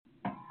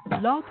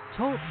Blog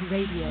Talk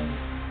Radio.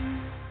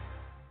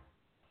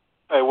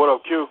 Hey, what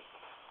up, Q?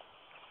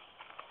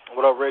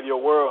 What up, Radio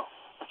World?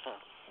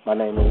 My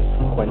name is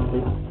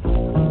Quincy.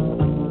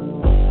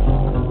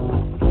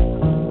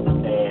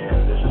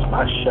 And this is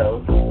my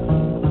show,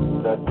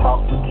 the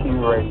Talk to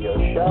Q Radio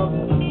Show.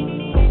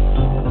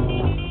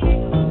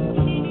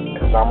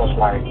 It's almost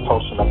like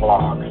posting a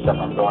blog, except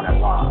I'm doing it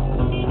live.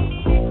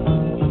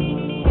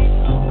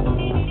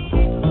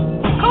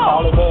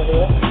 Call it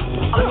here.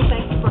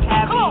 Thank you for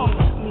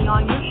having me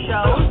on your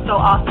show. So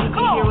awesome to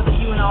be here with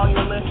you and all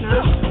your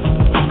listeners.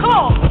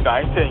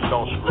 I ain't saying you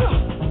don't screw.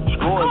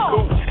 Screwing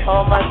cool.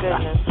 Oh my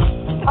goodness.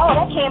 Oh,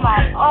 that came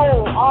out,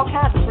 all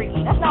kinds of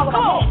freaky. That's not what I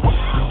meant.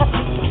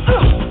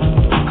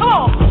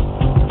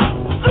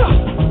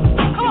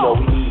 You know,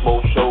 we need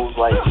more shows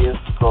like this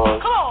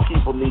because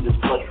people need as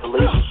much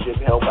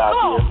relationship help out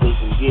there as they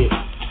can get.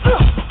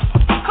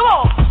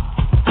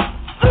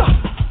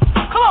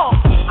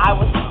 I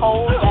was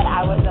told that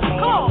I was a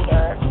man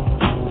eater.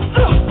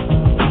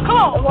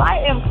 Well,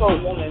 I am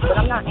pro-woman, but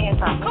I'm not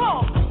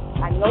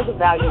anti-man. I know the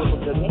value of a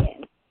good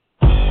man.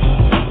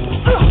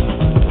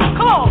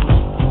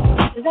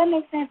 Does that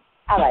make sense?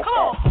 I like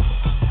that.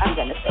 I'm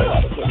going to say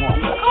that again one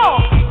more.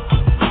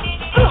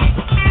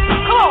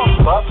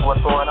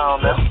 What's going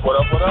on, man? What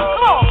up, what up?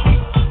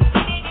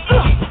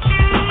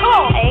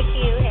 Hey, Q.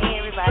 Hey,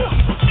 everybody.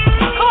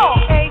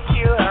 Hey,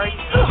 Q, how are you?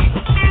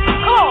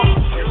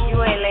 You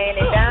ain't laying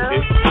it down?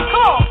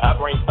 I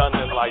bring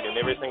thunder and lightning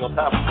every single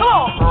time.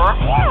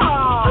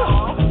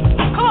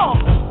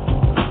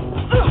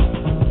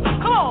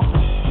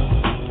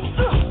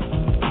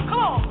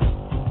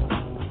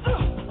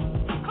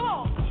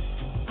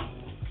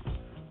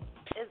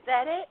 Is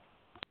that it?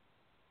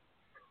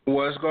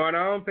 What's going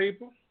on,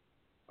 people?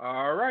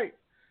 All right.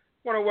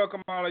 Want to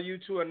welcome all of you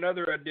to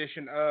another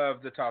edition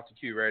of the Talk to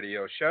Q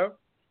Radio Show.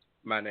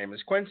 My name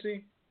is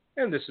Quincy,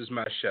 and this is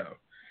my show.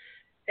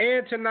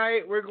 And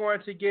tonight we're going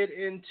to get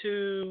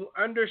into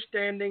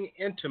understanding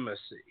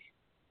intimacy.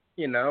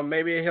 You know,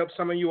 maybe it helps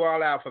some of you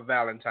all out for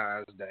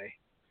Valentine's Day.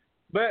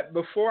 But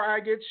before I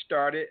get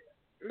started,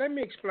 let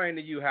me explain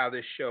to you how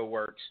this show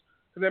works.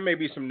 There may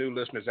be some new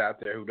listeners out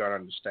there who don't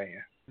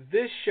understand.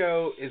 This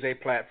show is a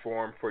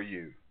platform for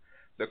you.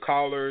 The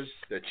callers,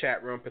 the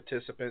chat room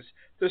participants,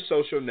 the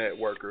social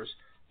networkers,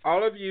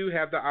 all of you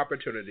have the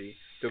opportunity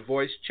to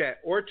voice, chat,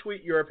 or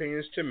tweet your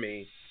opinions to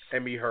me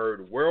and be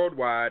heard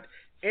worldwide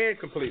and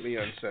completely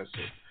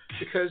uncensored.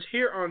 Because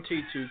here on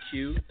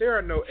T2Q, there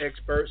are no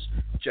experts,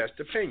 just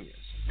opinions.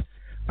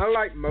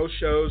 Unlike most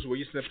shows where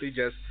you simply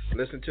just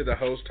listen to the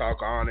host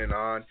talk on and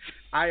on,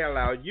 I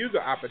allow you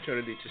the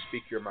opportunity to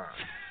speak your mind.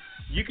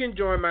 You can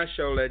join my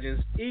show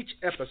legends each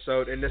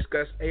episode and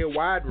discuss a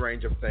wide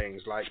range of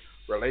things like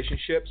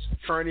relationships,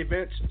 current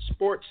events,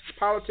 sports,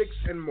 politics,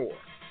 and more.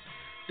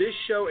 This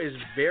show is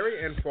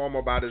very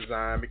informal by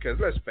design because,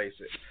 let's face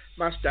it,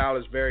 my style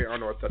is very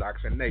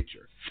unorthodox in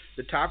nature.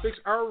 The topics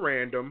are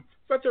random,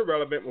 but they're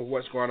relevant with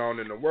what's going on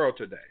in the world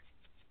today.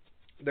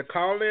 The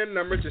call-in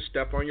number to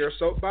step on your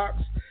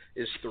soapbox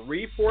is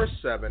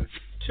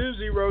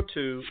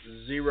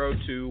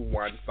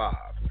 347-202-0215.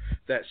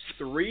 That's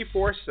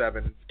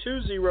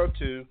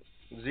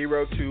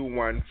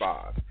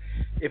 347-202-0215.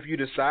 If you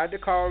decide to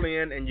call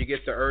in and you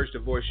get the urge to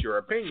voice your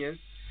opinion,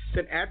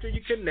 then after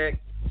you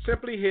connect,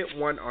 simply hit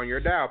 1 on your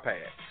dial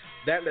pad.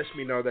 That lets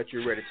me know that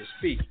you're ready to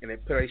speak, and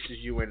it places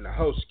you in the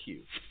host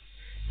queue.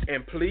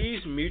 And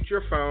please mute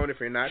your phone if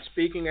you're not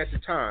speaking at the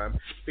time,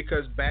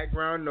 because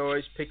background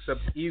noise picks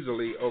up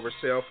easily over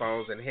cell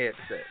phones and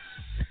headsets.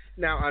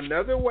 Now,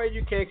 another way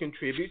you can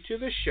contribute to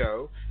the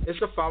show is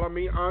to follow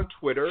me on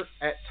Twitter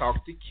at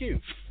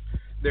TalkToQ.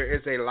 There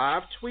is a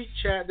live tweet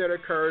chat that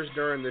occurs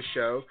during the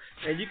show,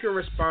 and you can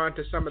respond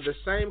to some of the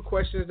same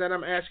questions that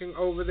I'm asking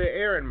over the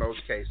air in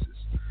most cases.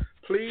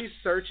 Please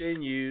search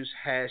and use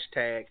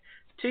hashtag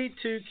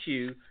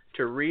T2Q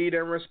to read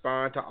and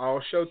respond to all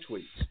show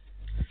tweets.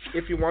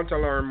 If you want to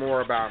learn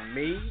more about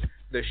me,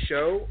 the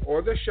show,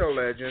 or the show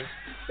legends,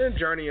 then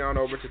journey on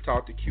over to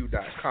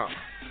TalkToQ.com.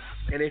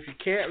 And if you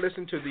can't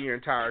listen to the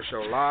entire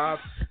show live,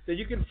 then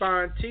you can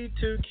find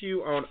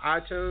T2Q on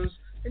iTunes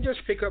and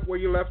just pick up where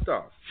you left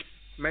off.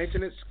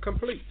 Maintenance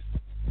complete.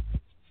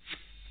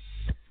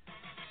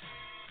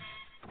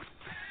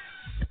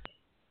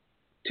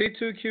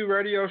 T2Q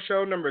Radio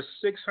Show number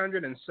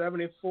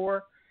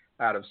 674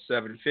 out of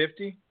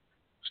 750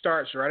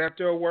 starts right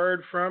after a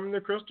word from The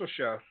Crystal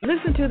Show.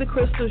 Listen to The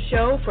Crystal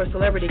Show for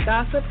celebrity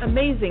gossip,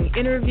 amazing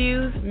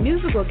interviews,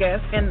 musical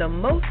guests, and the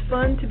most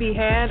fun to be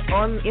had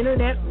on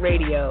internet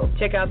radio.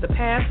 Check out the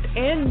past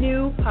and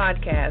new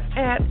podcasts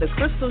at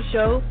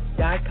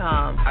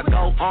thecrystalshow.com. I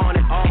go on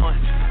and on,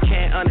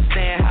 can't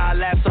understand how I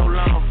last so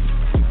long.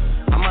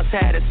 I must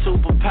have the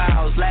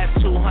superpowers, last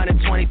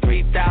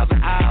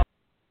 223,000 hours.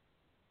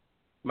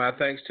 My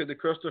thanks to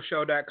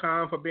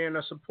thecrystalshow.com for being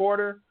a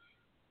supporter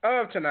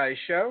of tonight's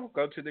show.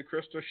 Go to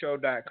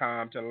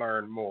thecrystalshow.com to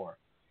learn more.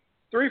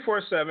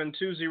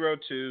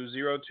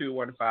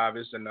 347-202-0215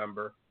 is the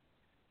number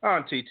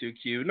on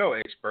T2Q. No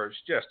experts,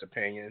 just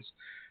opinions.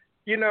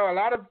 You know, a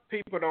lot of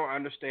people don't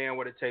understand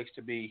what it takes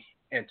to be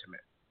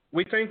intimate.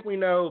 We think we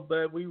know,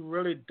 but we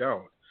really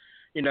don't.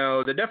 You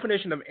know, the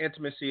definition of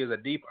intimacy is a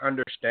deep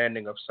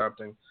understanding of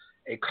something,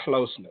 a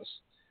closeness.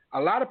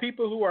 A lot of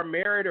people who are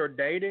married or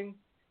dating,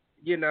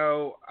 you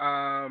know,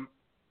 a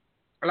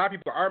lot of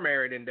people are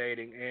married and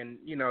dating, and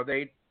you know,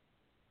 they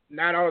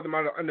not all of them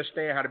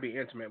understand how to be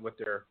intimate with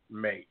their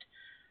mate,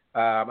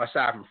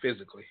 aside from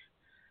physically.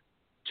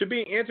 To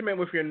be intimate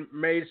with your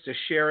mate is to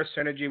share a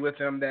synergy with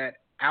them that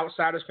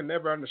outsiders can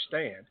never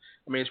understand.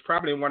 I mean, it's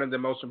probably one of the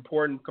most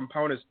important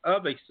components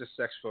of a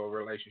successful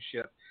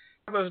relationship.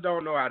 A lot of us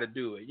don't know how to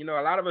do it. You know,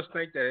 a lot of us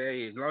think that,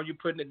 hey, as long as you're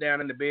putting it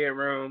down in the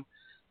bedroom,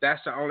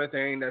 that's the only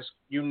thing that's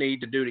you need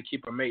to do to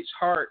keep a mate's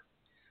heart.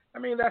 I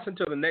mean, that's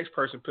until the next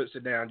person puts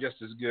it down just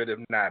as good, if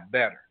not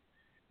better.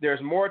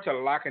 There's more to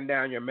locking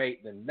down your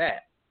mate than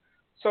that.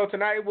 So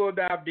tonight we'll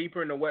dive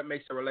deeper into what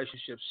makes a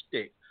relationship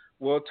stick.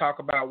 We'll talk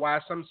about why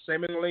some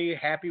seemingly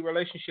happy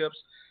relationships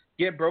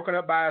get broken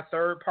up by a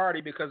third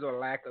party because of a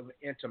lack of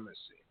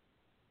intimacy.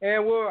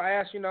 And we'll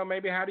ask, you know,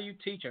 maybe how do you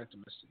teach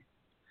intimacy?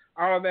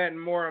 All of that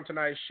and more on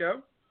tonight's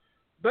show.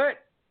 But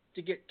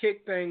to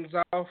kick things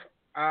off,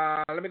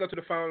 let me go to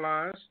the phone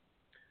lines,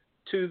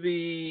 to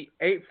the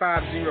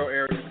 850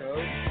 area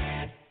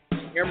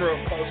code,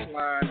 Emerald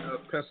Coastline of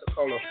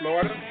Pensacola,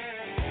 Florida.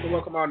 We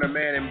welcome on the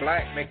man in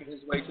black making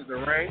his way to the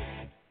ring,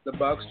 the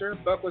Buckster.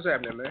 Buck, what's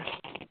happening, man?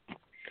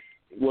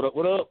 What up,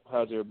 what up?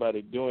 How's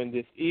everybody doing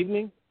this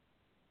evening?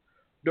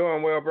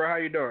 Doing well, bro. How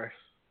you doing?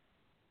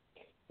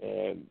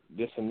 And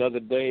just another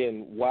day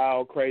in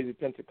wild, crazy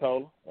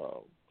Pensacola.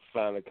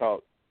 Finally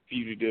caught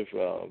fugitive.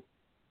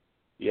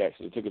 He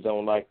actually took his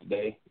own life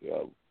today.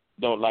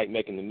 Don't like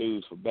making the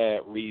news for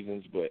bad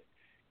reasons, but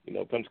you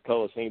know,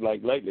 Pensacola seems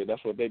like lately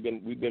that's what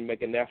we've been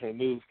making national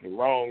news for the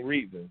wrong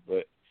reasons. But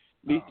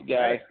at least the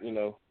guy, you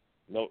know,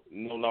 no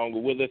longer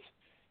with us.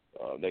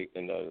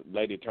 The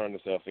lady turned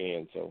herself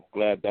in, so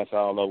glad that's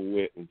all over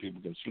with and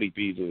people can sleep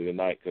easily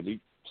tonight because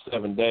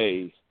 7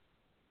 days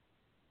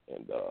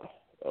and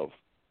of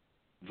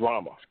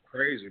drama. It's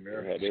crazy,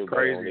 man. It's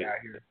crazy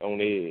out here.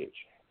 On edge.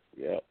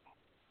 Yeah.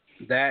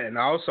 That, and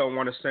I also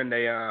want to send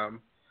a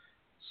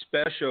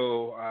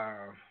special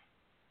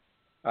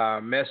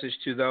message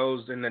to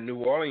those in the New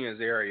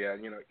Orleans area.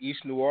 You know,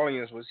 East New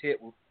Orleans was hit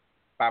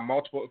by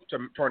multiple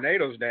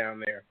tornadoes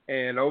down there.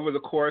 And over the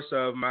course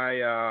of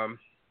my,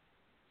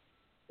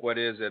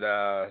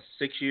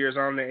 6 years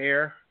on the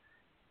air,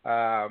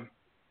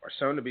 or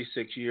soon to be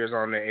 6 years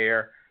on the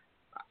air,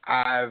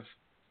 I've,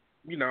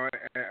 you know,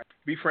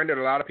 befriended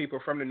a lot of people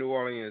from the New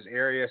Orleans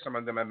area. Some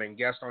of them have been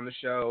guests on the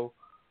show,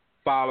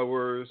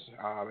 followers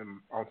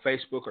on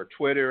Facebook or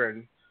Twitter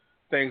and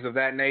things of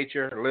that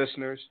nature,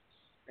 listeners.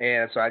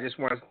 And so I just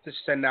wanted to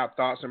send out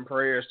thoughts and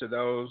prayers to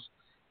those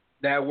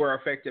that were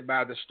affected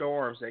by the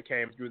storms that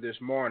came through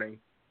this morning.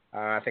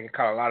 I think it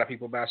caught a lot of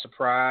people by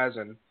surprise,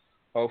 and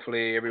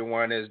hopefully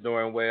everyone is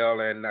doing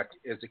well and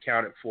is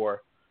accounted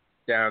for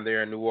down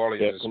there in New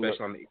Orleans,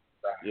 especially on the east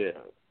side.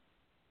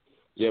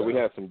 Yeah, we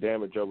had some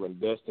damage over in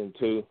Destin,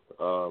 too.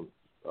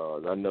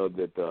 I know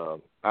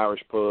that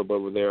Irish pub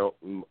over there,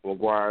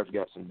 McGuire's,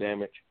 got some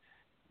damage.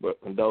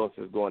 But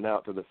condolences going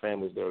out to the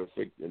families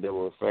that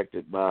were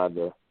affected by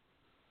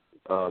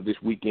this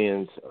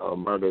weekend's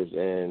murders.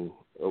 And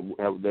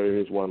there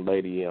is one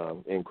lady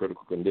in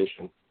critical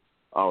condition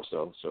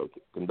also. So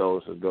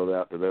condolences go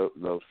out to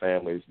those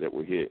families that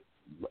were hit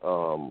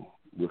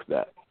with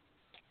that.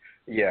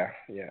 Yeah.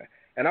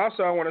 And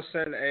also I want to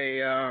send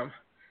a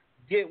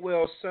get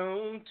well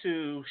soon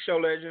to show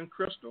legend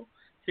Crystal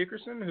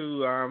Hickerson,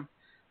 who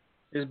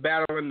is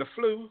battling the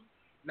flu,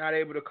 not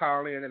able to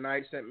call in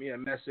tonight, sent me a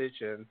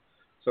message. And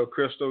so,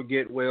 Crystal,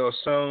 get well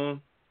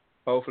soon.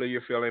 Hopefully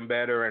you're feeling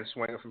better and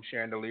swinging from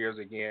chandeliers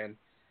again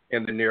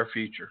in the near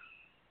future.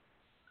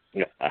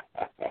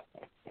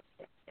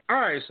 All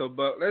right, so,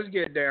 Buck, let's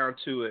get down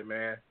to it,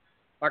 man.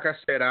 Like I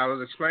said, I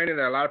was explaining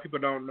that a lot of people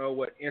don't know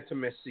what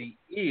intimacy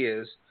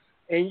is.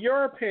 In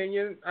your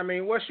opinion, I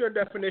mean, what's your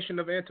definition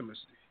of intimacy?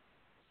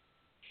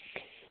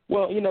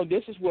 Well, you know,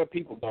 this is where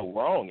people go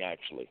wrong,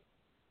 actually.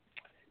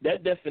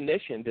 That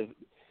definition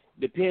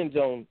depends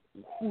on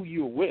who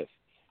you're with.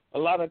 A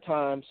lot of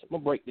times, I'm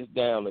going to break this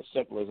down as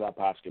simple as I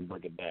possibly can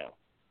break it down.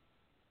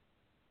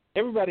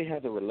 Everybody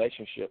has a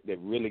relationship that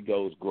really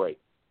goes great.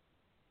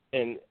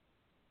 And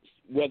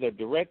whether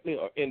directly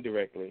or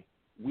indirectly,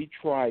 we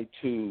try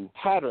to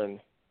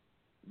pattern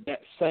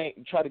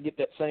try to get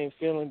that same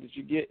feeling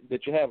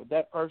that you have with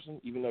that person,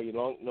 even though you're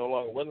no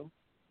longer with them,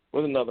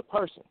 with another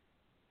person.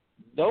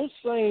 Those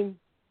same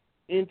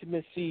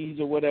intimacies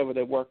or whatever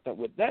that worked out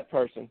with that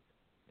person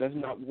does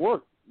not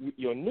work with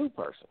your new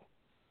person.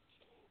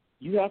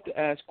 You have to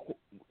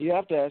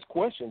ask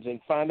questions and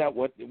find out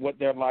what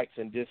their likes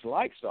and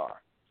dislikes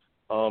are,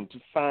 to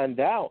find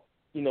out,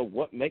 you know,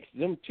 what makes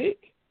them tick.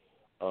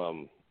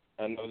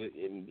 I know that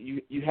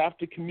you have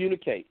to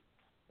communicate.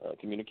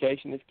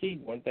 Communication is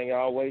key. One thing I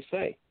always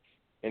say.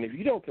 And if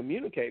you don't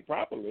communicate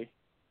properly,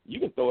 you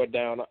can throw it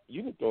down.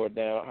 You can throw it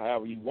down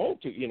however you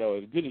want to. You know,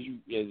 as good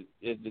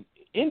as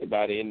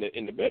anybody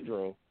in the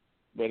bedroom.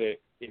 But if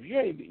you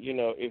ain't,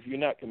 if you're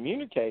not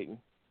communicating,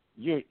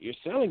 you're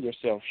selling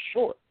yourself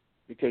short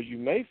because you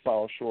may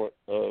fall short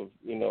of,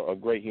 a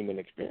great human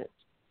experience.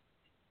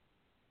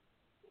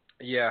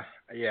 Yeah,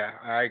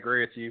 I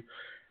agree with you.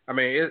 I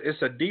mean,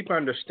 it's a deep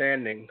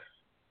understanding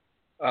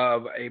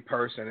of a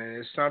person, and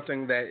it's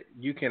something that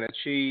you can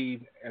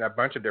achieve in a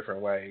bunch of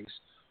different ways.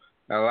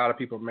 Now, a lot of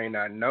people may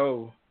not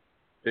know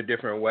the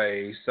different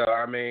ways. So,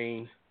 I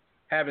mean,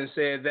 having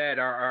said that,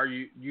 are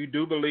you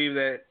do believe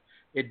that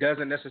it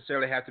doesn't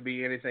necessarily have to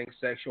be anything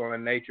sexual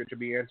in nature to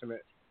be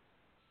intimate?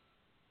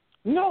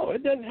 No,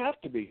 it doesn't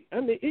have to be. I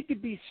mean, it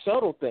could be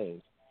subtle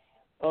things.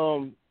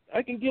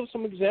 I can give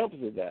some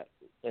examples of that.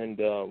 And,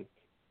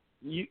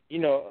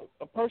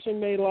 a person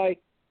may like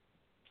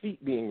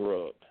feet being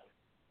rubbed,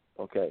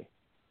 okay,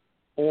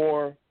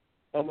 or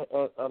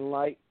a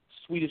light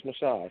Swedish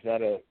massage,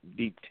 not a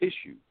deep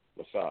tissue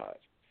massage.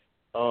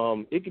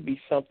 It could be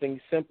something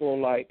simple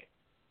like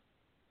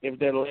if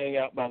they're laying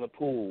out by the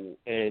pool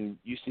and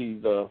you see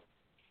the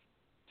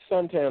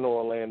suntan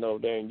oil laying over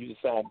there and you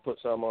decide to put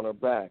some on her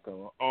back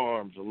or her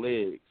arms or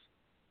legs.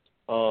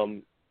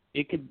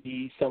 It could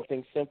be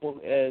something simple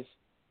as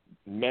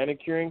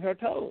manicuring her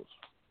toes.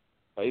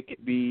 It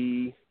could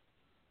be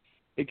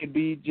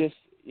just,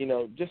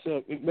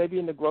 maybe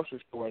in the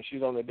grocery store and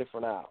she's on a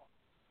different aisle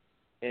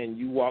and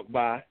you walk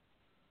by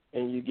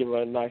and you give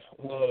her a nice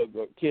hug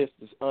or kiss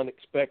that's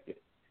unexpected.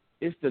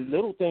 It's the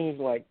little things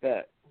like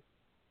that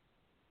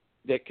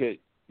could,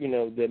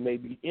 that may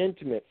be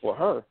intimate for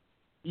her,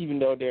 even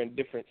though they're in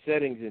different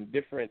settings and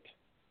different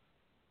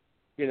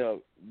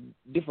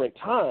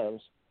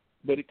times,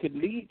 but it could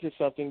lead to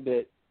something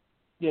that,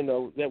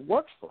 that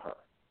works for her.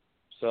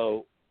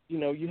 So,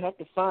 you have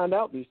to find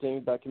out these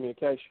things by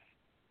communication.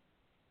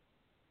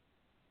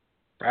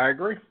 I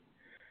agree.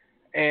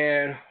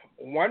 And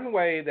one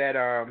way that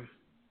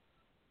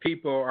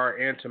people are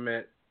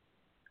intimate,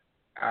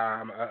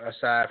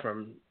 aside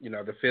from,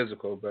 the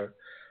physical, but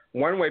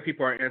one way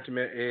people are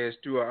intimate is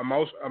through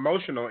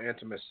emotional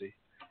intimacy.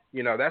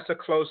 That's the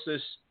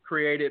closest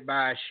created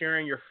by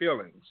sharing your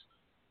feelings.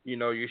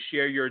 You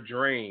share your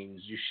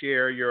dreams, you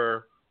share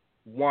your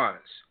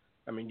wants.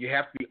 I mean, you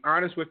have to be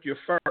honest with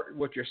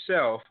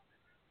yourself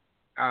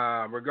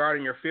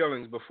regarding your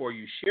feelings before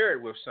you share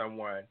it with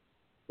someone.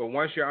 But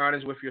once you're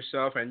honest with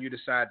yourself and you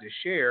decide to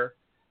share,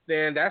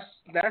 then that's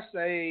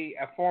a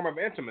form of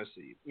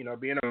intimacy,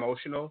 being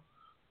emotional,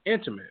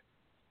 intimate.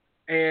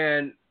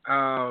 And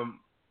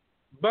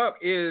Buck,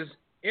 is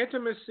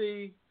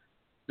intimacy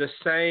the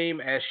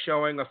same as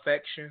showing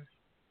affection?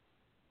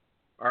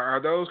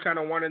 Are those kind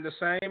of one and the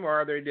same, or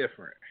are they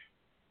different?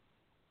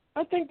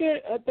 I think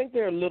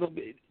they're a little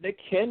bit. They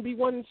can be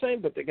one and the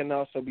same, but they can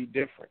also be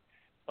different.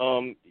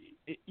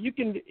 You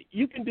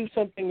can do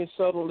something as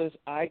subtle as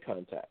eye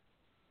contact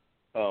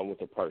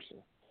with a person.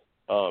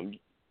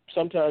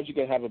 Sometimes you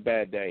can have a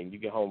bad day and you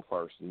get home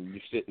first and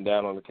you're sitting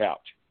down on the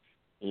couch,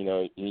 and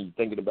you're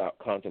thinking about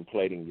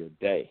contemplating your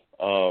day.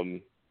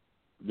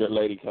 Your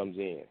lady comes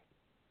in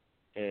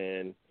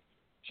and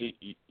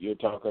you're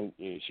talking.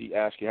 She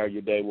asks you how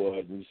your day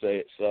was, and you say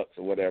it sucks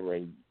or whatever,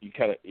 and you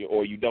kind of,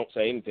 or you don't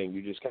say anything.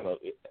 You just kind of,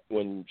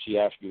 when she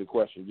asks you the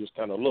question, you just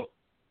kind of look,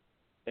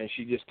 and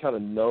she just kind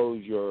of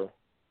knows your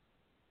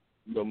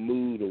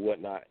mood or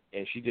whatnot,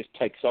 and she just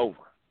takes over,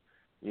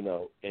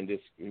 and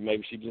just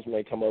maybe she just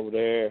may come over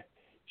there.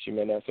 She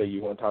may not say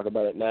you want to talk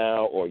about it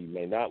now, or you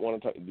may not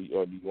want to talk,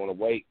 or do you want to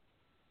wait?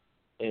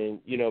 And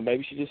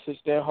maybe she just sits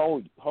there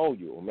and hold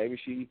you, or maybe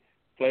she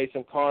play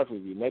some cards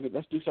with you. Maybe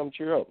let's do something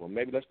cheer up, or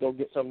maybe let's go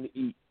get something to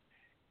eat.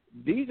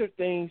 These are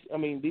things. I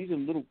mean, these are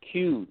little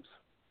cues.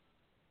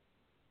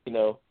 And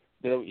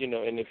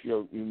if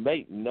your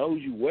mate knows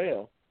you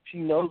well, she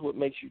knows what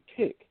makes you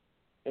tick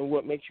and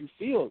what makes you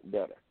feel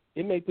better.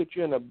 It may put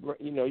you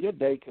in your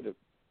day could have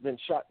been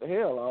shot to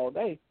hell all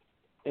day,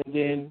 and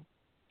then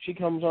she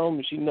comes home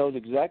and she knows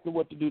exactly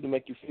what to do to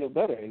make you feel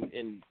better.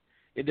 And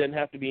it doesn't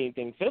have to be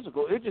anything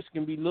physical. It just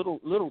can be little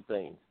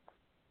things,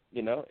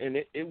 and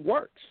it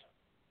works.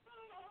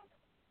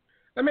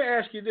 Let me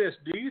ask you this.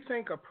 Do you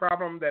think a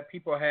problem that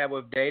people have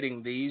with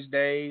dating these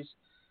days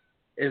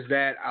is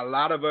that a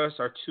lot of us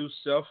are too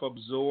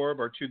self-absorbed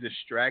or too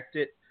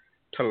distracted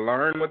to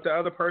learn what the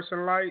other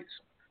person likes?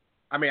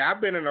 I mean,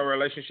 I've been in a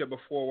relationship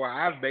before where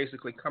I've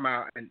basically come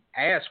out and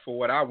asked for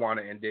what I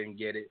wanted and didn't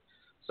get it.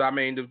 So, I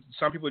mean, do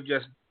some people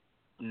just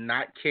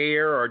not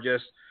care or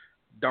just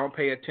don't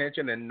pay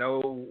attention and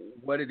know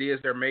what it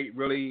is their mate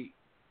really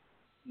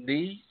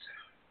needs?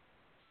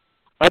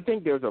 I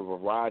think there's a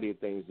variety of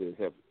things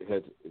that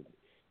has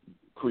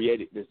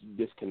created this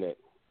disconnect.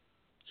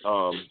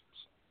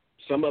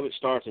 Some of it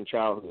starts in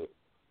childhood,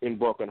 in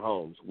broken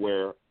homes,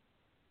 where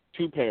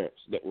two parents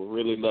that were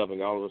really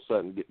loving all of a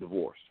sudden get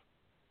divorced.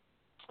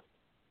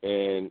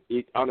 And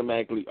it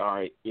automatically, all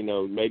right,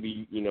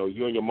 maybe,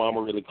 you and your mom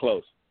are really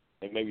close,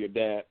 and maybe your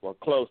dad are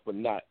close but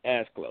not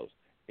as close,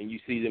 and you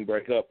see them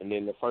break up, and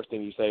then the first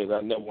thing you say is,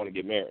 I never want to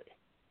get married,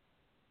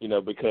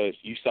 because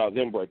you saw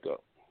them break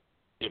up.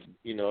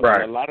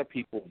 Right. And a lot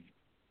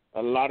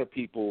of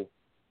people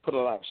put a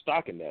lot of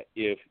stock in that.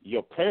 If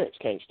your parents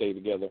can't stay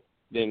together,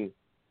 then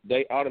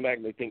they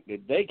automatically think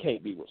that they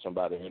can't be with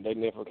somebody and they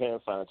never can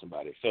find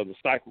somebody. So the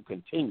cycle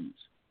continues.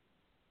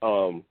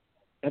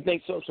 I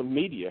think social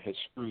media has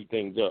screwed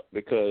things up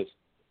because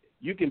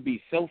you can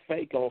be so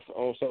fake on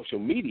social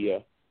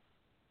media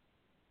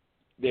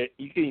that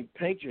you can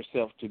paint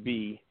yourself to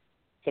be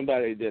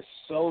somebody that's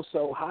so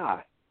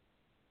high,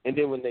 and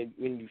then when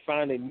you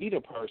finally meet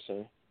a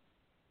person,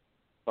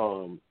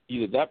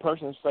 either that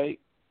person's fake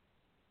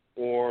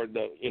or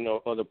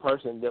the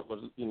person that was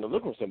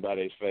looking for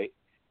somebody is fake,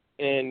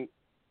 and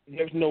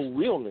there's no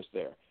realness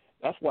there.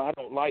 That's why I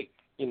don't like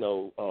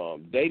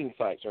dating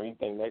sites or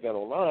anything like that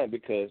online,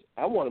 because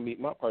I want to meet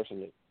my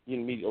person.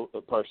 Meet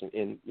a person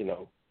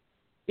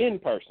in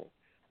person.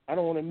 I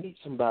don't want to meet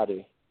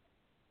somebody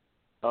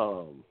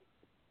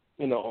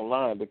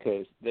online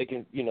because they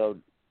can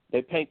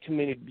they paint too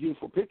many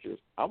beautiful pictures.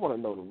 I want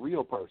to know the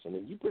real person,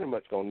 and you pretty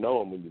much gonna know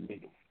them when you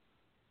meet them.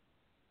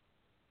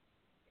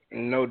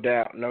 No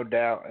doubt.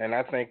 And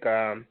I think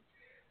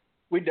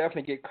we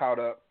definitely get caught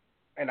up,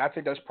 and I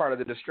think that's part of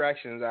the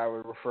distractions I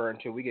was referring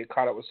to. We get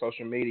caught up with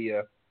social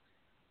media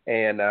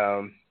and,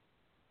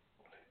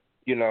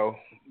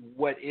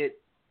 what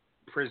it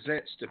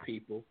presents to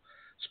people.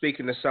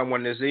 Speaking to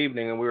someone this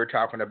evening, and we were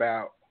talking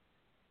about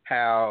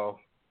how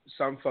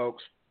some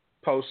folks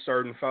post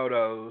certain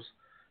photos,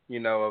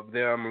 of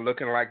them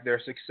looking like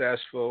they're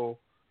successful,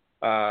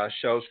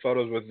 shows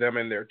photos with them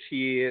and their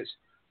kids,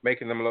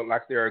 making them look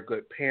like they're a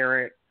good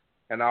parent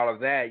and all of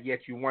that, yet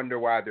you wonder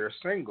why they're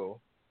single.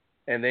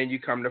 And then you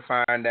come to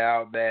find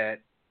out that,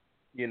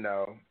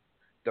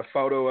 the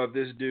photo of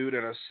this dude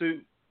in a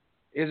suit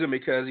isn't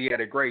because he had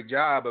a great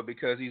job, but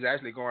because he's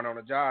actually going on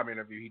a job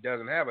interview. He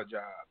doesn't have a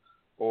job.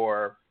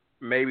 Or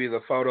maybe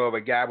the photo of a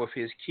guy with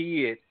his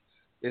kid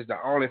is the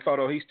only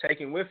photo he's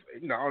taken with,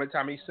 only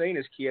time he's seen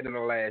his kid in the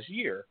last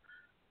year.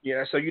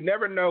 So you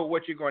never know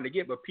what you're going to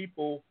get, but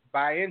people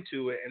buy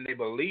into it and they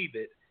believe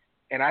it.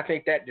 And I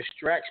think that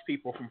distracts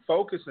people from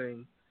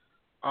focusing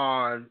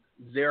on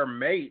their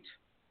mate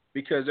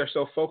because they're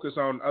so focused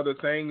on other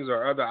things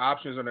or other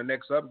options or the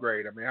next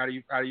upgrade. I mean,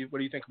 what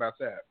do you think about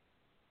that?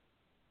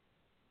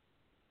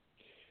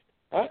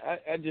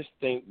 I just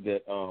think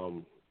that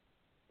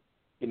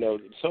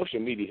social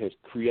media has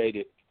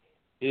created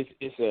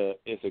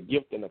it's a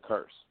gift and a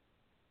curse,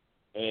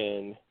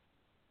 and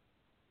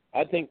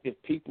I think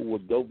if people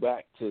would go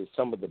back to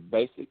some of the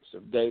basics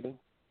of dating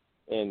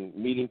and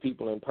meeting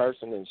people in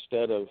person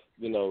instead of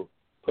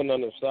putting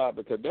on their side,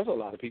 because there's a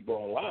lot of people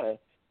online,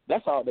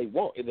 that's all they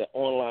want is an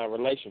online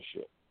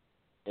relationship,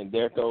 and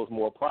there goes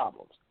more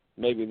problems.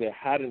 Maybe they're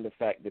hiding the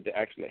fact that they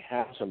actually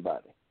have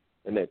somebody,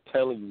 and they're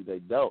telling you they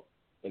don't,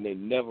 and they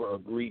never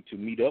agreed to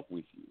meet up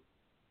with you,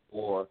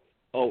 or,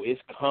 oh,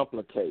 it's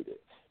complicated,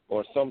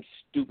 or some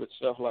stupid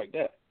stuff like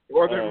that.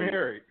 Or they're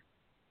married.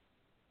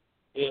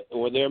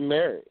 Or they're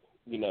married,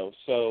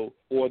 so,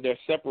 or they're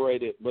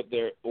separated, but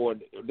they're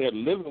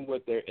living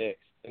with their ex,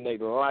 and they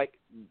like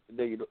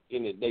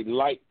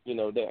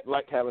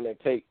having their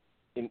cake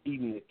and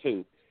eating it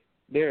too.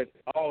 There's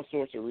all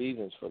sorts of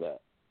reasons for that.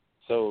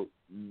 So,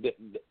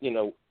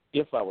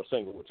 if I were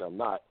single, which I'm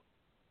not,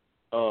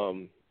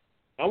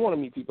 I want to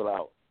meet people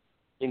out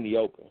in the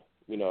open.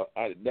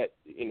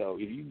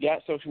 If you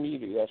got social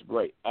media, that's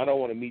great. I don't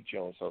want to meet you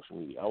on social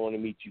media. I want to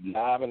meet you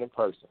live and in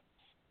person,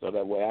 so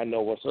that way I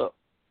know what's up.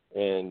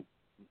 And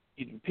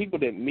people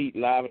that meet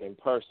live and in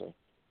person,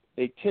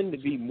 they tend to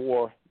be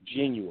more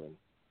genuine,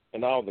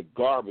 and all the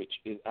garbage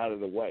is out of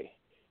the way.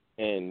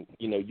 And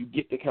you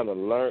get to kind of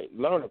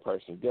learn a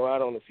person, go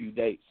out on a few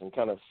dates, and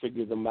kind of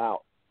figure them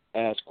out,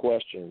 ask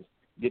questions,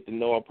 get to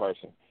know a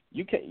person.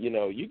 You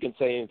can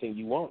say anything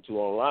you want to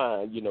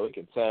online. It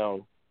can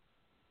sound.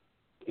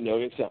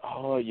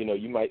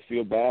 You might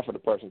feel bad for the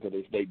person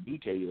because they do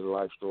tell you the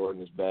life story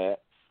and it's bad,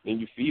 and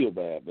you feel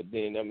bad. But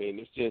then,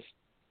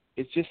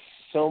 it's just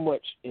so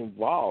much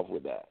involved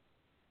with that.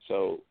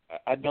 So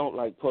I don't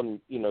like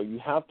putting, you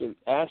have to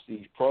ask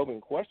these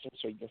probing questions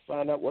so you can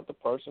find out what the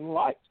person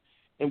likes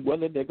and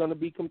whether they're going to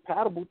be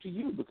compatible to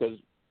you, because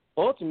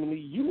ultimately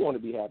you want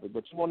to be happy,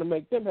 but you want to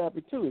make them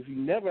happy too. If you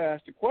never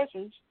ask the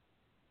questions,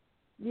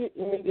 it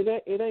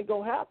ain't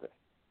going to happen.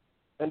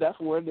 And that's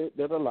where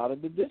there's a lot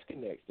of the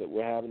disconnects that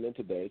we're having in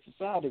today's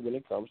society when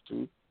it comes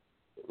to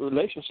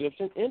relationships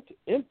and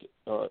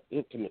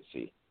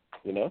intimacy.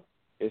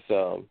 It's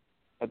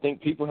I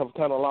think people have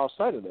kind of lost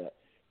sight of that.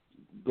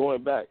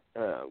 Going back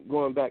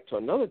to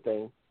another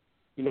thing,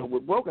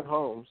 with broken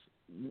homes,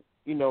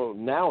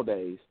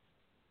 nowadays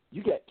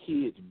you got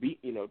kids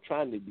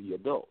trying to be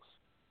adults.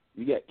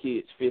 You got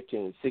kids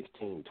 15,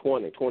 16,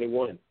 20,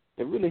 21.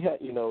 They really have,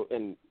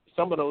 and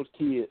some of those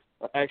kids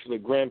are actually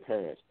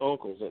grandparents,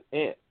 uncles, and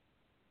aunts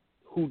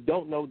who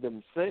don't know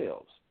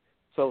themselves.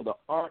 So the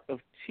art of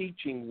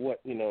teaching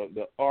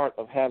the art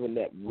of having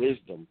that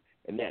wisdom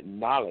and that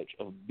knowledge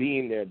of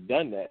being there,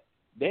 done that,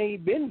 they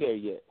ain't been there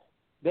yet.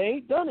 They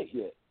ain't done it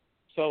yet.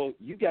 So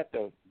you got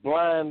the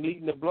blind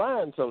leading the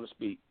blind, so to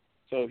speak.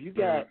 So if you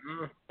got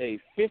a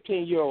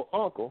 15-year-old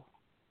uncle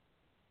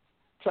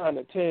trying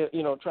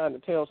to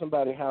tell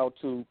somebody how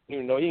to, he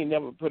ain't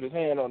never put his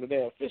hand on the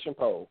damn fishing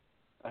pole.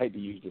 I hate to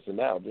use this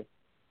analogy,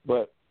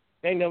 but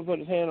he ain't never put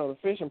his hand on the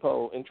fishing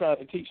pole and trying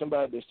to teach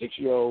somebody, the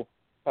 6-year-old,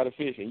 how to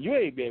fish. And you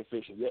ain't been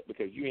fishing yet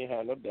because you ain't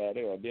had no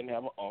daddy or didn't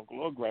have an uncle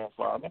or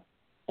grandfather,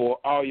 or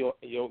all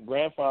your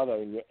grandfather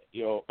and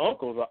your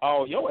uncles are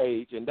all your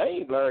age and they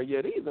ain't learned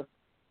yet either.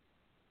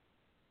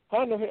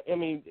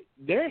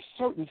 There's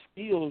certain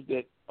skills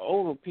that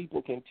older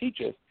people can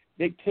teach us.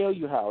 They tell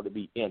you how to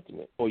be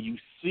intimate, or you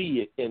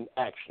see it in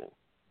action.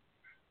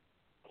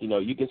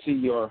 You can see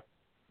your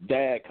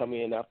dad come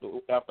in after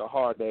a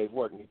hard day's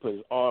work, and he put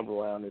his arm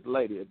around his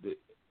lady at the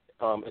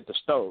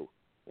stove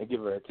and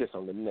give her a kiss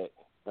on the neck.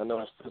 I know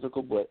it's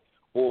physical,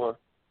 or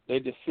they're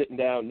just sitting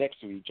down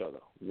next to each other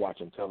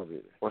watching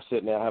television, or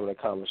sitting there having a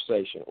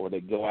conversation, or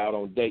they go out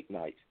on date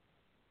nights.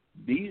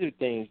 These are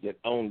things that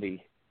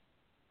only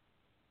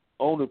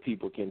older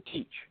people can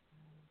teach.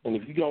 And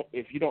if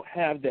you don't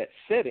have that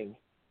setting,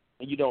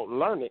 and you don't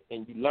learn it,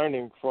 and you learn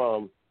it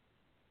from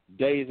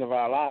Days of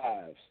Our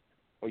Lives,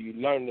 or you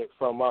learn it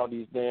from all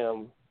these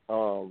damn,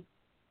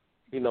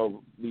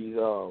 these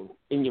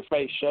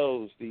in-your-face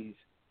shows, these,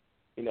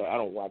 I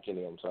don't watch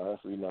any of them, so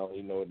that's, the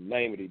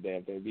name of these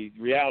damn things, these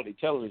reality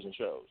television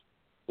shows,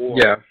 or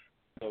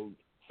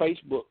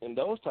Facebook and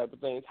those type of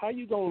things. How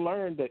you going to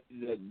learn the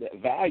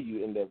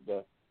value and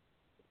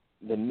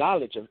the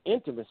knowledge of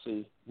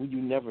intimacy when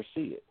you never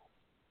see it?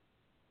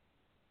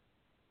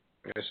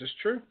 This is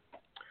true.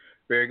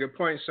 Very good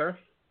point, sir.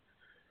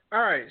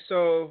 All right,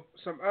 so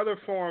some other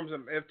forms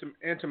of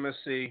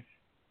intimacy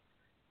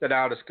that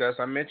I'll discuss.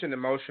 I mentioned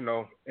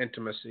emotional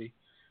intimacy.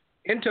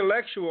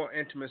 Intellectual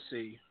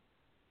intimacy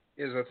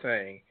is a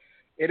thing.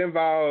 It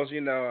involves,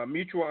 a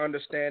mutual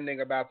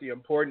understanding about the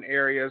important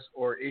areas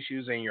or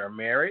issues in your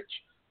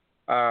marriage.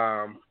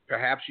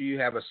 Perhaps you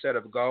have a set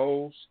of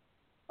goals,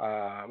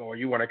 or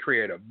you want to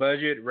create a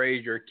budget,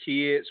 raise your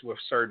kids with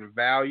certain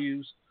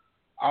values.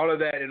 All of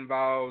that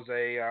involves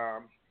a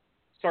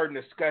certain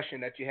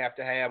discussion that you have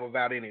to have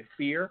without any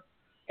fear.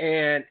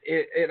 And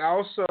it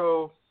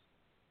also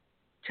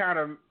kind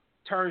of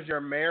turns your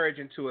marriage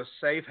into a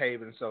safe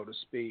haven, so to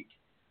speak,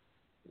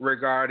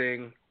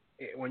 regarding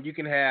when you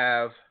can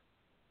have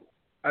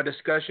a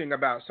discussion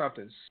about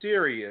something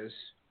serious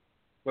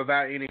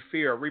without any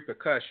fear of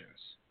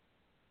repercussions,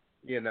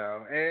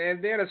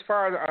 And then as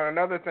far as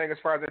another thing, as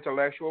far as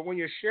intellectual, when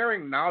you're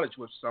sharing knowledge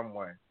with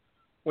someone,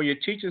 when you're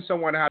teaching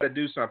someone how to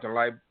do something,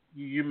 like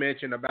you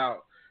mentioned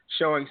about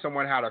showing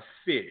someone how to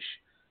fish,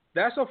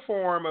 that's a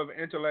form of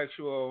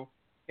intellectual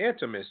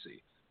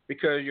intimacy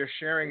because you're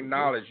sharing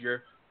knowledge.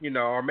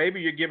 Or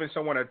maybe you're giving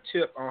someone a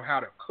tip on how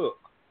to cook.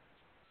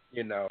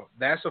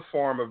 That's a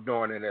form of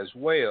doing it as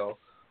well.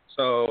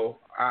 So,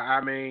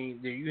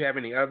 do you have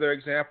any other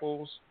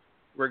examples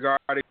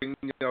regarding,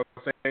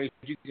 things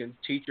you can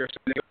teach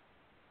yourself,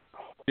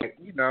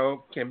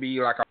 can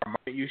be like a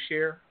moment you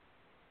share?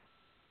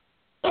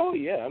 Oh,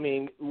 yeah.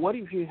 What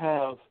if you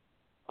have,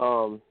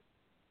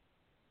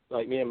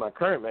 like me and my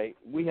current mate,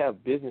 we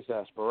have business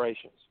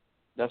aspirations.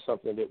 That's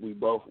something that we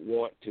both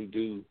want to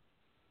do,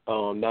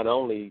 not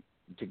only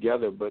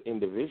together but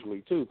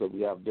individually too, because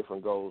we have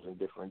different goals and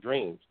different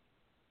dreams.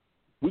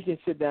 We can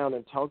sit down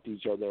and talk to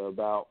each other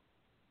about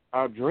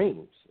our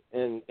dreams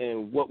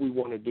and what we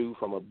want to do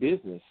from a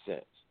business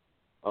sense.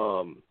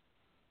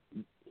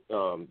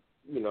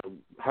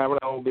 Having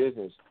our own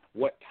business,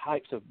 what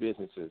types of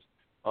businesses,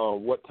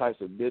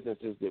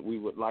 that we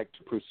would like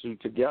to pursue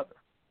together,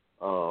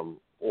 and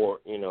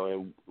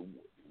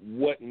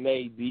what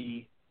may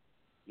be,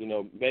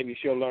 maybe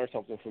she'll learn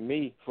something from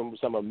me from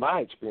some of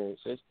my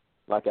experiences.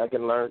 Like you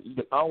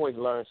can always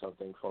learn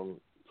something from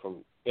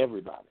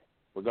everybody,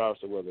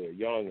 regardless of whether they're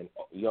young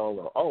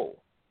or old.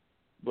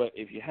 But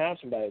if you have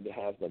somebody that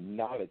has the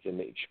knowledge and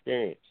the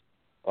experience,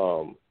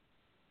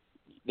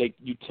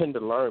 you tend to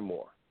learn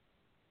more.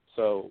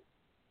 So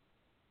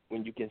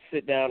when you can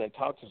sit down and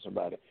talk to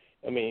somebody,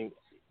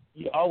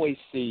 you always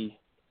see,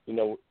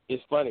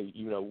 it's funny,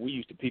 we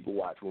used to people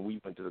watch when we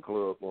went to the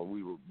club when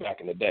we were back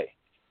in the day.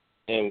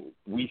 And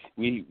we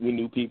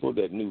knew people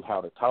that knew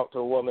how to talk to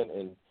a woman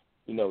and,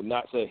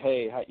 not say,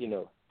 hey, how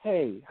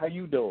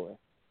you doing?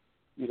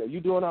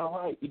 You doing all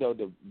right?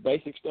 The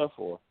basic stuff,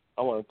 or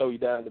I want to throw you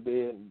down in the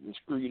bed and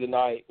screw you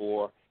tonight,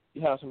 or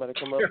you have somebody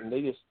come up and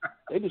they just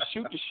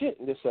shoot the shit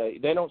and just say,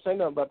 they don't say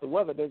nothing about the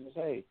weather, they just,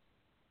 hey,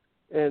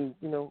 and,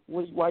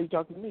 why are you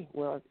talking to me?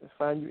 Well, I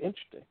find you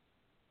interesting.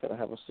 Can I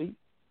have a seat?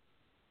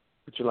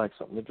 Would you like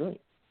something to drink?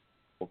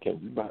 Or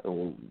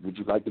would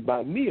you like to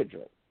buy me a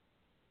drink?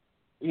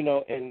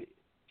 And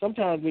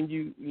sometimes when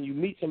you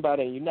meet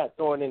somebody and you're not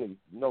throwing any,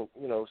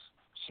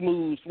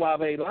 smooth,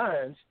 suave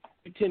lines,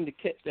 you tend to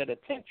catch that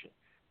attention.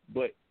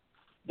 But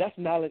that's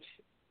knowledge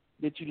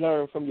that you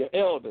learn from your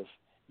elders.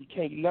 You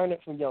can't learn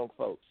it from young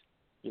folks.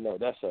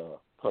 That's a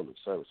public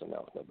service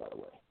announcement, by the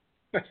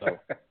way. So,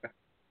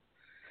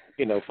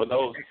 for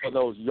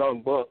those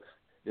young bucks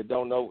that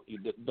don't know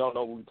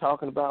what we're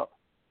talking about,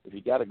 if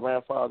you got a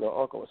grandfather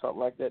or uncle or something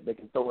like that, they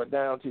can throw it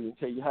down to you and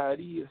tell you how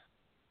it is.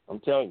 I'm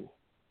telling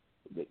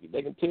you,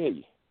 they can tell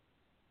you.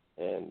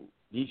 And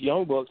these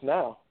young bucks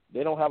now,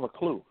 they don't have a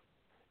clue.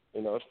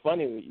 You know, it's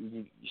funny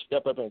you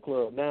step up in a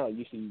club now,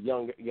 you see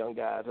young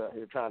guys out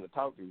here trying to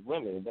talk to these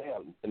women, and they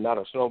have not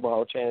a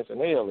snowball chance in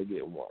hell to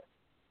get one.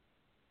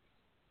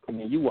 I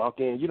mean, you walk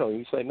in, you don't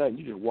even say nothing.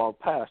 You just walk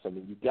past them,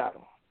 and you got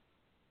them.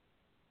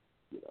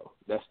 You know,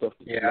 that stuff.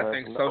 Yeah, I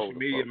think social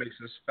media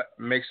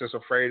makes us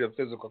afraid of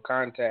physical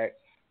contact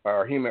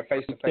or human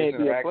face-to-face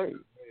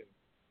interaction.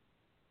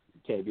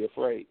 You can't be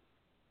afraid.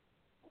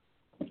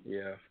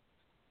 Yeah.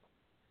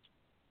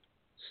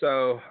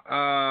 So,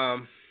 all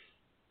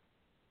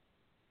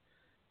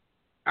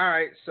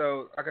right.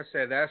 So, like I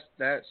said,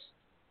 that's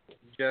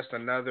just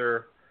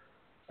another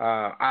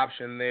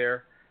option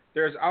there.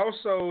 There's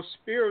also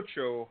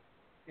spiritual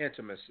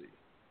intimacy.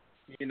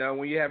 You know,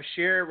 when you have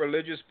shared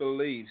religious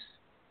beliefs,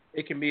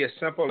 it can be as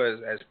simple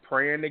as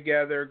praying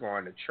together,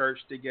 going to church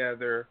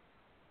together.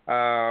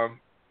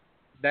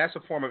 That's a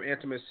form of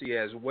intimacy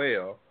as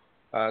well.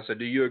 So,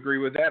 do you agree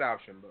with that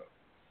option, Buck?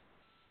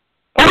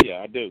 Oh,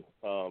 yeah, I do.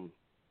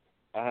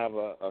 I have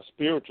a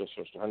spiritual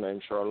sister. Her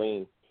name's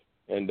Charlene,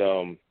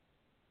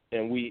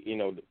 and we, you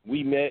know,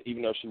 we met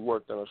even though she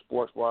worked on a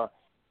sports bar.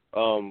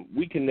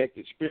 We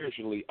connected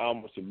spiritually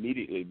almost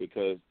immediately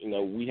because, you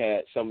know, we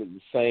had some of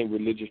the same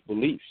religious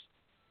beliefs.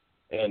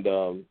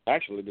 And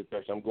actually, the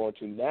church I'm going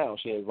to now,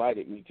 she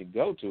invited me to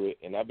go to it,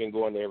 and I've been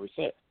going there ever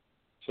since.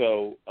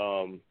 So,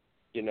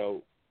 you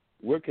know,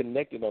 we're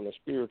connected on a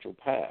spiritual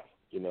path.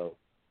 You know,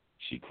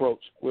 she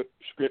quotes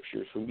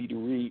scriptures for me to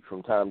read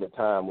from time to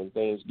time when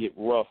things get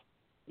rough.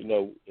 You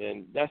know,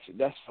 and that's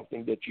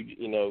something that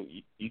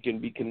you can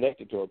be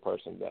connected to a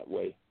person that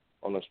way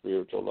on a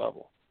spiritual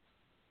level.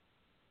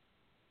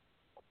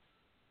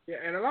 Yeah,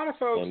 and a lot of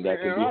folks, and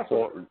that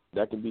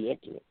can be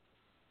intimate.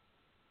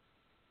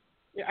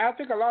 Yeah, I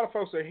think a lot of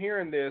folks are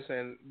hearing this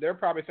and they're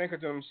probably thinking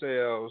to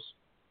themselves,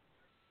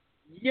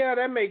 "Yeah,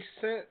 that makes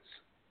sense.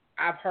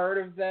 I've heard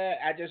of that.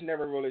 I just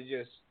never really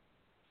just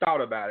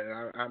thought about it."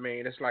 I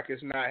mean, it's like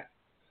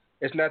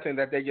it's nothing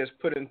that they just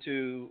put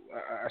into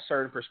a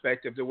certain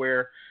perspective to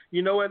where,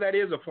 you know what, that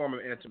is a form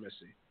of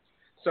intimacy.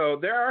 So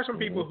there are some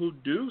people who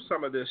do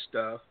some of this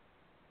stuff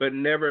but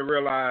never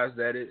realize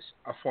that it's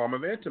a form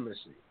of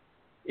intimacy.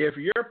 If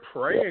you're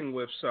praying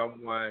with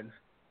someone,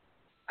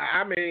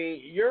 I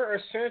mean, you're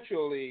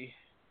essentially,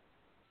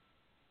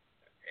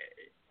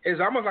 it's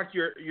almost like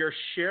you're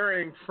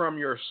sharing from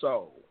your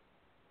soul.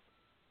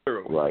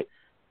 Literally. Right.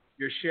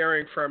 You're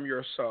sharing from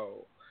your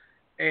soul.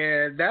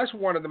 And that's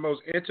one of the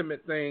most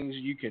intimate things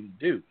you can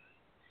do.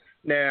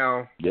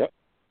 Now,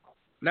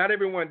 not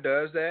everyone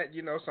does that.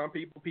 You know, some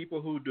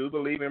people who do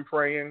believe in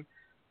praying.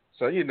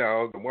 So, you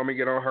know, the woman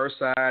get on her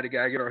side, the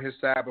guy get on his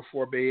side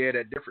before bed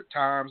at different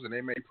times, and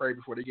they may pray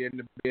before they get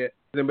into bed.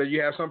 But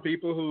you have some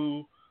people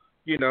who,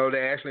 you know,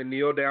 they actually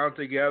kneel down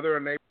together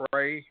and they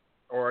pray,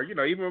 or, you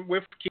know, even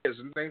with kids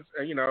and things,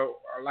 you know,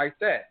 like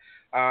that.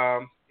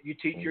 You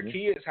teach your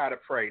kids how to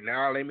pray.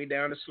 Now I lay me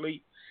down to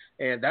sleep.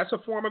 And that's a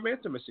form of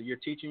intimacy. You're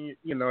teaching,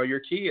 you know, your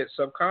kids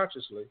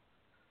subconsciously.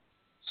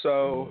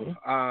 So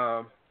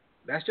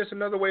that's just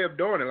another way of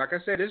doing it. Like I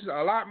said, this is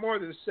a lot more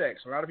than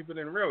sex. A lot of people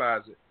didn't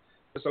realize it.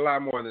 It's a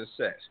lot more than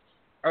sex.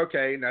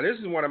 Okay, now this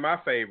is one of my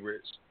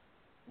favorites,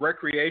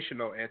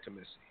 recreational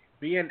intimacy.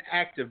 Being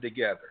active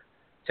together,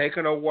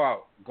 taking a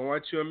walk,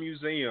 going to a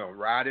museum,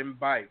 riding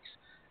bikes.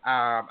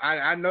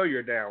 I know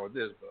you're down with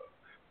this, Bub.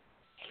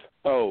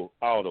 Oh,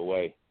 all the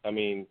way. I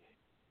mean,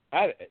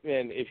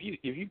 if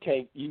you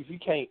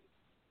can't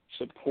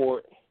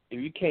support, if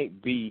you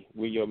can't be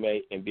with your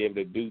mate and be able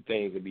to do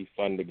things and be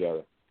fun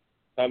together,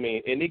 I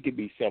mean, and it could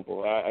be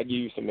simple. I give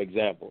you some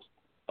examples.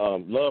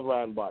 Love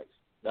riding bikes.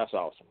 That's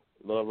awesome.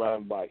 Love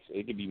riding bikes.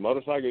 It could be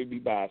motorcycle, it could be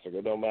bicycle.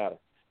 It don't matter.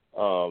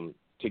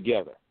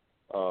 Together.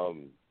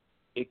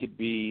 It could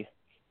be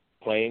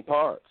playing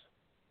cards.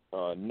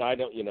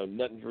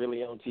 Nothing's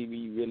really on TV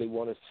you really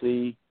want to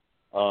see.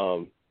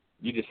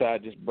 You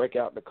decide to just break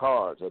out the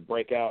cards or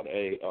break out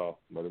a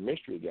murder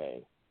mystery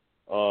game.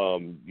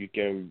 You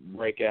can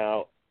break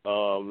out,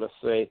 let's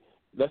say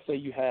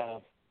you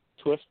have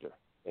Twister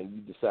and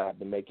you decide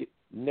to make it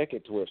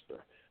Naked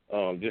Twister,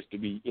 just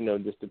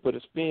to put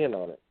a spin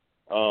on it.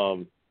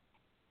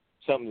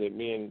 Something that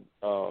me and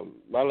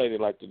my lady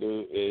like to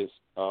do is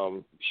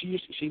she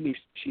used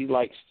to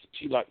like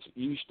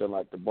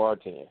to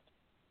bartend,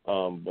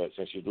 but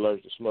since she's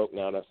allergic to smoke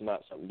now, that's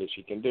not something that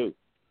she can do.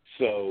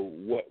 So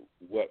what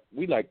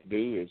we like to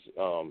do is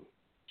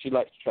she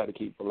likes to try to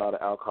keep a lot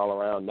of alcohol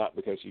around, not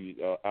because she's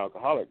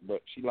alcoholic,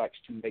 but she likes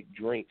to make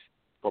drinks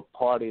for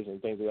parties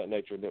and things of that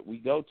nature that we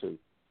go to.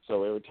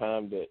 So every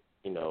time that,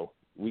 you know,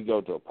 we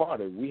go to a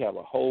party, we have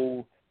a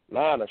whole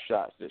line of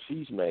shots that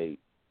she's made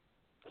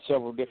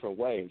several different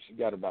ways. She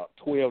got about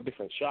 12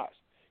 different shots.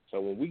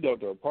 So when we go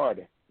to a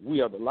party,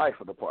 we are the life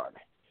of the party.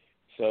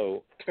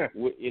 So,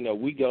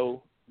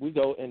 we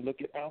go and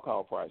look at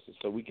alcohol prices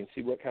so we can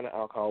see what kind of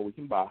alcohol we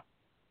can buy.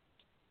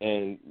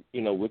 And,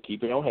 we'll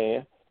keep it on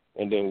hand.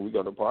 And then when we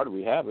go to the party,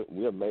 we have it.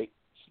 We'll make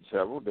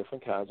several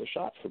different kinds of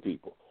shots for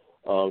people.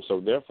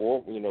 So,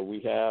 therefore,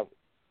 we have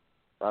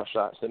our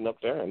shot sitting up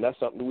there, and that's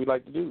something that we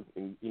like to do.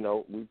 And, you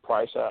know, we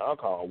price our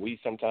alcohol. We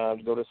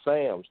sometimes go to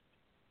Sam's,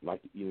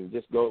 like, you know,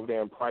 just go over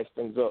there and price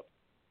things up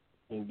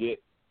and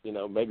get, you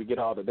know, maybe get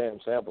all the damn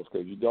samples,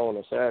 because you go on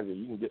a Saturday,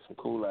 you can get some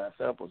cool-ass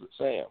samples at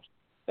Sam's.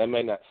 That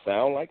may not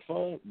sound like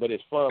fun, but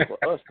it's fun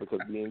for us because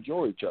we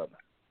enjoy each other.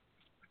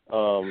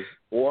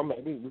 Or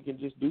maybe we can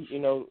just do, you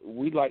know,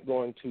 we like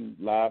going to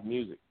live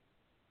music.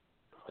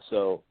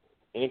 So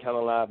any kind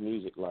of live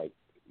music, like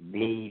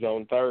blues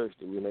on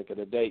Thursday, we make it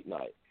a date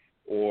night.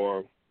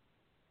 Or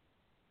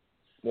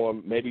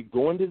maybe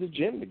going to the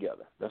gym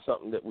together. That's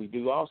something that we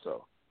do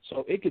also.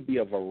 So it could be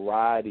a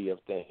variety of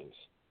things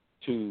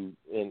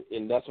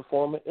and that's a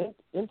form of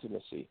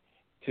intimacy.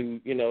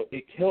 You know,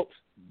 it helps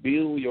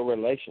build your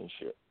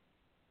relationship.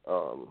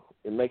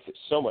 It makes it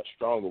so much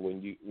stronger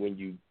when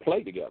you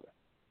play together.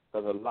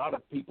 Because a lot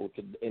of people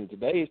in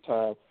today's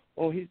time,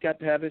 he's got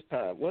to have his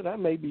time. Well, that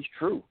may be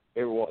true.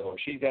 Or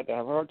she's got to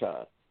have her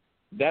time.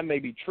 That may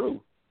be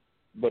true.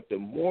 But the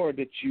more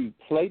that you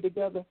play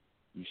together,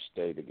 you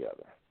stay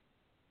together.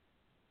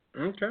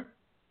 Okay.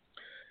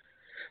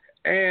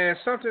 And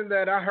something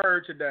that I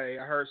heard today,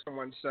 I heard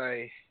someone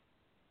say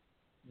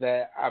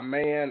that a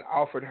man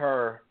offered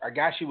her, a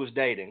guy she was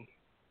dating,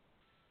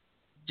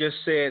 just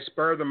said,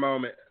 spur of the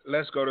moment,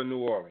 let's go to New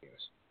Orleans.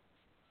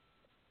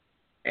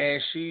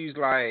 And she's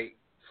like,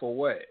 for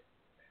what?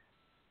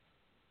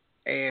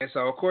 And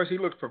so, of course, he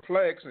looked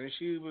perplexed, and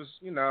she was,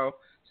 you know,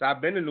 so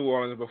I've been to New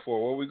Orleans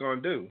before. What are we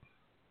going to do?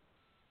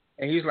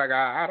 And he's like,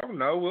 I don't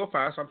know. We'll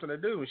find something to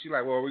do. And she's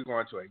like, well, are we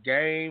going to a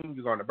game?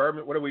 You going to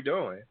Bourbon? What are we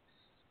doing?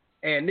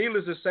 And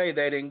needless to say,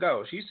 they didn't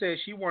go. She said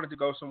she wanted to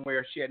go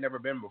somewhere she had never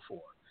been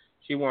before.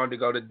 She wanted to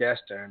go to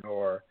Destin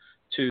or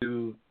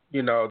to,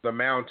 you know, the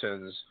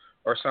mountains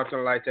or something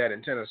like that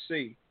in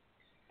Tennessee.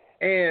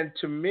 And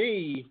to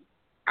me,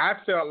 I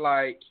felt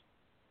like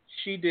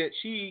she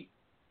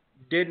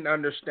didn't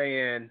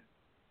understand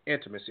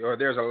intimacy, or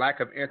there's a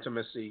lack of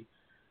intimacy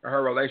in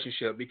her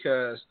relationship,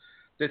 because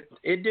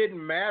it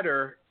didn't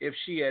matter if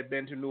she had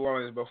been to New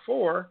Orleans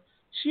before.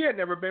 She had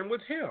never been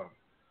with him,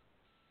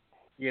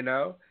 you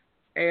know?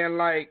 And,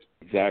 like,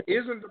 exactly.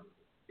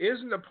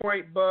 Isn't the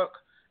point, Buck,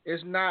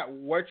 is not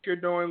what you're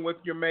doing with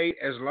your mate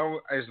as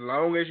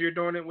long as you're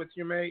doing it with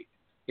your mate?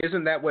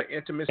 Isn't that what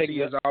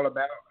intimacy is all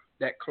about,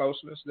 that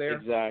closeness there?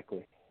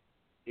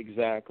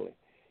 Exactly.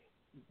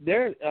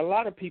 There, a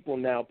lot of people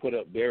now put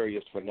up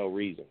barriers for no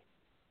reason.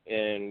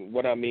 And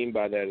what I mean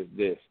by that is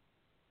this.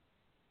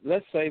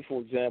 Let's say,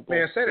 for example,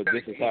 this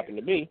has happened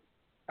to me.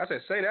 I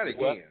said, say that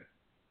again.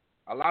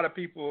 A lot of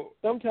people.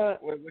 Sometimes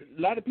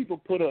a lot of people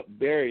put up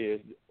barriers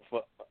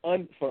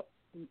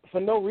for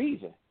no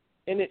reason,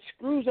 and it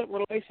screws up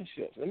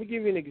relationships. Let me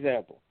give you an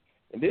example.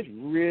 And this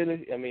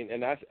really, I mean,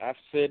 and I've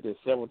said this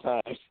several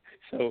times.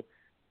 So,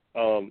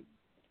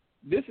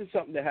 this is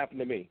something that happened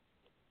to me.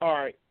 All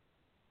right,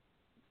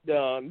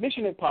 the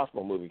Mission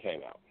Impossible movie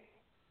came out.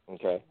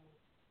 Okay,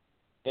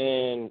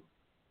 and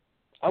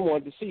I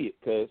wanted to see it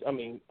because, I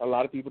mean, a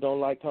lot of people don't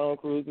like Tom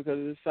Cruise because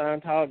of his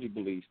Scientology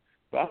beliefs.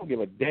 But I don't give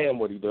a damn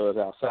what he does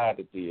outside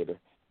the theater.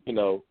 You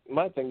know,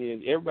 my thing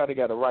is everybody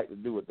got a right to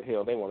do what the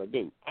hell they want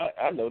to do.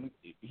 I know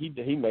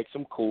he makes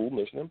some cool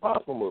Mission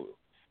Impossible movies.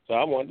 So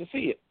I wanted to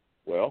see it.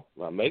 Well,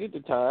 I made it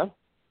to time,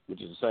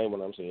 which is the same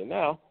one I'm seeing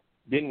now,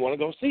 didn't want to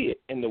go see it.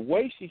 And the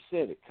way she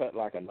said it cut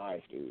like a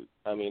knife, dude.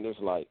 I mean, it's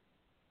like,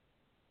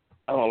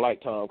 I don't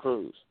like Tom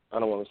Cruise. I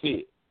don't want to see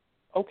it.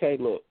 Okay,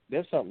 look,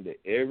 there's something that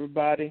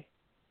everybody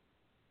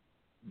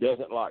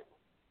doesn't like.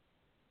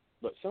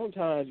 But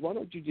sometimes, why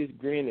don't you just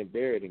grin and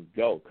bear it and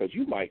go? Because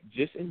you might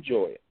just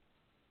enjoy it.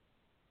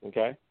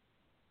 Okay?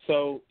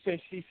 So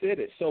since she said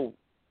it so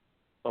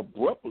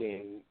abruptly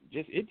and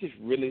it just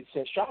really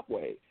sent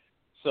shockwaves.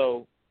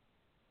 So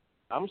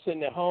I'm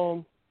sitting at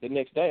home the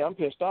next day. I'm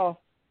pissed off.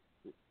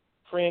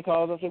 Friend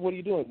calls up and says, what are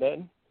you doing?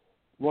 Nothing.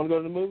 You want to go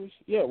to the movies?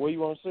 Yeah, what do you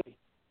want to see?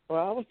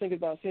 Well, I was thinking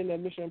about seeing that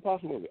Mission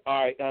Impossible movie.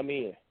 All right, I'm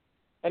in.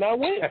 And I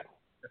went.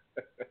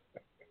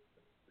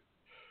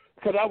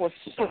 Because I was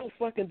so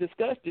fucking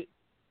disgusted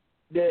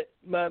that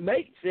my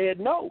mate said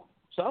no.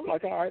 So I'm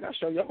like, all right, I'll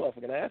show your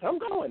motherfucking ass. I'm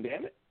going,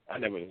 damn it. I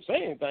never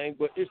say anything,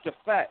 but it's the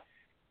fact.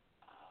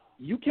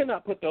 You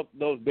cannot put up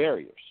those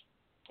barriers,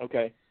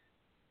 okay?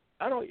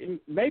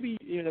 Maybe,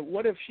 you know,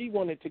 what if she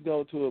wanted to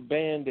go to a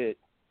band that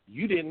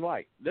you didn't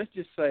like? Let's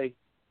just say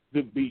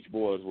the Beach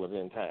Boys was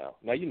in town.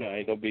 Now, you know, I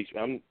ain't no Beach.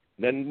 I'm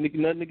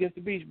nothing against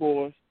the Beach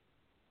Boys.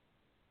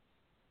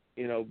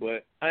 You know,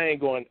 but I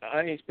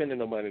ain't spending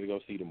no money to go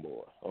see them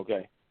boys,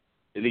 okay?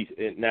 At least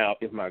now,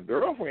 if my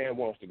girlfriend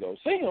wants to go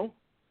see them,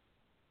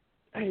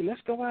 hey,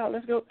 let's go out,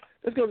 let's go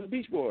to the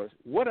Beach Boys.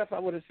 What if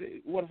I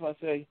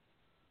say,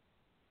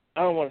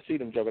 I don't want to see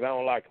them, Joe, but I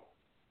don't like them?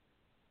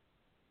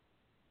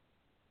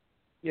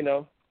 You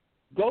know,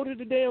 go to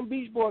the damn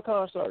Beach Boy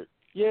concert.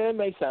 Yeah, it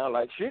may sound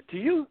like shit to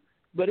you,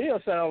 but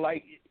it'll sound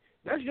like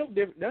that's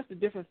the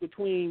difference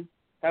between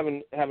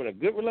having a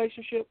good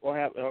relationship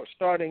or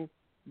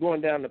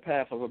going down the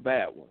path of a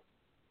bad one.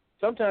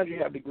 Sometimes you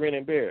have to grin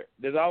and bear it.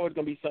 There's always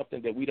going to be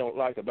something that we don't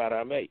like about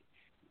our mate.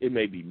 It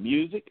may be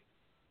music.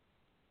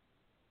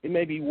 It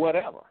may be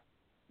whatever.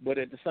 But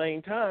at the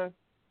same time,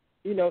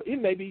 it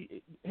may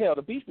be, hell,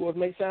 the Beach Boys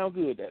may sound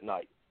good that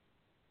night.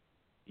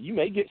 You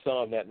may get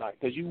some that night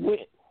because you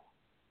went.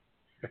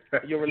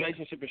 Your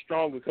relationship is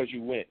stronger because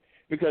you went.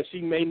 Because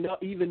she may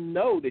not even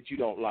know that you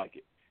don't like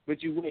it,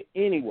 but you went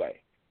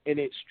anyway. And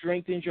it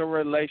strengthens your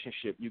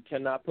relationship. You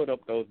cannot put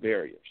up those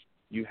barriers.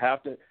 You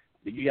have to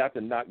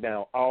knock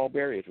down all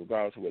barriers,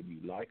 regardless of whether you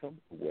like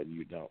them or whether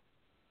you don't.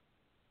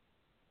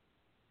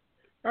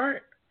 All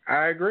right.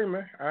 I agree,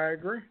 man. I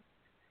agree.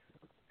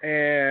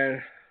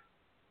 And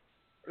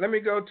let me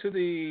go to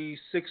the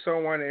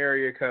 601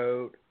 area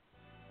code,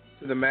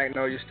 to the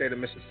Magnolia State of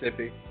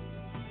Mississippi,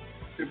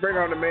 to bring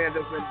on the man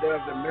that's been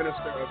dubbed the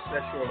Minister of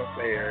Sexual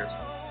Affairs,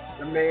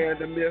 the man,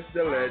 the myth,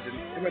 the legend,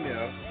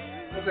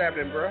 Eminem. What's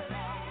happening, bro?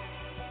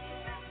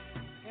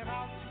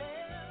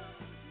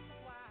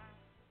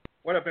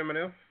 What up,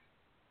 Eminem?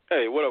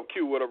 Hey, what up,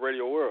 Q? What up,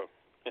 Radio World?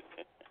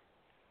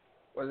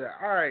 What's that?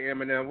 All right,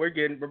 Eminem.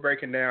 We're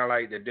breaking down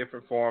like the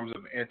different forms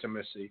of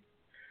intimacy,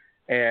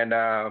 and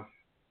I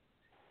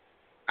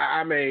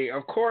mean,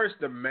 of course,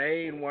 the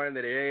main one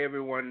that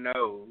everyone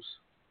knows,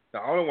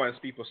 the only ones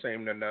people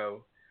seem to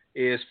know,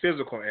 is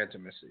physical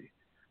intimacy.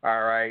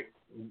 All right,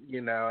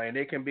 and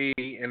it can be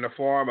in the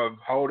form of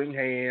holding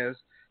hands,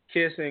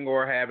 kissing,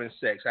 or having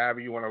sex,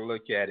 however you want to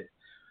look at it.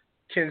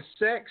 Can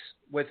sex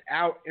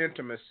without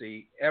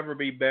intimacy ever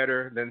be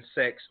better than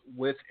sex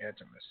with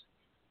intimacy?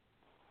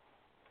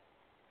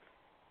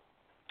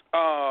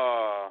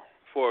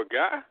 For a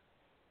guy?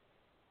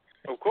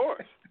 Of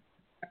course.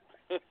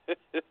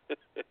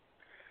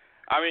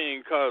 I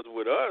mean, because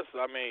with us,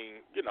 I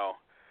mean, now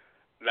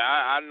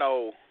I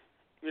know,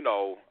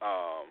 no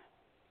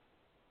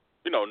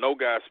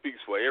guy speaks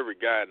for every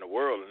guy in the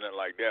world and nothing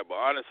like that, but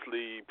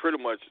honestly, pretty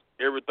much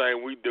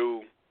everything we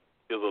do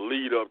is a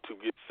lead up to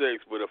get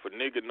sex. But if a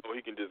nigga know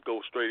he can just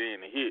go straight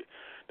in and hit,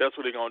 that's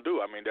what he gonna do.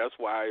 I mean, that's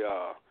why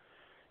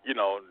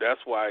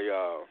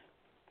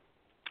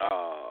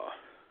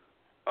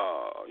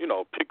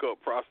pick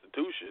up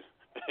prostitution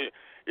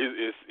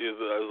is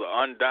an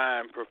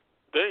undying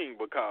thing,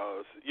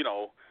 because you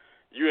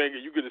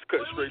can just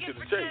cut straight to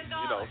the chase,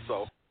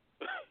 so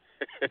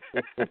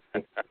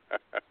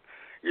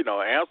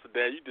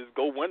Amsterdam, you just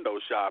go window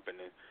shopping.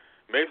 In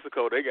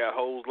Mexico, they got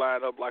hoes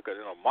lined up like in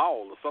a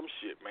mall or some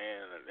shit,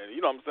 man, and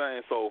you know what I'm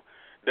saying. So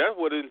that's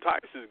what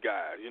entices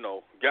guys,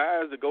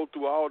 guys that go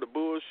through all the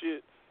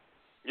bullshit.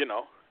 Yeah,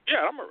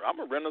 I'm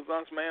a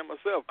Renaissance man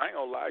myself. I ain't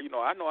gonna lie,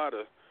 I know how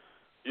to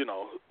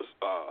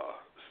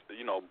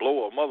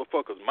blow a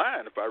motherfucker's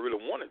mind if I really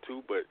wanted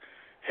to, but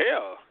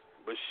hell,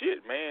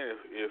 shit, man,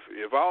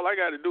 if all I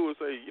got to do is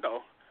say,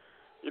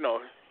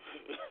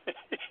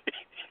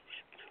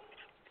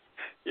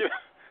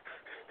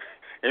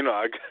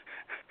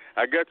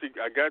 I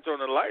got you on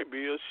the light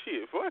bill,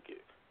 shit, fuck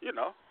it,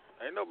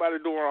 ain't nobody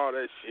doing all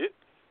that shit,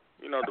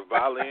 the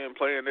violin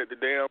playing at the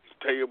damn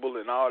table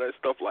and all that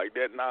stuff like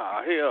that,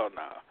 nah, hell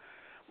nah,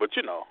 but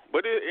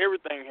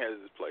everything has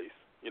its place,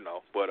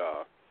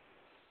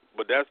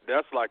 but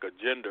that's like a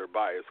gender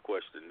bias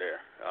question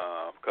there,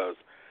 because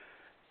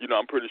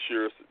I'm pretty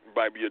sure it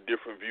might be a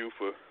different view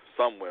for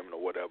some women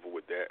or whatever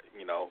with that,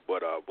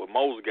 but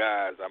most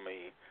guys, I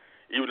mean,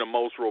 even the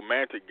most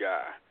romantic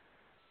guy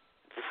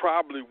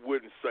probably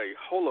wouldn't say,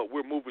 hold up,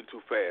 we're moving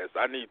too fast,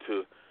 I need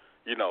to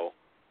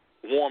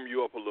warm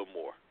you up a little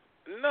more.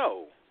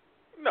 No,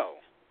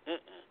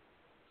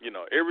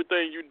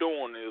 everything you're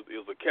doing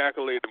is a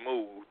calculated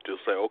move to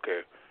say,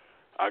 okay,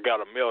 I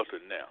got a melter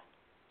now.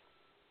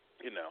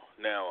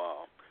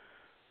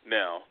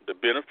 Now the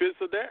benefits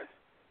of that,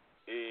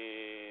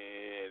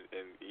 and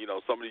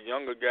some of the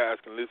younger guys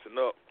can listen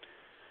up,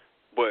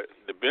 but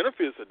the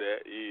benefits of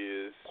that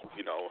is,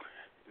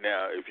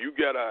 now if you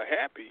got her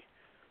happy,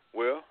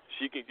 well,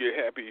 she can get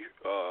happy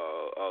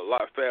a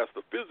lot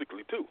faster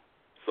physically too.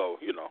 So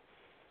you know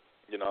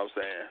what I'm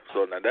saying.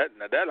 So now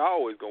that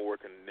always gonna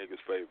work in the nigga's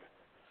favor.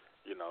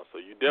 So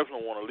you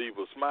definitely want to leave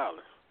her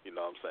smiling. You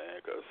know what I'm saying?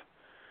 Because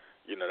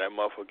that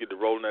motherfucker get to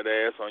rolling that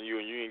ass on you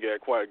and you ain't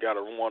quite got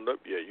her warmed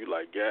up yet. You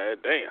like, god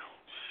damn,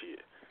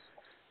 shit,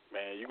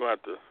 man, you gonna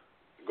have to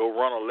go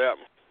run a lap,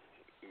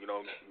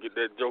 get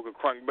that joker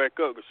cranked back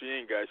up because she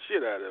ain't got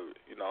shit out of it,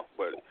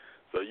 But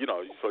so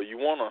so you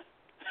wanna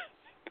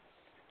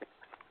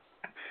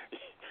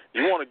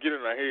get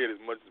in her head as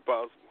much as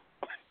possible.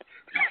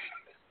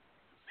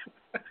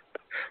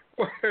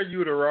 Why are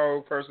you the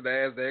wrong person to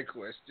ask that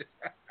question?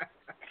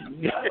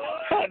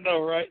 I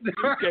know, right? You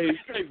came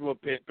straight from a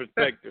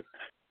perspective.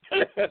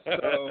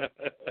 So,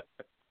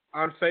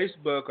 on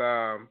Facebook,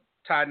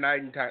 Ty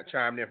Knighton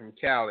chimed in from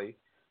Cali,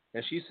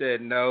 and she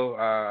said, no,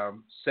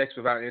 sex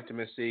without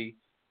intimacy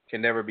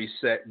can never be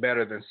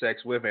better than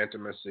sex with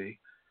intimacy.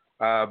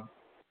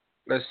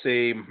 Let's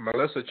see,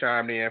 Melissa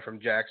chimed in from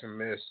Jackson,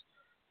 Miss,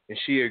 and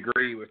she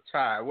agreed with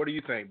Ty. What do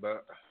you think,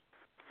 Buck?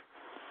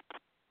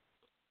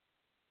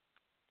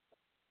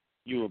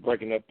 You were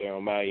breaking up there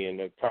on my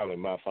end. That's probably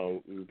my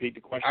phone. Repeat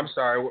the question. I'm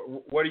sorry.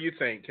 What do you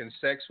think? Can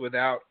sex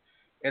without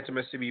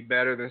intimacy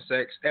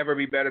ever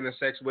be better than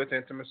sex with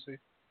intimacy?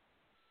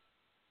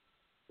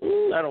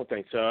 I don't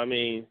think so. I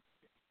mean,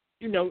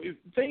 if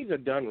things are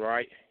done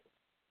right,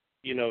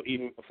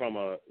 even from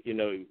a,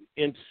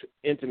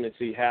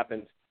 intimacy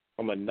happens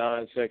from a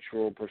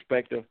non-sexual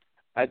perspective,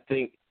 I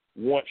think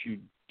once you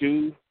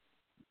do,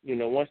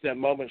 once that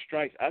moment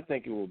strikes, I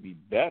think it will be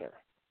better.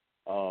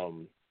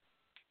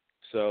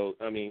 So,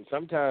 I mean,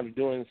 sometimes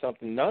doing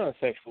something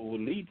non-sexual will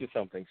lead to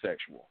something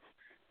sexual.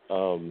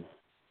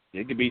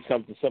 It could be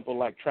something simple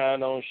like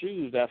trying on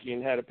shoes after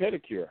you had a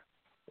pedicure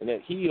and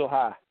that heel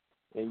high,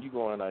 and you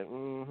going like,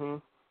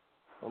 I'm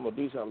going to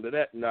do something to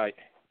that tonight.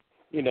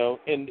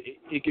 And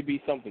it could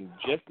be something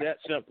just that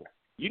simple.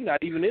 You're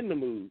not even in the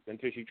mood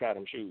until you try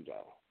them shoes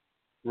on.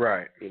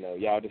 Right.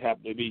 Y'all just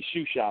happen to be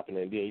shoe shopping,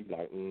 and then you're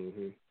like,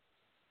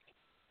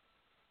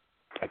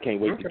 I can't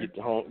wait to get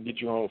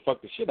you home,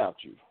 fuck the shit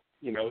out you.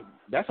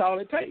 That's all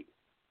it takes.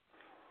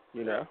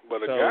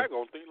 But a guy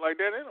gonna think like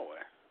that anyway.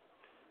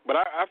 But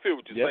I feel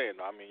what you're saying.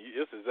 I mean,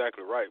 it's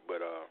exactly right.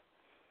 But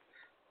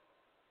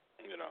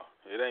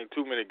it ain't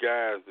too many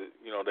guys that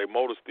they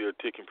motor still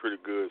ticking pretty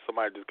good.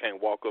 Somebody just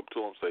can't walk up to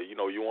them and say, you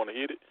want to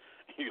hit it?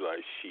 You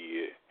like,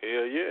 shit,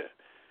 hell yeah.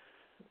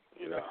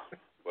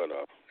 But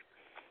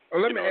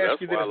well, let me ask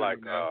that's you why this, I like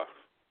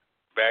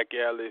back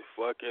alley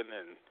fucking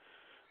and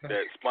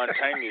that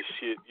spontaneous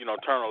shit,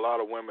 turn a lot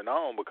of women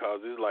on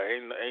because it's like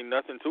ain't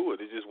nothing to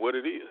it. It's just what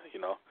it is,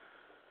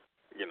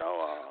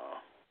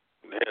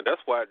 Yeah,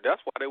 that's why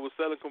they were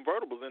selling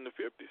convertibles in the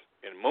 50s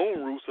and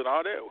moon roofs and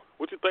all that.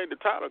 What you think the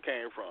title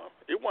came from?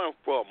 It wasn't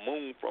for a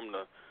moon from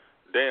the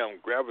damn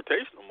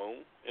gravitational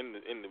moon in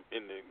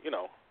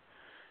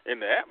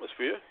the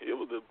atmosphere. It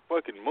was the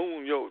fucking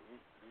moon, your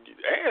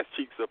ass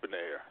cheeks up in the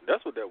air.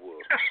 That's what that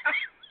was.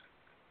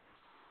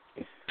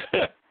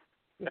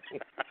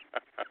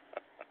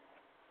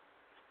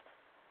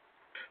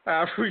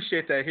 I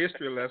appreciate that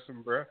history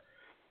lesson, bro.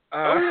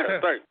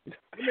 Thanks.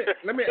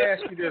 Let me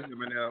ask you this,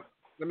 Manel.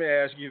 Let me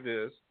ask you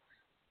this: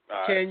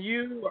 Can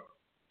you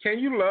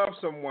love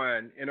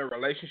someone in a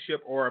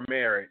relationship or a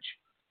marriage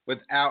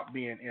without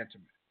being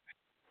intimate?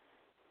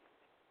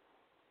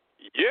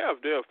 Yeah,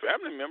 if they're a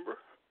family member.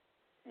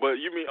 But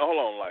you mean, hold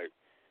on, like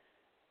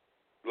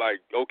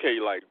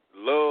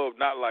love,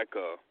 not like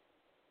a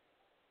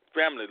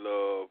family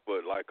love,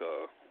 but like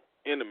a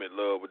intimate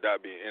love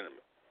without being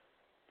intimate.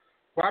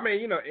 Well, I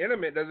mean,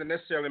 intimate doesn't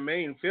necessarily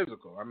mean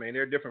physical. I mean,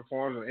 there are different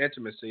forms of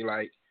intimacy.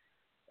 Like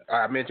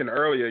I mentioned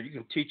earlier, you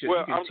can teach it.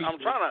 Well, I'm trying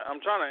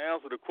to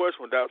answer the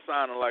question without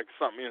sounding like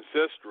something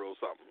ancestral or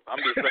something. I'm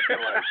just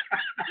saying, like,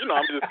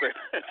 I'm just saying.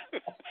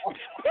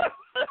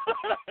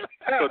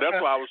 So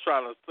that's why I was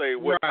trying to say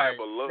what type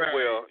of love. Right.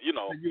 Well,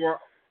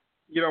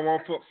 you don't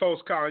want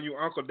folks calling you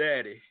Uncle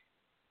Daddy.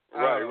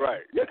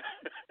 Right.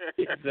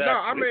 Exactly. No,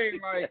 I mean,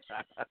 like,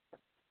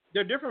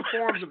 there are different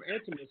forms of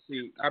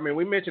intimacy. I mean,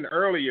 we mentioned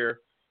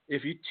earlier,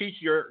 if you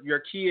teach your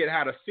kid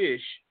how to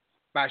fish,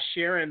 by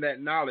sharing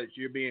that knowledge,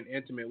 you're being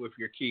intimate with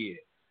your kid,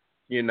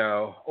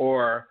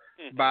 or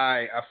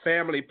by a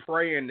family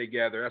praying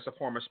together, that's a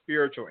form of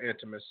spiritual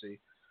intimacy.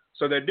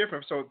 So they're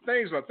different. So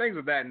things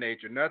of that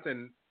nature,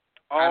 nothing.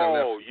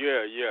 Oh,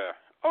 yeah.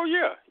 Oh,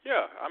 yeah.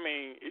 I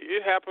mean,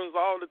 it happens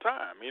all the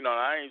time.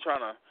 I ain't trying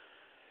to,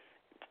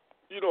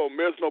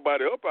 mess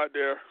nobody up out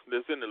there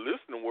that's in the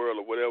listening world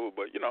or whatever,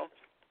 but,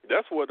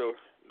 that's where the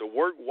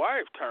work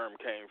wife term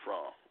came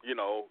from.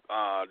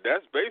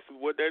 That's basically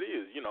what that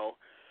is.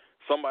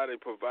 Somebody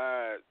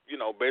provide,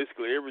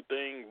 basically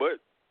everything but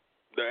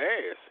the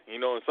ass,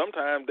 and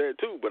sometimes that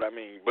too. But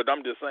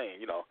I'm just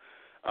saying,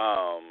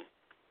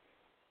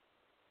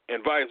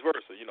 and vice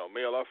versa,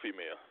 male or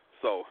female.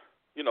 So,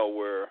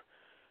 where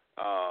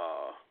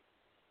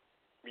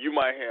you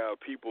might have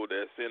people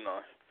that's in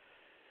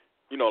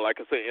like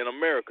I say, in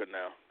America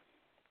now.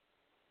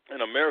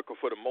 In America,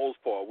 for the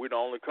most part, we're the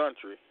only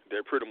country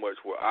that pretty much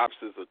where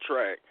opposites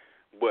attract,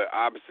 but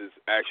opposites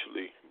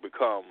actually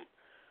become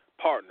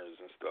partners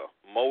and stuff.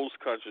 Most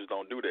countries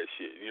don't do that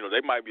shit.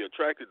 They might be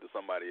attracted to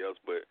somebody else,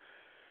 but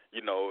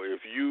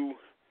if you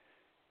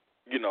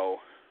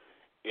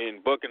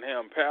in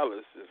Buckingham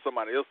Palace and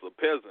somebody else is a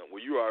peasant,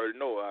 well, you already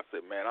know. I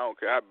said, man, I don't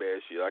care how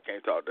bad she is, I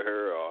can't talk to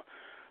her, or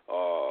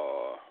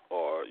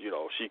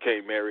she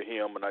can't marry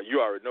him, and you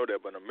already know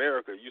that. But in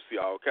America, you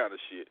see all kind of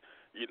shit.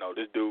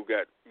 This dude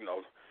got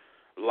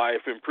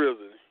life in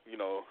prison. And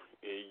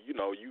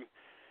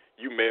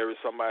you marry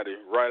somebody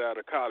right out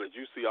of college,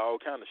 you see all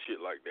kind of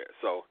shit like that.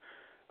 So,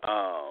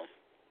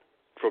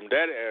 from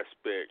that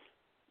aspect,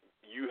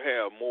 you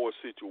have more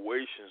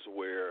situations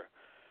where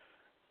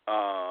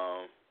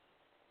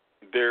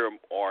there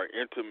are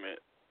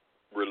intimate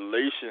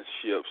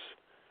relationships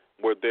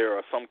where there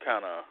are some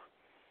kind of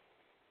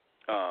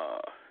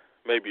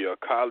maybe a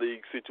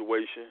colleague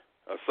situation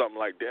or something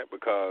like that,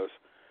 because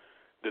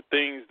the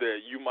things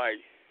that you might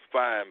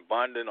find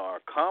bonding or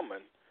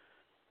common,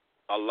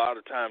 a lot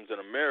of times in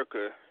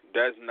America,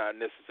 that's not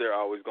necessarily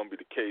always going to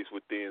be the case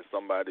within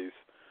somebody's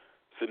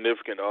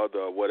significant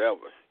other or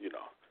whatever,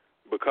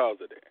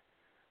 because of that.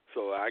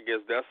 So I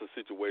guess that's a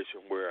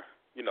situation where,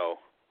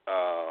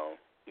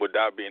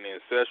 without being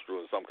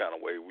ancestral in some kind of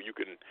way, where you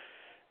can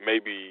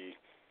maybe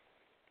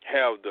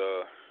have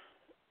the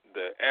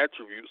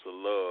attributes of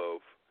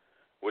love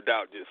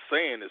without just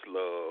saying it's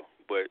love,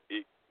 but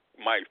it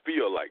might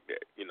feel like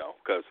that,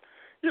 because,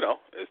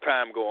 as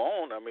time go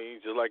on, I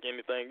mean, just like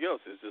anything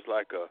else, it's just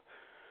like a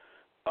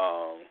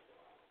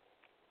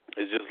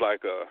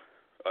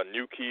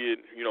new kid,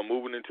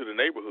 moving into the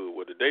neighborhood.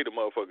 Well, the day the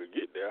motherfucker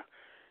get there,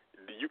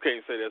 you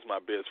can't say that's my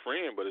best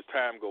friend, but as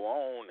time go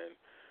on and,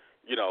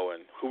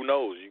 and who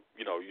knows,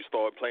 you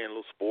start playing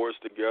little sports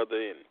together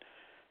and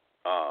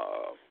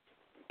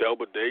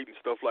double date and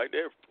stuff like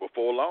that.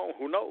 Before long,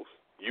 who knows?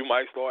 You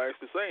might start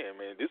actually saying,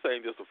 man, this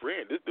ain't just a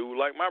friend. This dude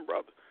like my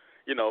brother.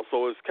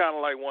 So it's kind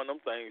of like one of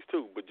them things,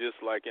 too, but just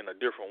like in a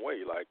different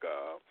way. Like,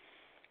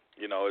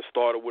 it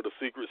started with a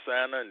Secret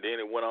Santa, and then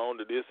it went on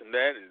to this and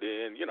that, and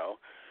then,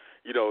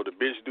 the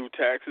bitch do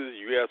taxes.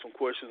 You have some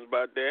questions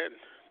about that.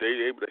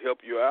 They able to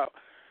help you out.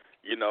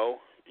 You know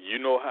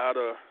how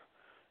to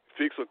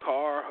fix a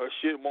car. Her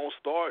shit won't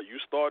start. You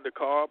start the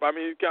car. I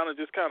mean,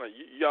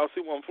 y'all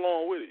see where I'm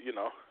flowing with it,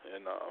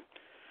 And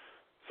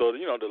so,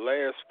 the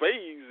last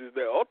phase is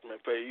the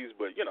ultimate phase,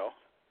 but,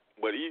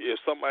 but if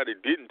somebody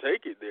didn't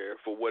take it there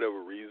for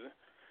whatever reason,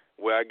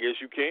 well, I guess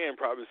you can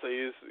probably say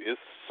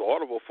it's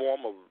sort of a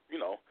form of,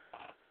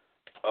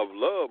 of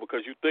love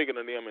because you're thinking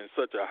of them in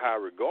such a high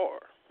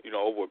regard,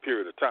 over a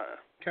period of time.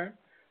 Okay.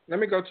 Let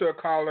me go to a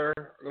caller.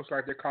 Looks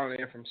like they're calling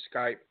in from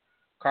Skype.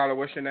 Caller,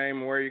 what's your name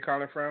and where are you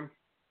calling from?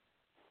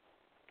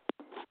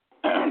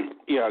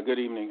 Yeah, good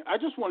evening. I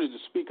just wanted to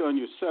speak on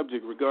your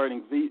subject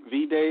regarding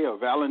V-Day or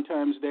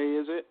Valentine's Day,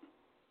 is it?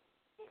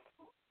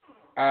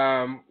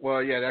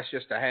 Well, yeah, that's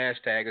just a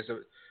hashtag. It's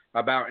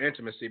about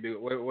intimacy.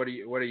 But what do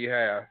you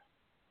have?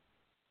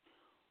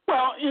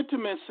 Well,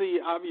 intimacy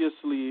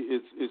obviously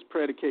is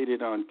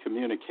predicated on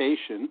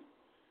communication,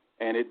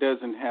 and it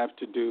doesn't have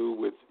to do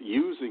with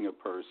using a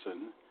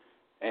person.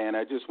 And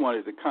I just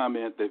wanted to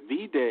comment that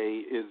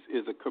V-Day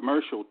is a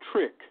commercial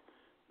trick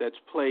that's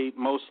played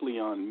mostly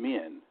on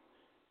men,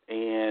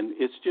 and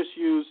it's just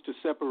used to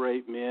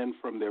separate men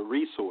from their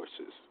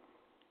resources.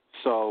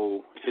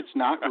 So it's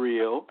not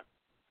real.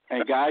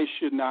 And guys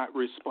should not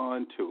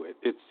respond to it.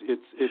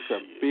 It's a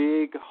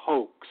big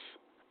hoax.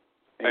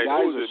 And hey,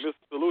 guys who is it, Mr.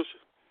 Solution?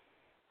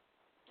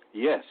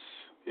 Yes,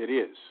 it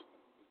is.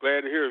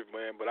 Glad to hear it,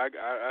 man. But I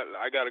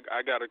gotta.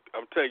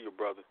 I'm telling you,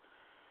 brother.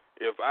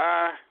 If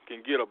I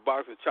can get a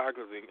box of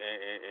chocolates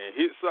and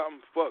hit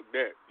something, fuck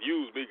that.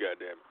 Use me,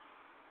 goddamn it.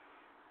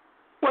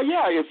 Well,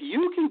 yeah, if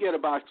you can get a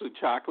box of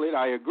chocolate,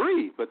 I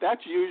agree. But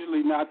that's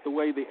usually not the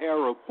way the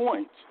arrow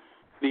points.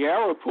 The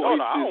arrow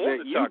points is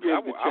that you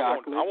get the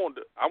chocolate.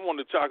 I want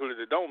the chocolate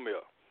that don't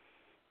melt.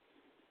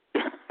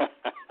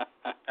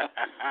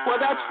 Well,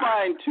 that's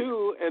fine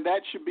too, and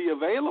that should be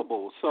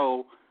available.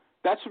 So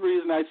that's the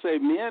reason I say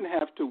men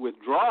have to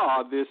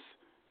withdraw this,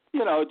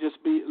 just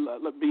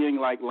being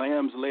like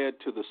lambs led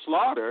to the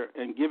slaughter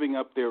and giving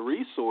up their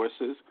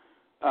resources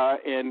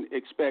and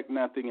expect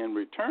nothing in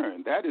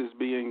return. That is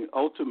being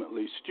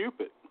ultimately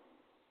stupid.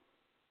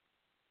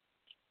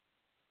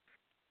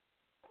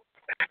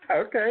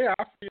 Okay,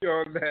 I feel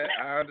on that.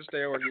 I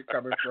understand where you're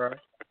coming from.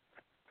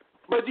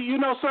 But do you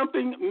know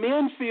something?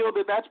 Men feel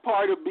that that's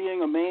part of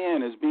being a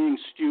man is being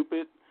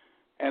stupid.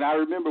 And I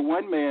remember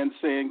one man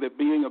saying that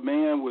being a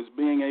man was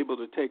being able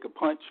to take a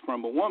punch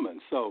from a woman.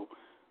 So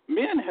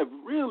men have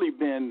really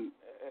been,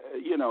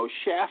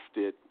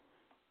 shafted,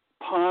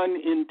 pun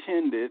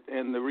intended,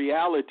 and the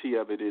reality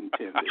of it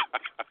intended,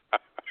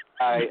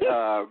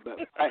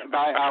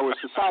 by our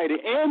society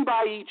and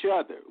by each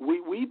other.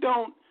 We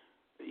don't,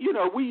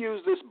 we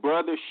use this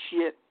brother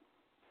shit,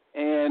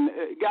 and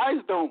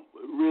guys don't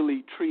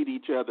really treat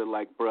each other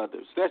like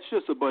brothers. That's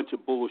just a bunch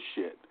of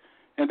bullshit.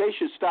 And they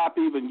should stop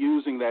even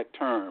using that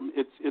term.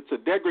 It's a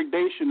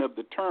degradation of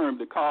the term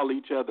to call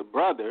each other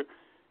brother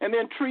and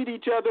then treat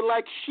each other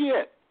like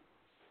shit.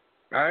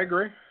 I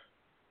agree.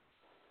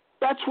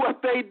 That's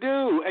what they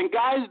do, and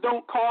guys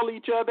don't call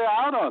each other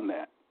out on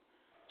that.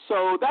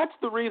 So that's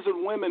the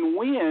reason women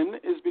win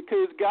is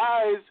because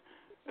guys,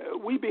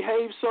 we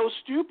behave so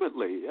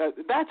stupidly.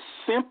 That's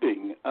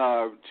simping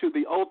to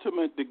the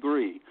ultimate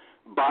degree,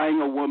 buying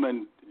a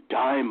woman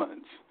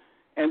diamonds.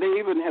 And they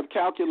even have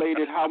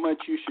calculated how much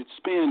you should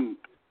spend,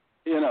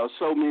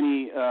 so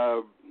many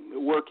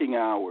working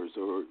hours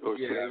or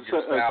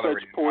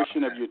such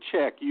portion of your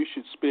check you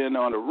should spend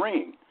on a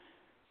ring.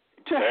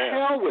 To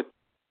hell with it.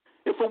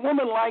 If a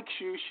woman likes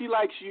you, she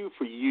likes you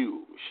for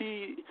you.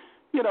 She,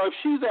 if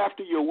she's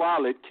after your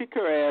wallet, kick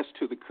her ass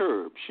to the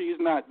curb. She's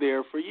not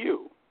there for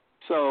you.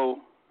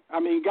 So,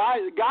 I mean,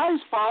 guys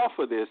fall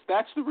for this.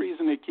 That's the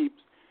reason it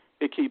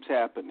keeps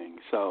happening.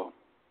 So,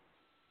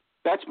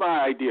 that's my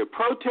idea.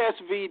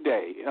 Protest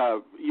V-Day.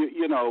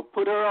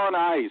 Put her on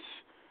ice.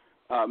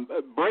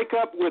 Break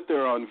up with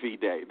her on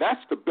V-Day.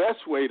 That's the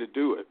best way to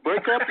do it.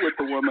 Break up with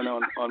the woman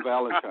on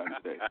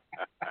Valentine's Day.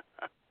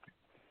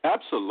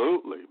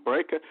 Absolutely.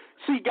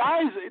 See,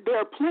 guys, there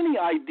are plenty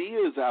of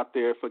ideas out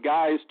there for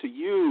guys to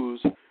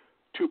use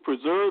to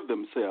preserve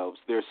themselves,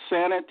 their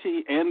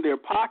sanity and their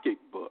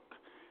pocketbook.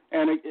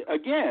 And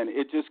again,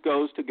 it just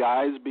goes to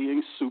guys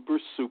being super,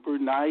 super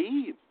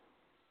naive.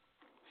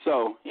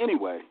 So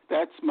anyway,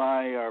 that's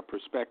my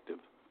perspective.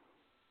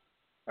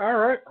 All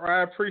right. Well,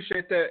 I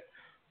appreciate that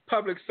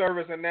public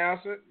service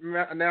announcement.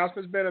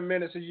 It's been a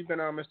minute since you've been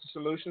on Mr.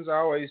 Solutions.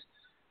 Always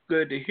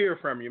good to hear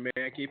from you,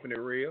 man, keeping it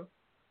real.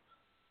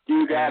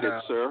 You got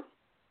it, sir.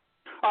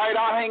 All right,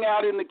 I'll hang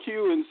out in the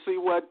queue and see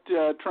what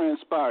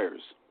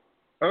transpires.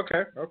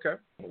 Okay.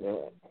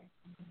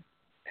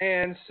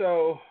 And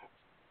so,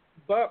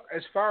 Buck,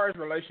 as far as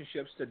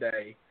relationships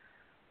today,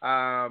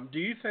 do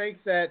you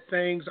think that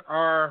things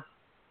are,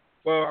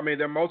 well, I mean,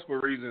 there are multiple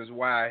reasons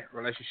why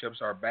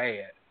relationships are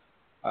bad.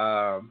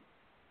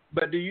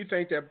 But do you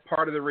think that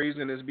part of the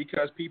reason is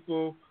because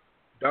people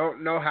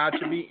don't know how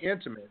to be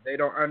intimate? They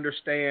don't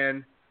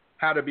understand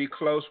how to be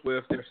close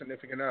with their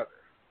significant other?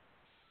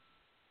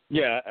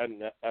 Yeah,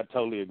 I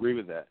totally agree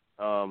with that.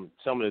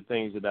 Some of the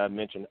things that I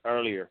mentioned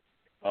earlier,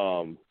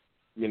 all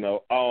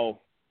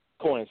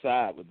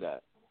coincide with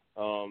that.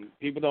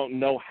 People don't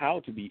know how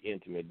to be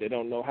intimate. They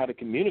don't know how to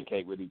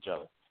communicate with each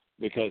other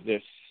because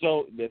the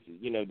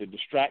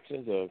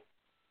distractions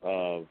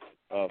of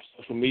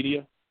social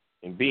media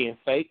and being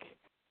fake,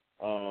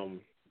 and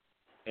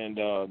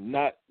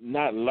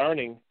not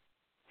learning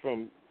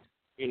from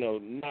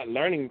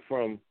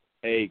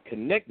a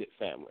connected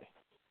family.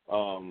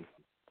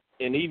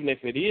 And even if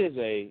it is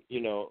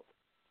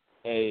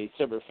a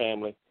separate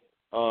family,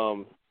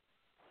 you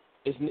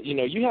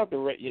have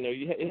to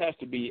it has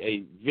to be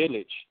a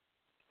village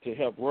to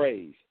help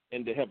raise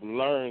and to help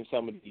learn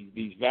some of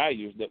these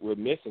values that we're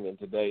missing in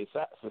today's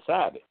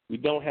society. We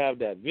don't have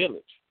that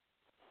village,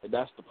 and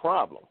that's the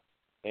problem.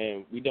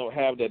 And we don't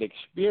have that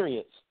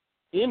experience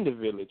in the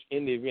village.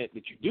 In the event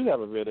that you do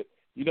have a village,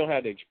 you don't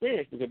have the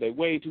experience because they're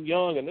way too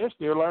young and they're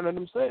still learning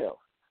themselves.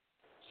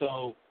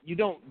 So you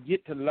don't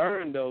get to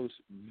learn those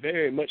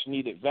very much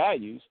needed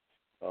values,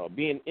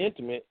 being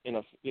intimate in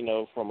a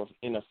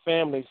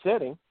family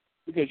setting,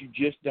 because you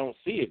just don't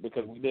see it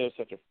because we live in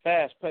such a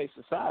fast-paced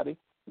society,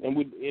 and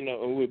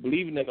we're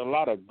believing in a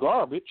lot of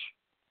garbage.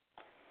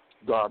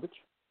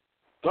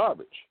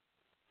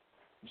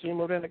 You see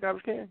him over there in the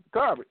garbage can?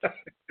 Garbage.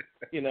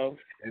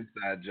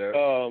 Inside joke.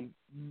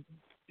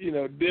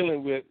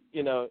 Dealing with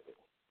it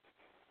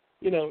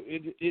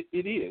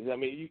is. I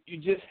mean, you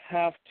just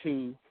have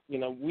to.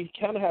 We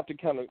kind of have to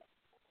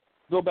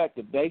go back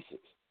to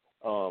basics,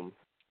 and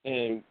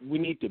we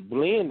need to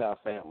blend our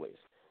families.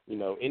 In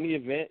the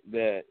event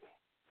that,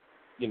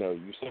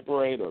 you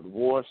separate or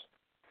divorce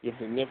your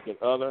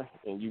significant other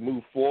and you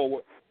move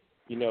forward,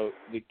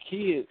 the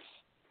kids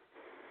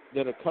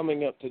that are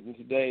coming up in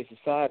today's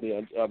society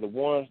are the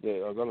ones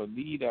that are going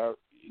to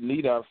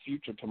lead our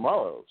future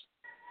tomorrows.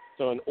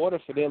 So in order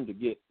for them to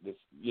get this,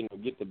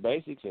 get the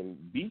basics and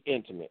be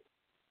intimate,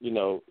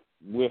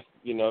 with,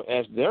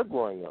 as they're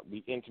growing up,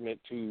 be intimate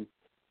to,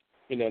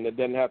 and it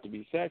doesn't have to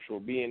be sexual,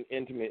 being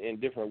intimate in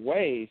different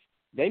ways,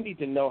 they need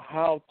to know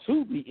how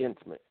to be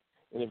intimate.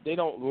 And if they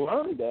don't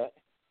learn that,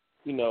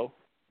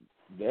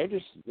 they're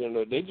just going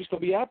to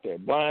be out there,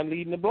 blind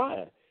leading the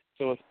blind.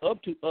 So it's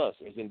up to us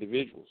as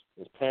individuals,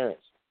 as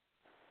parents,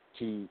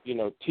 to,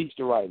 teach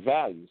the right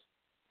values,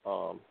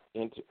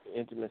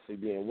 intimacy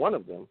being one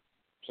of them.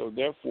 So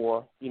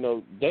therefore,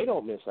 they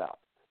don't miss out.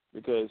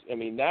 Because,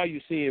 now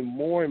you're seeing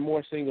more and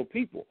more single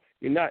people.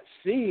 You're not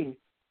seeing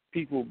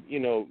people,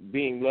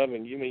 being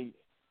loving.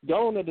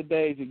 Gone are the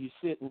days of you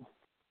sitting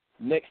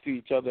next to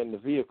each other in the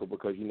vehicle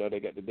because, they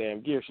got the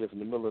damn gear shift in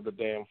the middle of the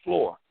damn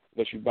floor.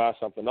 Unless you buy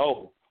something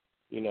old,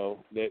 a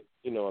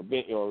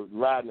bench, or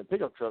riding a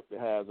pickup truck that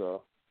has a,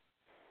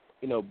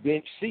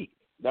 bench seat.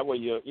 That way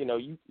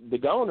the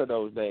gone are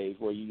those days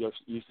where you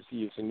used to see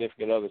your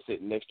significant other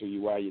sitting next to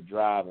you while you're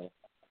driving,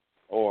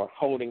 or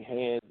holding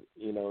hands,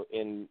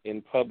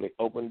 in public,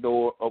 open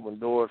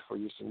doors for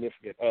your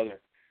significant other.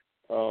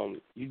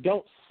 You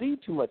don't see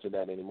too much of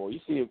that anymore. You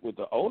see it with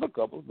the older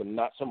couples, but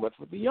not so much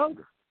with the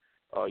younger.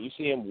 You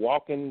see them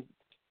walking,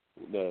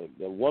 the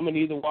woman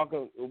either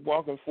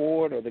walking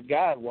forward or the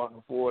guy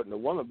walking forward, and the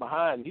woman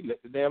behind, he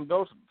let the damn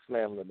door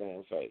slam in the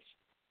damn face.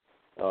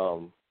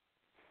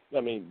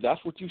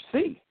 That's what you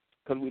see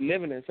because we're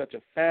living in such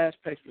a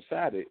fast-paced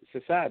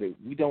society.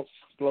 We don't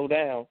slow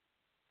down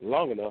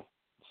long enough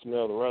to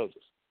smell the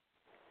roses.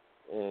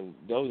 And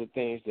those are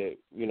things that,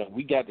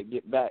 we got to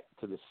get back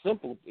to the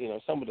simple,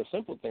 some of the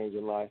simple things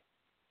in life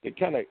that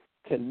kind of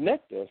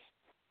connect us,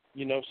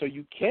 so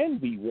you can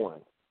be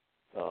one.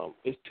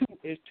 It's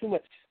too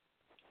much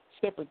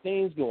separate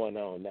things going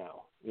on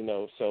now,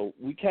 so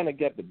we kind of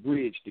got to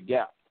bridge the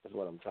gap is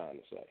what I'm trying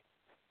to say.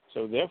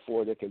 So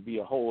therefore, there can be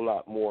a whole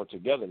lot more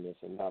togetherness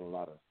and not a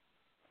lot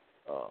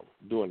of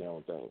doing their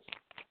own things.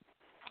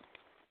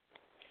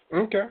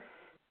 Okay.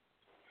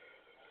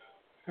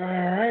 All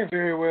right,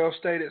 very well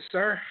stated,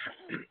 sir.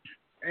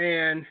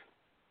 And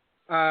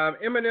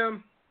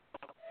Eminem,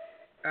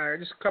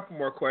 just a couple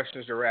more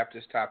questions to wrap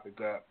this topic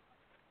up.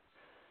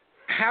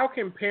 How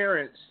can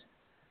parents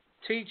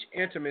teach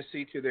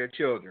intimacy to their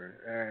children?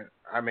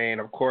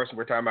 Of course,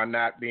 we're talking about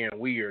not being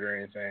weird or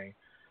anything.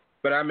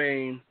 But,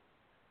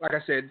 like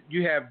I said,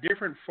 you have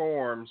different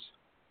forms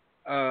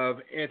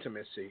of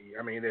intimacy.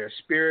 I mean, there's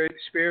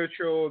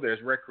spiritual,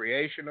 there's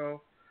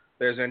recreational,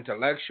 there's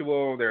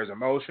intellectual, there's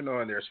emotional,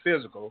 and there's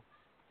physical.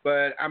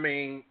 But I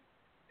mean,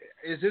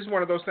 is this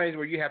one of those things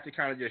where you have to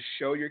kind of just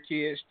show your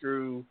kids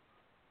through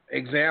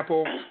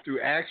example,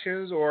 through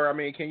actions, or I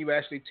mean, can you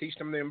actually teach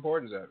them the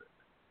importance of it?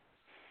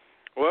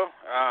 Well,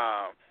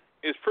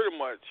 it's pretty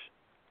much.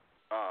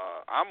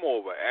 I'm more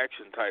of an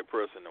action type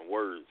person than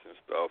words and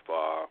stuff.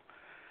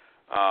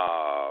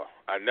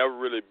 I never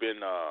really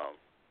been,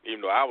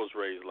 even though I was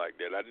raised like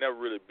that, I never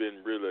really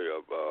been really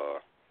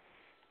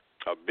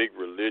a big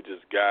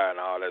religious guy and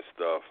all that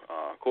stuff.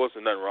 Of course,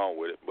 there's nothing wrong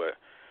with it, but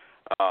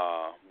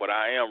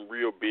I am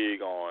real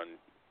big on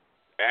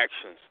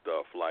action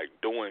stuff, like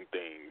doing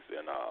things,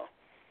 and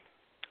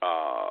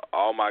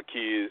all my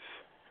kids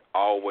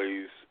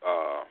always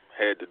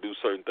had to do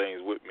certain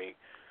things with me.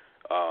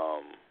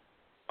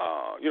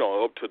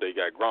 Up till they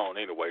got grown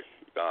anyway.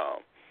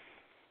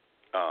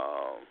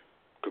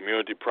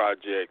 Community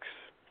projects,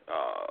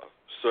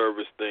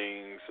 service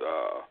things,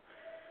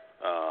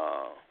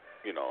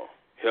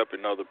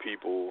 helping other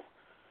people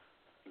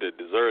that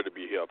deserve to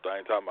be helped. I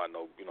ain't talking about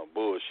no,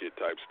 bullshit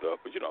type stuff,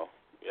 but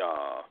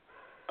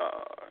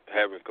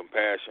having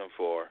compassion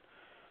for,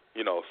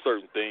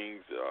 certain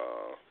things,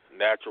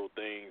 natural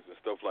things and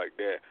stuff like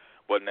that.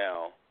 But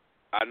now,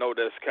 I know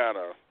that's kind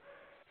of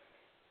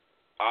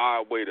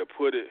odd way to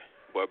put it,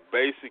 but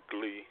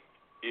basically,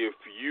 if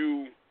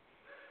you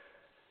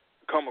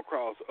come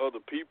across other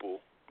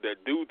people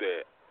that do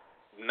that,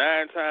 9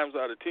 times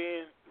out of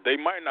 10, they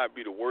might not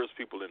be the worst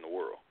people in the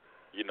world.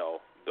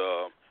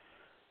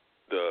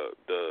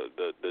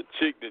 The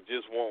chick that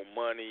just want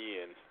money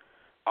and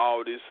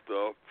all this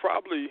stuff,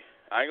 probably,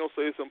 I ain't gonna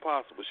say it's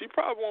impossible. She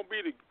probably won't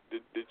be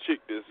the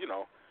chick that's,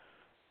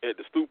 at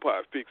the stew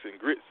pot fixing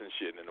grits and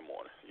shit in the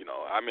morning.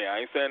 I mean, I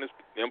ain't saying it's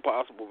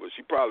impossible, but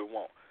she probably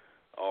won't.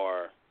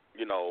 Or,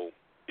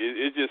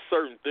 it's just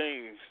certain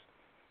things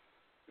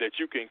that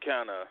you can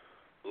kind of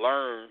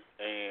learn,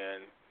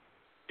 and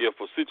if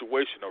a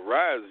situation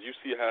arises, you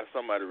see how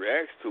somebody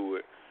reacts to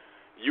it,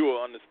 you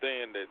will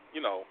understand that,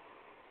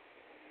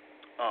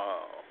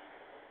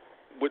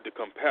 with the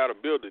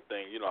compatibility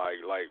thing,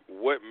 like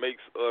what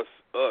makes us,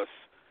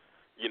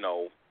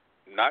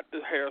 not the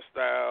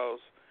hairstyles,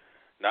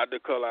 not the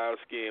color of our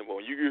skin, but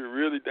when you get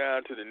really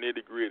down to the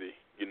nitty gritty,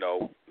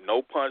 no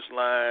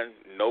punchline,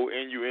 no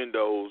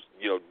innuendos,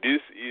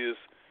 this is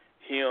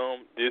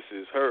him, this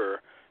is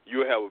her,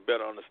 you'll have a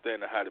better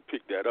understanding of how to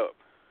pick that up.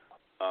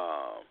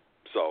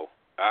 So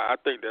I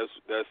think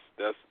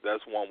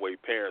that's one way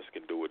parents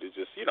can do it. Is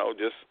just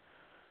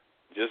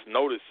just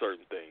notice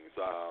certain things.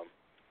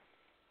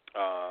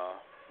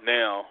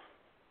 Now,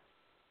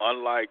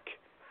 unlike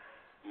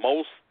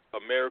most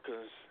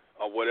Americans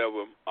or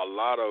whatever, a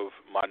lot of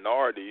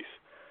minorities,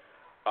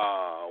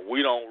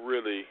 we don't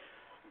really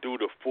do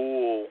the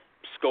full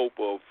scope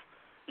of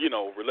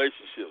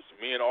relationships,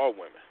 men or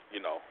women.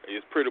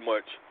 It's pretty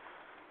much.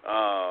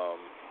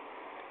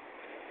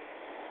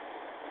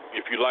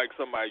 If you like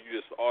somebody, you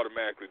just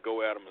automatically go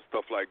at them and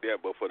stuff like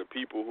that. But for the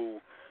people who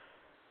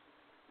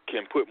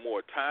can put more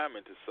time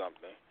into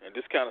something, and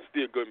this kind of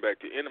still going back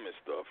to intimate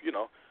stuff,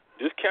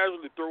 just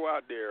casually throw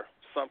out there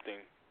something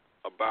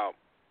about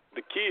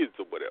the kids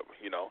or whatever,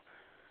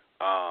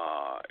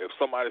 If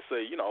somebody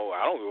say,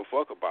 I don't give a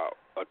fuck about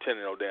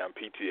attending no damn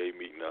PTA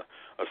meeting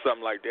or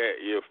something like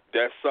that, if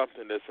that's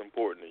something that's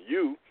important to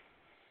you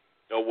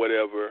or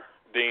whatever,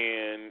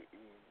 then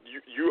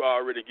you're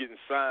already getting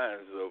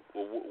signs of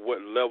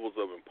what levels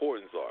of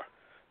importance are.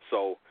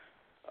 So,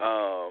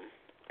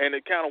 and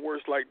it kind of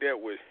works like that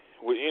with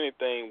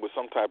anything with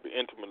some type of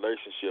intimate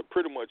relationship.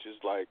 Pretty much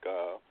it's like,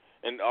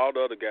 and all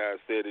the other guys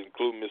said,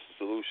 including Mr.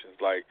 Solutions,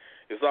 like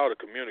it's all the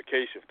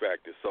communication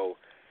factor. So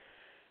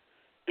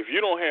if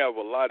you don't have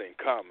a lot in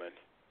common,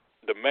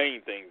 the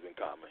main things in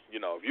common,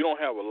 if you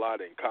don't have a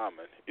lot in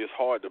common, it's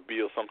hard to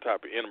build some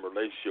type of intimate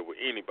relationship with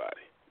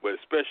anybody, but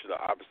especially the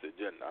opposite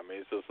gender. I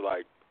mean, it's just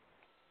like,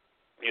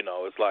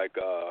 it's like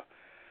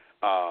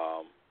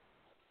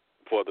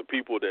for the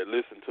people that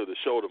listen to the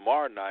show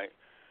tomorrow night,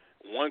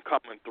 one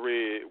common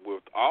thread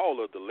with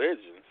all of the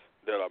legends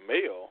that are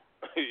male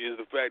is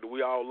the fact that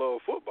we all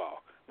love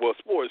football. Well,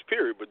 sports,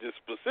 period, but just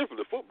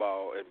specifically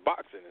football and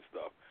boxing and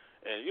stuff.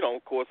 And,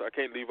 of course, I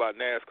can't leave out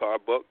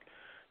NASCAR, Buck.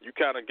 You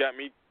kind of got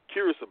me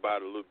curious about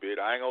it a little bit.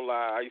 I ain't going to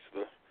lie. I used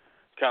to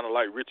kind of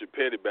like Richard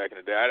Petty back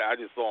in the day. I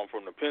just saw him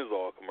from the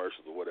Pennzoil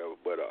commercials or whatever.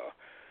 But,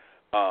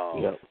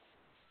 yeah.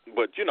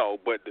 But,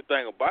 but the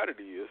thing about it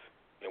is,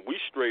 and we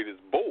straight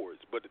as boards,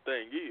 but the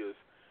thing is,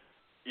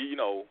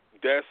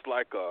 that's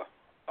like a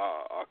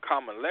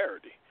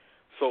commonality.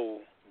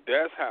 So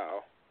that's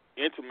how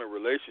intimate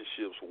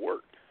relationships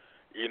work.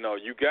 You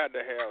got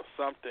to have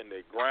something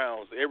that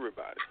grounds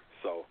everybody.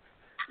 So,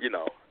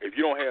 if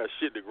you don't have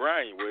shit to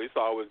grind you with, it's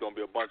always going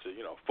to be a bunch of,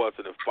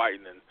 fussing and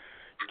fighting and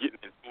getting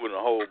into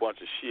a whole bunch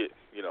of shit,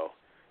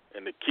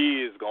 and the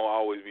kids going to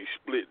always be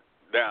split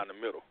down the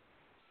middle.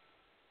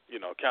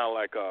 Kind of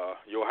like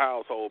your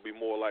household be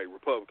more like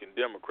Republican,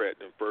 Democrat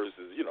than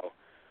versus,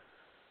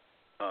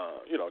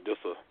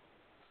 just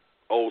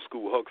old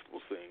school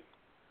Huxtable sing.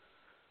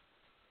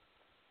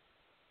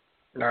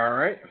 All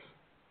right.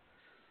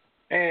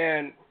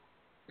 And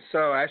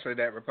so actually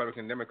that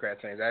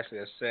Republican-Democrat thing is actually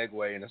a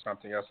segue into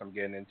something else I'm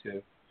getting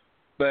into.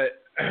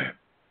 But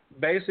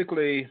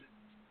basically,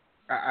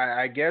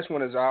 I guess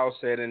when it's all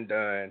said and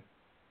done,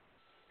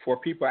 for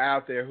people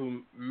out there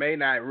who may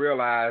not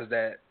realize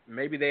that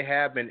maybe they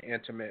have been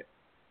intimate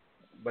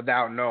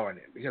without knowing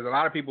it. Because a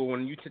lot of people,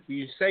 when you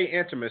say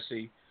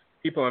intimacy,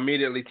 people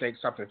immediately think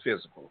something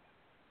physical.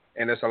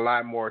 And there's a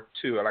lot more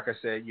to it. Like I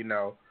said,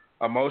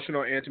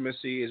 emotional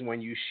intimacy is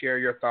when you share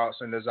your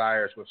thoughts and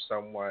desires with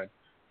someone,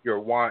 your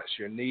wants,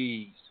 your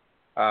needs,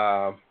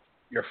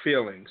 your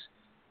feelings.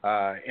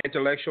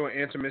 Intellectual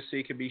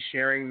intimacy can be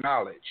sharing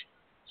knowledge.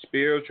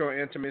 Spiritual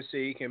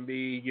intimacy can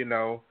be,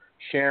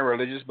 sharing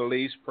religious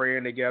beliefs,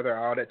 praying together,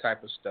 all that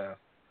type of stuff.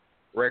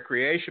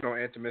 Recreational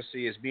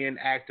intimacy is being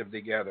active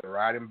together,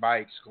 riding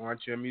bikes, going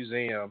to a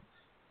museum,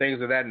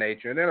 things of that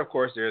nature. And then, of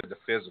course, there's the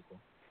physical,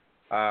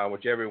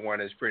 which everyone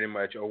is pretty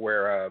much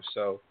aware of.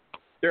 So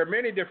there are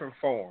many different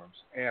forms,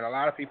 and a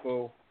lot of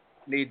people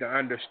need to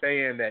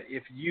understand that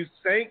if you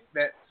think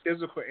that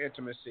physical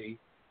intimacy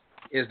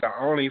is the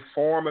only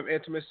form of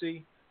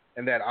intimacy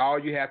and that all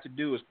you have to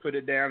do is put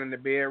it down in the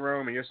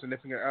bedroom and your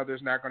significant other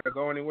is not going to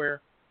go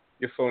anywhere,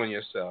 you're fooling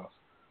yourself.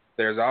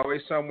 There's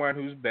always someone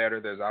who's better.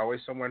 There's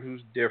always someone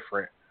who's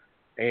different,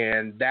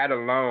 and that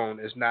alone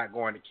is not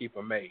going to keep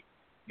a mate.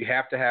 You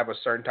have to have a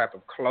certain type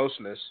of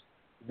closeness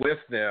with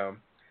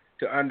them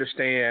to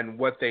understand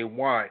what they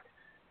want.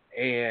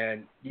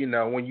 And,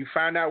 when you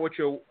find out what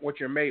your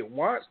mate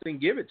wants, then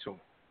give it to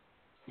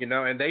them,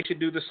 and they should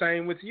do the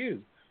same with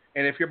you.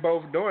 And if you're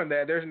both doing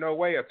that, there's no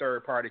way a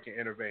third party can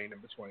intervene in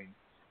between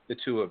the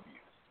two of you.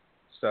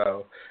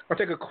 So I'll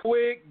take a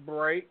quick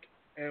break,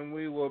 and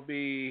we will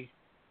be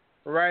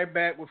right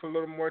back with a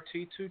little more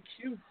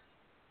T2Q.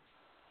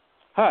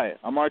 Hi,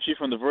 I'm Archie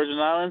from the Virgin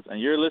Islands,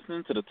 and you're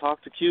listening to the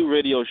Talk to Q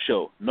radio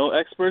show. No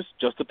experts,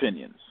 just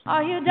opinions.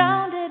 Are you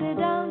down, did it,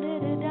 down,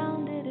 did it,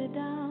 down, did it,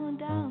 down,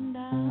 down,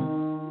 down?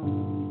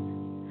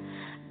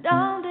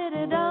 Down, did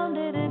it, down,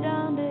 did it,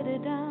 down, did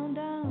it, down,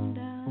 down,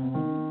 down?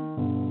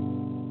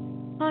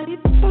 Are you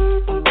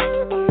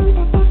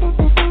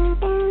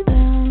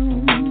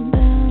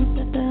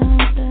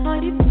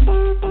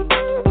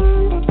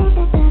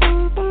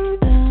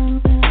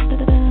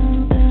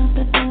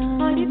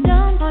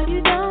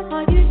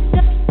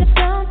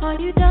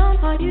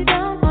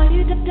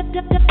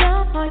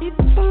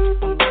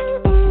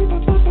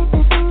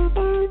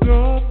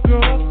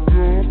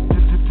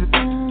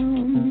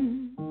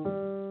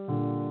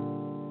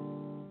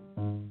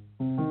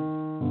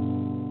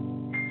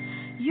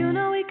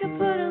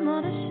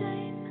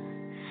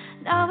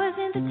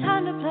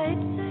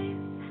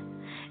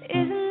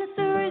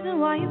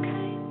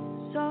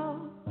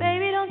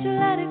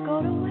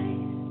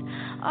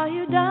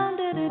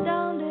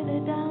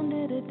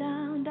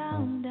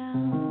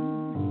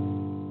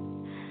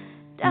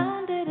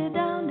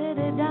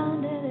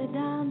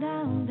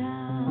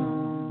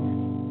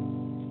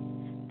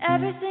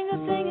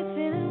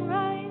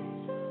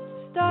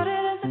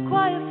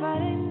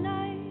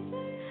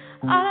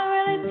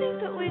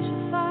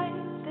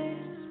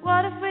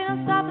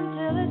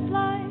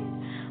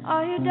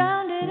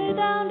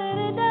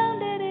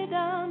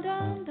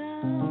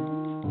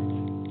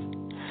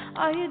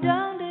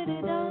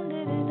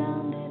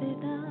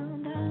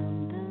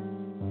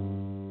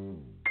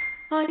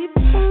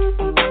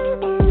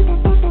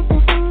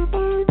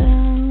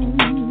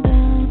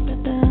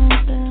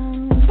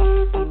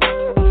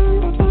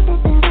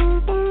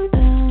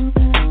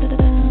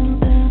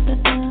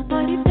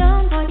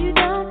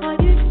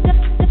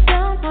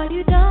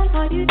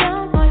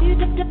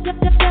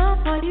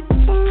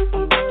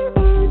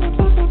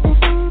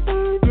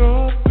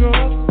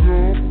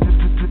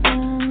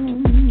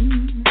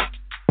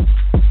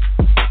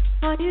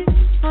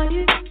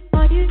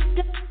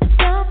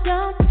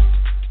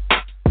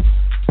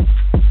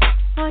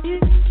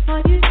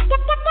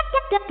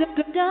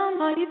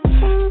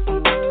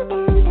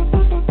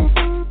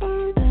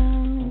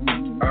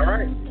All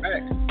right,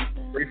 back.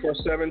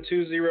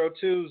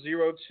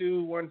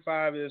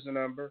 347-202-0215 is the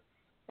number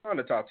on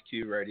the Talk to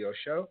Q radio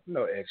show.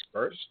 No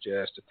experts,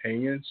 just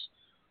opinions.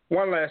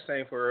 One last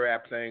thing before we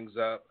wrap things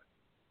up.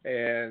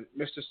 And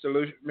Mr.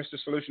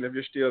 Solution, if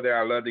you're still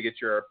there, I'd love to get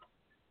your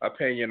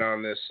opinion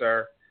on this,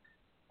 sir.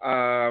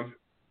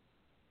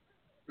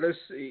 Let's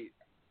see.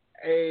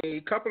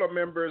 A couple of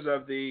members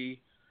of the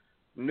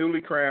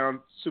newly crowned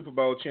Super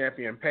Bowl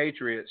champion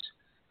Patriots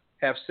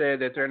have said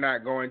that they're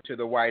not going to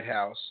the White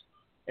House.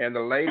 And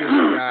the latest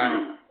guy,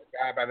 a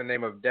guy by the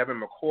name of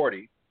Devin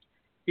McCourty,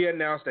 he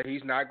announced that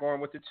he's not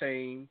going with the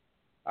team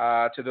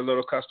to the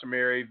little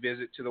customary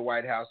visit to the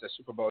White House that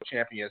Super Bowl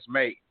champions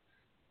make.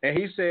 And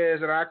he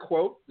says, and I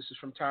quote, this is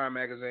from Time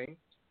Magazine,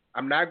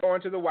 "I'm not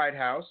going to the White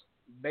House.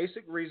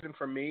 Basic reason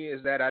for me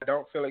is that I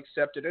don't feel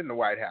accepted in the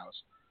White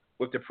House.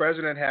 With the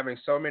president having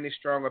so many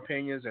strong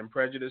opinions and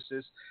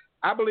prejudices,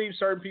 I believe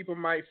certain people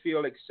might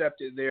feel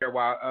accepted there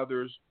while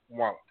others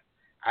won't.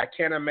 I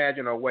can't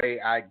imagine a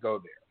way I'd go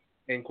there."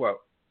 end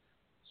quote.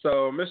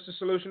 So, Mr.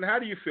 Solution, how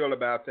do you feel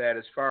about that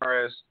as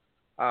far as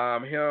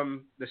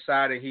him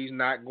deciding he's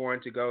not going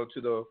to go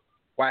to the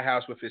White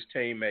House with his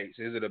teammates?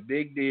 Is it a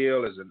big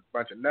deal? Is it a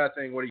bunch of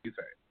nothing? What do you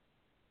think?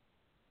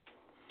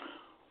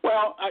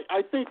 Well,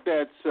 I think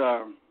that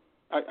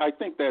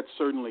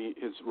certainly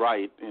is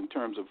right in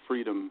terms of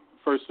freedom,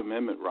 First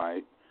Amendment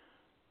right.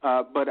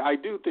 But I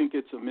do think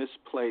it's a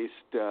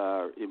misplaced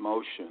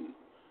emotion.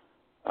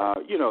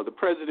 The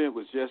president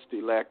was just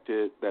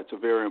elected. That's a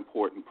very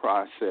important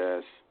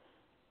process.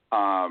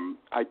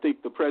 I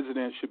think the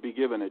president should be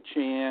given a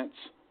chance.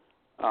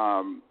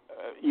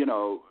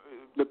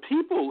 The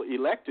people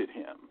elected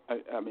him.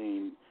 I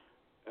mean,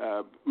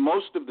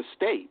 most of the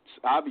states,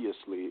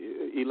 obviously,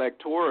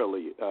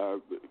 electorally,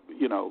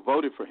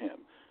 voted for him.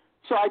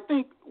 So I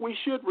think we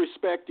should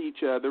respect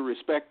each other,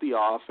 respect the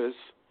office,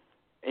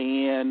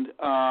 and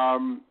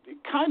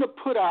kind of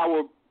put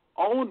our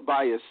own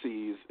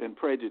biases and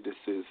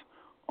prejudices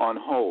on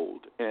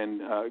hold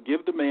and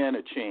give the man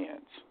a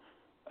chance.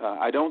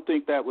 I don't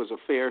think that was a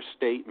fair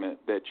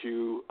statement that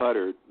you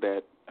uttered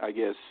that I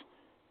guess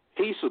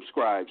he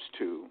subscribes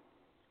to.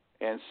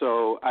 And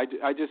so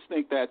I just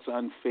think that's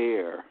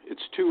unfair.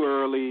 It's too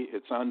early.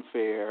 It's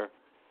unfair.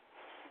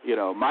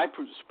 My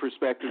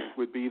perspective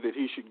would be that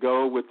he should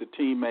go with the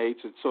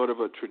teammates. It's sort of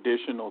a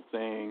traditional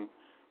thing.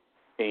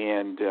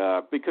 And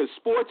because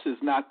sports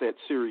is not that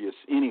serious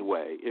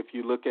anyway, if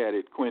you look at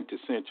it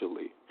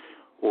quintessentially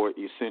or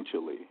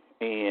essentially.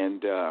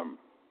 And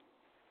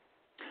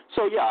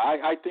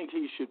I think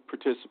he should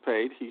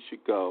participate. He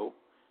should go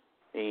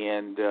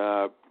and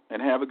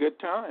have a good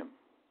time.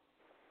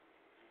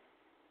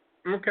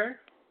 Okay.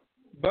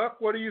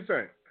 Buck, what do you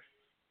think?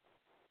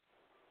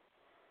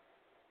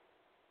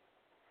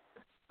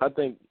 I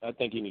think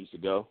he needs to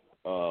go.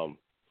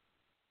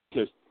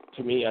 Because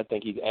to me, I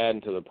think he's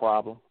adding to the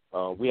problem.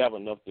 We have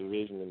enough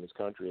division in this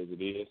country as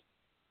it is,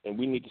 and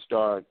we need to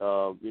start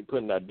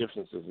putting our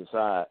differences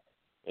aside.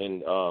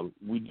 And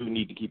we do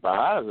need to keep our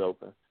eyes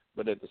open,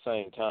 but at the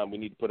same time, we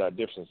need to put our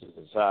differences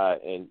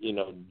aside and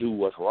do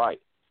what's right.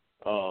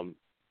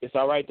 It's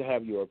all right to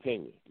have your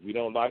opinion. If you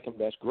don't like them,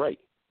 that's great.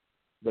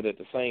 But at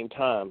the same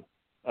time,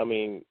 I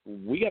mean,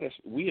 we as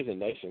a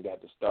nation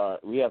got to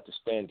start. We have to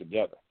stand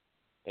together,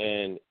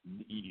 and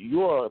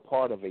you are a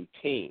part of a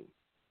team.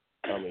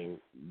 I mean,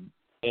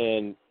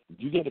 and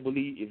you got to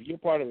believe if you're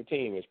part of a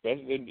team,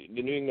 especially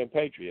the New England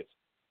Patriots.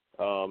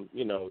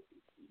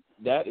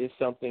 That is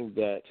something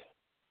that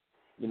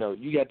you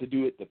got to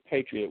do it the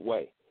Patriot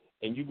way,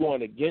 and you're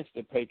going against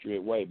the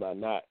Patriot way by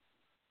not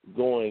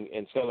going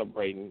and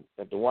celebrating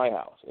at the White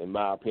House, in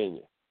my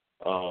opinion.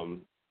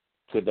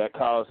 Could that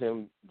cause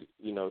him,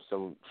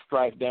 some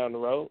strife down the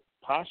road?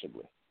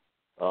 Possibly.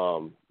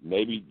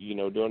 Maybe,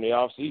 during the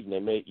off season, they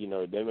may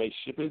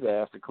ship his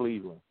ass to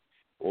Cleveland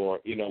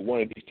or,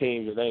 one of these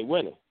teams that ain't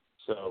winning.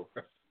 So,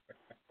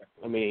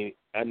 I mean,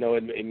 I know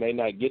it may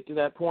not get to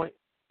that point,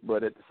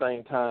 but at the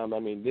same time, I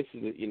mean, this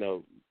is,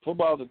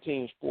 football is a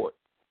team sport.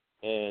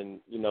 And,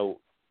 in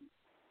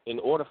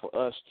order for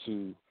us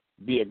to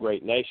be a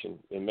great nation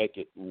and make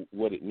it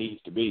what it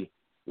needs to be,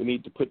 we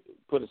need to put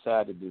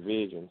aside the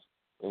divisions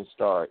and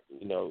start,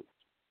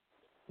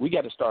 we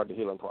got to start the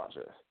healing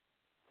process.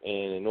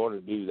 And in order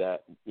to do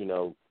that,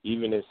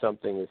 even if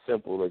something as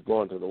simple as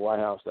going to the White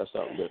House, that's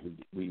something that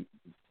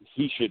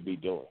he should be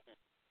doing.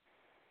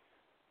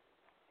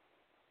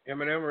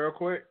 Eminem, real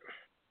quick.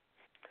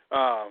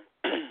 Well,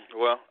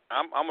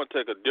 I'm gonna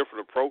take a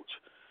different approach,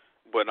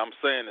 but I'm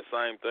saying the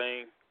same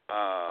thing.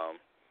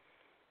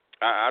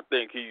 I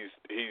think he's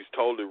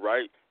totally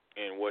right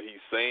in what he's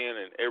saying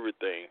and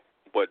everything.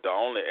 But the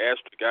only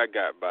asterisk I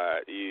got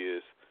by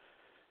is,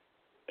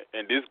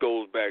 and this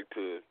goes back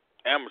to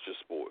amateur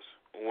sports.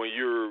 When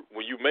you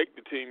make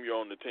the team, you're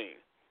on the team.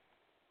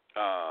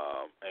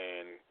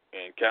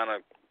 And kind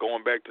of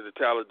going back to the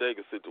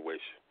Talladega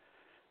situation.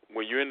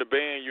 When you're in the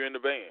band, you're in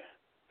the band.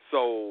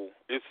 So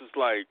it's just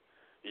like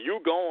you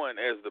going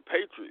as the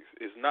Patriots.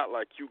 It's not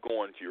like you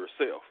going to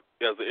yourself.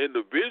 As an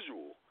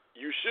individual,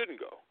 you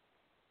shouldn't go,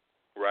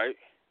 right?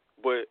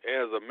 But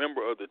as a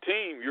member of the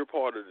team, you're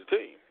part of the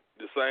team.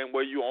 The same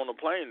way you're on a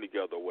plane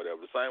together or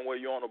whatever. The same way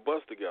you're on a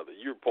bus together.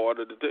 You're part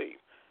of the team.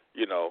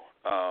 It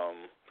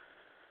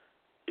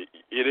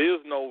is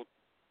no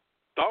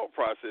thought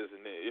process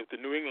in there. If the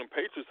New England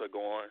Patriots are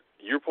going,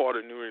 you're part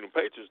of the New England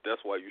Patriots.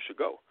 That's why you should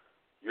go.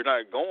 You're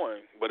not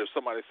going, but if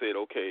somebody said,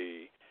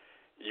 okay,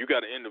 you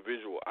got an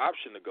individual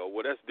option to go,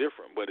 well, that's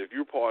different. But if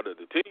you're part of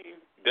the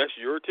team, that's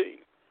your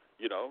team.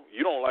 You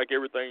don't like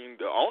everything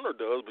the owner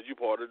does, but you're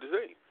part of the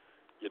team.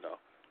 It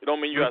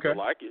don't mean you have to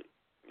like it,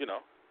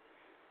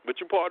 but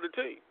you're part of the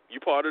team.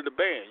 You're part of the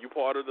band. You're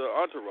part of the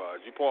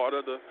entourage. You're part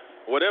of the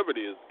whatever it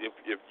is.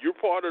 If you're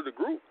part of the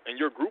group and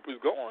your group is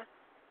going,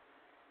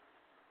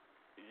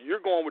 you're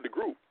going with the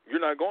group.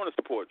 You're not going to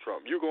support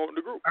Trump. You're going with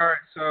the group. All right.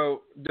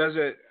 So does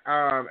it?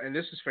 And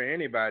this is for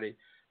anybody.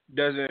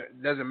 Does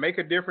it make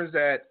a difference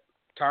that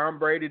Tom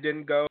Brady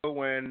didn't go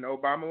when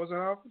Obama was in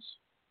office?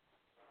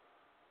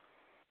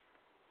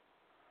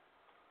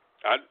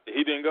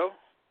 He didn't go?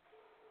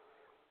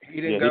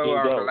 He didn't go.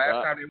 The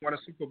last time they won a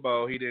Super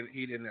Bowl, he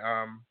didn't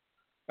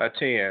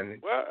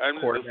attend. Well,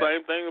 and the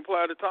same thing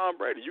applies to Tom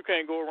Brady. You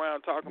can't go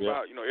around talking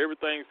about,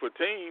 everything's for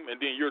team, and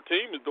then your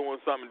team is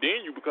doing something,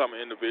 then you become an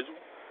individual.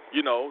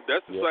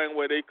 That's the same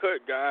way they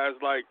cut guys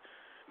like,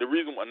 the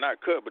reason why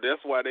not cut, but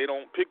that's why they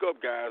don't pick up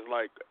guys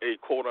like a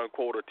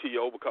quote-unquote a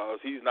T.O.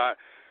 because he's not,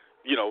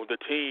 the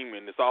team,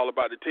 and it's all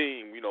about the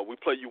team. We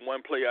play you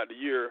one play out the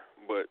year,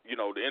 but,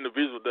 the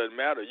individual doesn't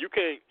matter. You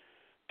can't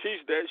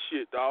teach that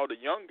shit to all the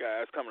young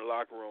guys coming to the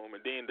locker room,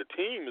 and then the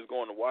team is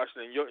going to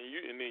Washington,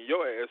 and then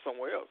your ass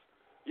somewhere else.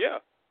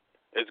 Yeah,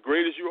 as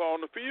great as you are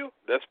on the field,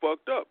 that's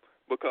fucked up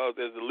because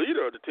as the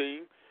leader of the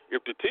team, if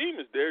the team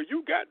is there,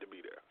 you got to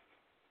be there.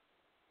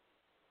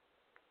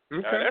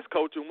 Okay. That's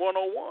coaching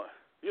 101.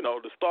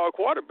 The star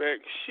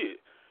quarterback,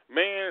 shit,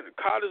 man,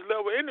 college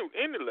level,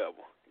 any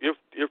level. If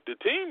the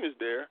team is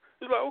there,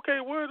 it's like, okay,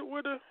 where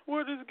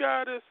this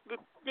guy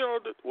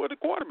where the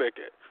quarterback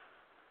at?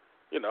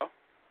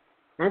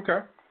 Okay,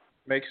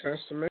 makes sense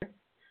to me.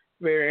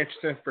 Very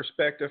interesting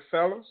perspective,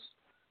 fellas.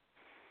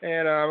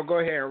 And we'll go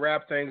ahead and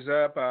wrap things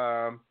up.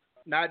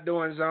 Not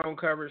doing zone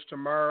coverage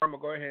tomorrow. I'm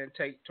gonna go ahead and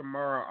take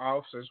tomorrow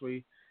off since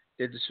we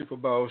did the Super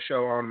Bowl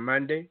show on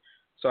Monday.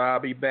 So I'll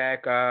be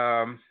back.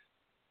 I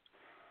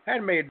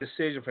hadn't made a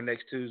decision for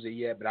next Tuesday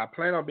yet, but I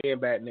plan on being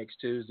back next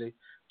Tuesday.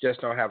 Just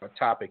don't have a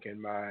topic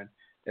in mind.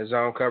 And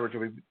zone coverage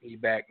will be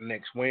back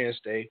next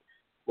Wednesday.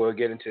 We'll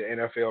get into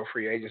NFL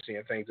free agency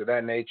and things of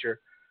that nature.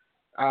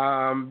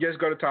 Just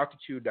go to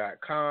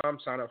TalkToQ.com,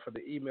 sign up for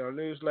the email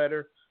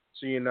newsletter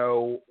so you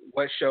know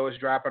what show is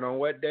dropping on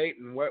what date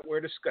and what we're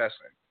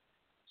discussing.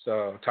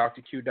 So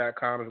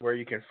TalkToQ.com is where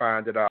you can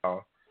find it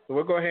all. So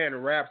we'll go ahead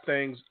and wrap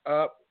things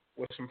up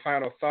with some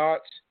final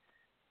thoughts.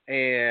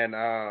 And,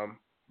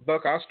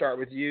 Buck, I'll start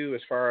with you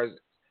as far as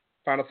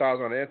final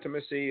thoughts on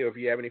intimacy, or if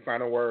you have any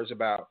final words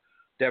about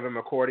Devin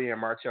McCourty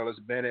and Martellus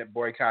Bennett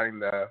boycotting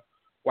the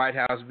White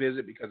House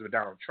visit because of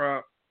Donald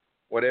Trump,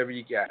 whatever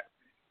you got.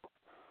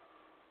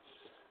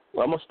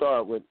 Well, I'm going to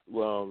start with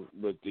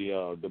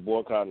the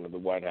boycotting of the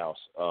White House.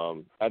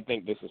 I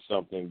think this is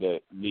something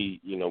that we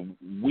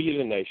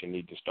as a nation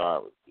need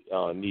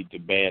to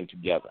band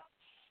together.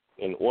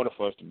 In order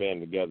for us to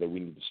band together, we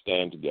need to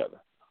stand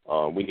together.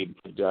 We need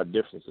to put our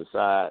differences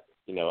aside.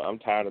 I'm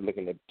tired of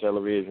looking at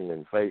television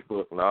and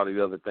Facebook and all these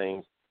other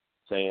things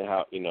saying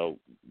how,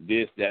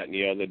 this, that, and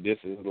the other, this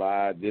is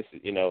live, this,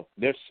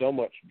 there's so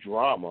much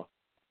drama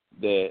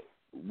that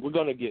we're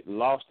going to get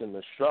lost in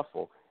the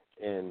shuffle.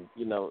 And,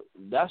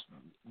 that's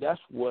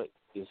what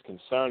is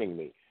concerning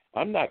me.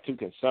 I'm not too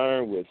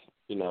concerned with,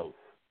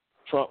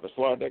 Trump as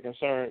far as they're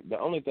concerned. The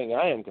only thing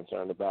I am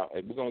concerned about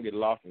is we're going to get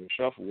lost in the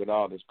shuffle with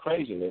all this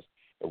craziness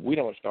if we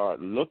don't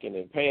start looking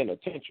and paying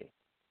attention.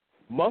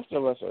 Most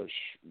of us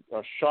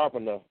are sharp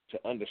enough to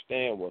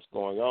understand what's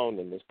going on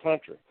in this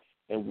country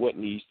and what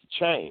needs to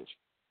change.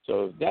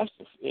 So if that's,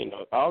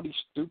 all these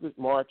stupid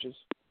marches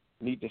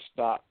need to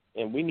stop,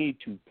 and we need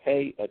to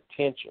pay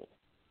attention.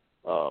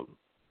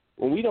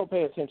 When we don't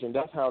pay attention,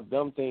 that's how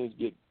dumb things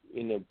get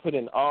put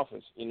in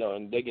office,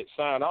 and they get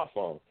signed off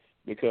on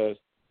because,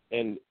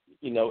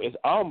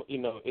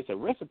 it's a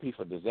recipe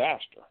for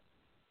disaster.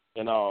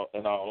 In all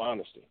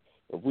honesty,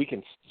 if we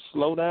can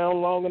slow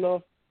down long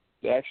enough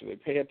to actually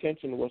pay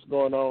attention to what's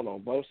going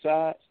on both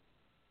sides,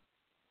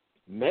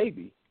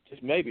 maybe,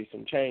 just maybe,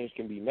 some change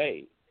can be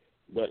made.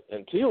 But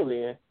until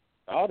then,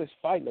 all this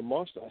fighting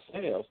amongst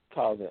ourselves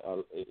causing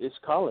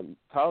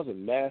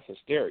mass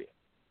hysteria,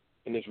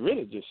 and it's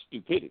really just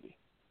stupidity.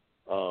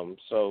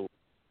 So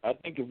I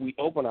think if we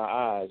open our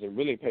eyes and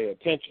really pay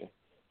attention,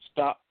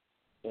 stop,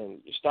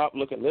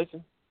 look and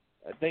listen,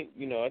 I think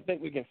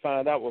we can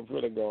find out what's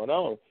really going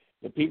on.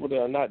 The people that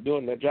are not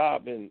doing their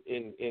job in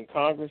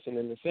Congress and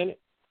in the Senate,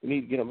 we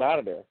need to get them out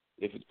of there.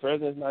 If the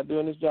president's not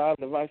doing his job,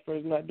 the vice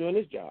president's not doing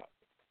his job,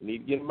 we need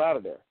to get them out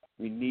of there.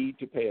 We need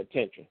to pay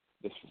attention.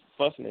 This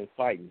fussing and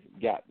fighting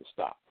got to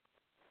stop.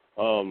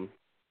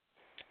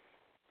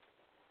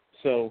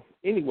 So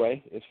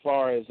anyway, as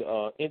far as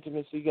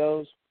intimacy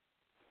goes,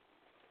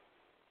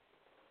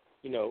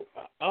 I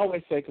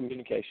always say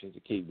communication is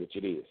the key, which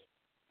it is.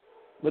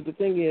 But the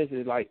thing is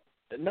like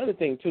another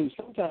thing too.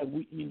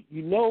 Sometimes you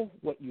know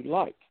what you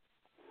like,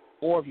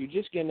 or if you're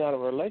just getting out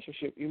of a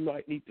relationship, you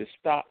might need to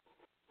stop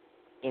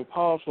and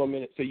pause for a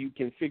minute so you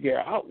can figure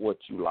out what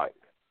you like,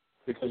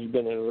 because you've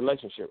been in a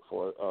relationship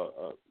for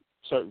a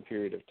certain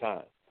period of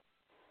time.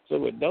 So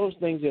with those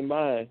things in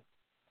mind,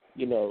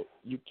 you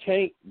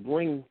can't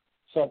bring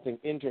something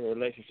into a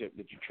relationship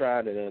that you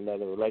tried in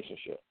another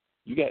relationship.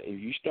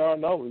 If you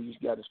starting over, you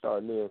just got to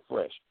start new and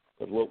fresh.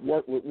 Because what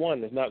worked with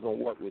one is not going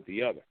to work with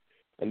the other.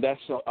 And that's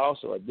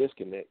also a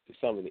disconnect to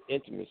some of the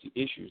intimacy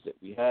issues that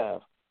we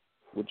have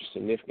with your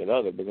significant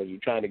other, because you're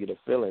trying to get a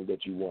feeling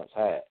that you once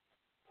had.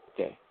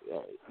 Okay,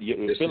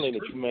 the feeling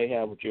that you may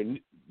have with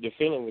this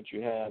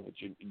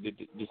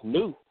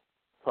new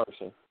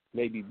person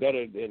may be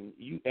better than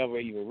you ever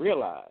even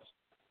realized.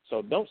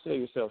 So don't sell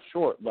yourself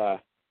short by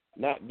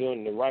not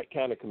doing the right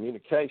kind of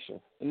communication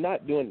and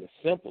not doing the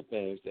simple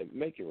things that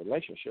make your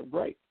relationship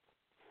great.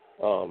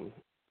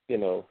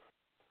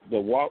 the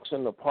walks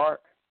in the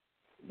park,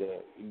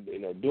 the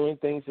doing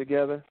things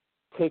together,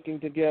 cooking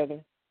together.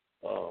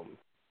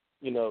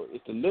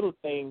 It's the little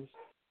things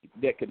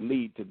that could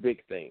lead to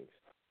big things.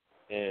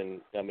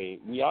 And I mean,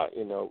 we all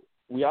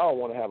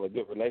want to have a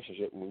good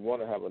relationship, and we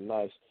want to have a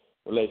nice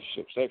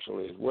relationship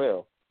sexually as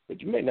well. But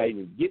you may not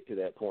even get to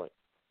that point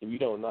if you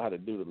don't know how to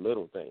do the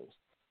little things.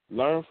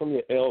 Learn from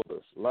your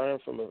elders. Learn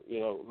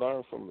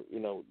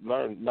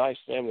nice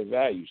family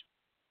values.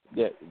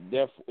 That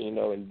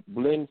and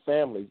blend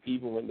families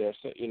even when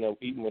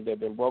they've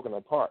been broken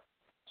apart.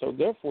 So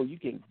therefore, you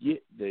can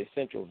get the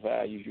essential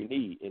values you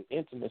need, and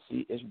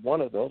intimacy is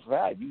one of those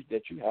values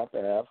that you have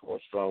to have for a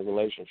strong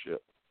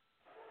relationship.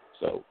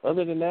 So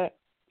other than that,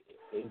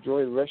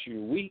 enjoy the rest of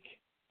your week,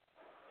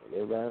 and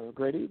everybody have a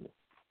great evening.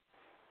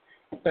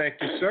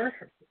 Thank you, sir.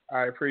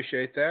 I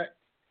appreciate that.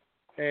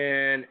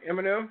 And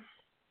Eminem?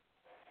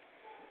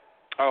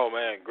 Oh,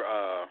 man,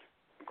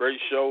 great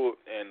show,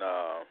 and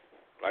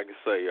like I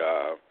say,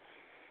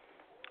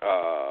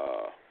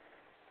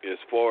 as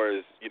far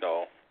as,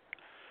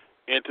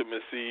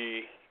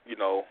 intimacy,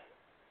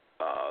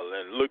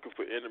 and looking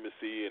for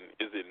intimacy and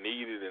is it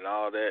needed and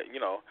all that,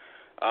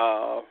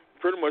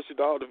 pretty much it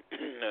all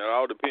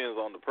depends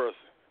on the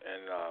person.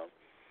 And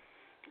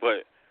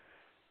but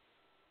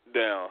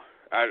now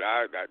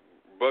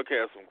Buck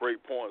has some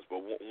great points, but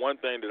one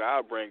thing that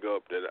I'll bring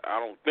up that I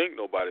don't think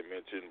nobody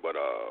mentioned, but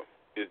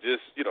is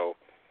just you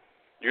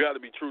got to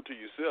be true to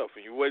yourself,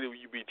 and the way that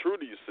you be true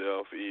to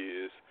yourself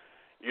is,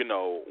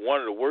 one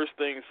of the worst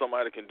things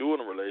somebody can do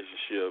in a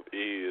relationship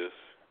is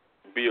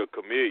be a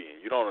chameleon.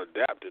 You don't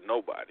adapt to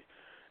nobody.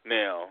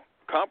 Now,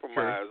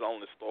 compromise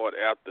only start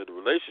after the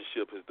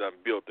relationship has done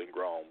built and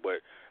grown.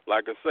 But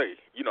like I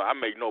say, I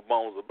make no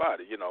bones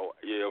about it.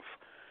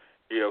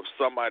 If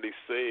somebody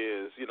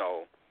says,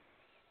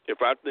 if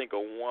I think a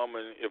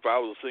woman, if I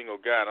was a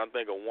single guy and I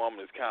think a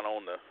woman is kind of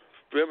on the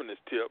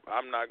feminist tip,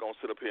 I'm not gonna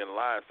sit up here and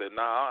lie and say,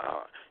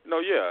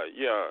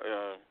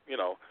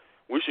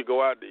 we should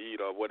go out to eat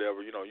or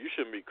whatever. You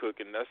shouldn't be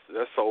cooking. That's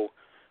so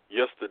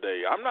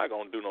yesterday. I'm not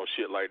gonna do no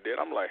shit like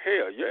that. I'm like,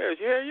 hell, yeah,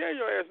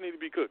 your ass need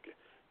to be cooking.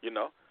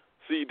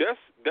 See,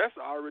 that's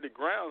already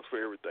grounds for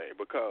everything,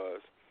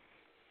 because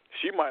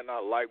she might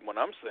not like what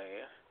I'm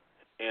saying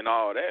and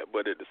all that,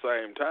 but at the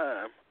same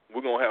time,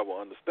 we're gonna have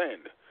an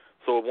understanding,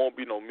 so it won't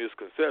be no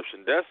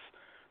misconception.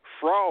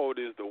 Fraud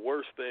is the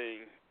worst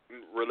thing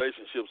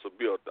relationships are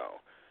built on.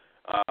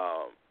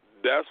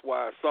 That's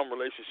why some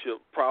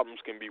relationship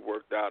problems can be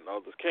worked out and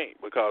others can't,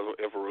 because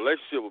if a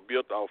relationship was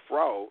built off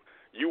fraud,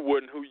 you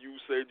wasn't who you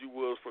said you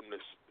was from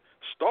the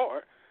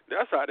start.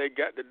 That's how they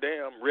got the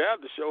damn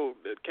reality show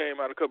that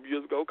came out a couple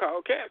years ago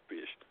called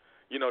Catfish.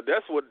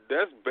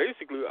 That's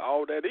basically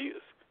all that is.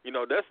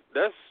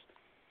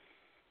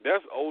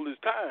 That's old as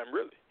time,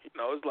 really.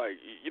 It's like,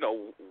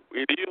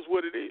 it is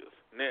what it is.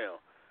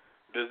 Now,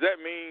 does that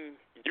mean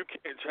you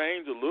can't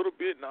change a little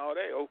bit and all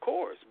that? Of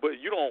course,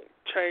 but you don't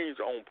change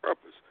on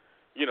purpose.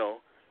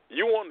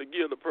 You want to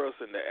give the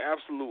person the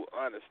absolute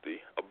honesty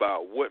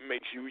about what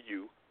makes you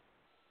you,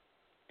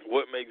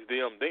 what makes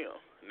them them.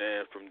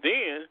 Now, from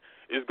then,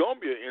 it's going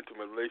to be an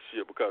intimate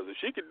relationship, because if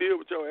she can deal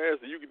with your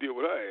ass and you can deal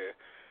with her ass,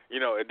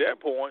 at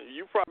that point,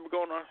 you probably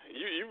gonna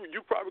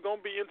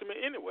be intimate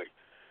anyway.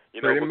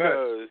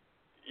 Because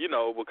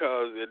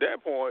at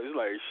that point, it's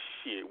like,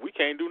 shit, we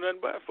can't do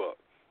nothing but fuck.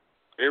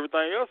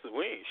 Everything else is,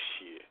 we ain't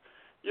shit.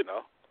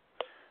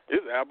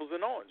 It's apples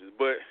and oranges.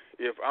 But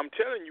if I'm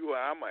telling you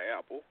I'm an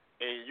apple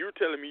and you're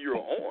telling me you're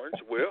an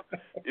orange, well,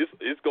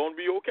 it's going to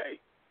be okay.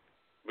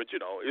 But,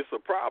 it's a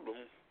problem.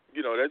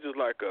 That's just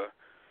like a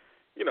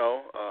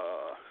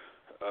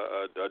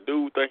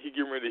dude think he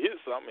getting ready to hit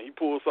something. He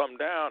pulls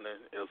something down and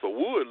it's a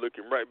wood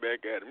looking right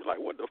back at him. He's like,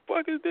 what the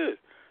fuck is this?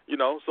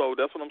 So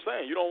that's what I'm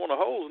saying. You don't want to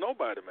hose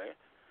nobody, man.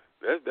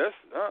 That's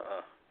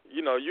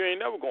you ain't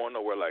never going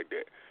nowhere like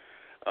that.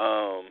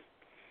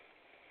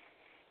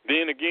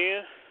 Then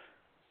again,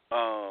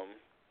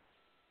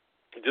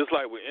 just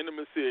like with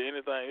intimacy or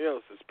anything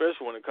else,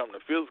 especially when it comes to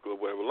physical,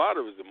 where a lot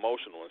of it is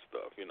emotional and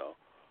stuff,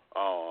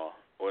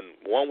 when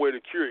one way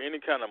to cure any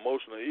kind of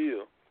emotional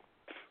ill,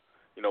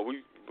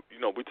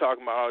 we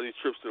talking about all these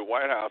trips to the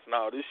White House and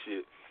all this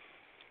shit.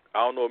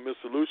 I don't know if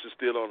Mr. Lucia's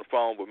still on the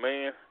phone, but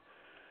man,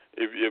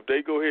 if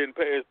they go ahead and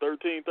pass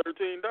 13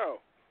 down,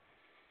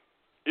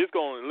 it's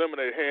gonna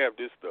eliminate half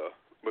this stuff,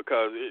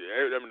 because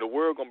the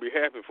world gonna be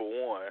happy for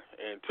one,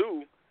 and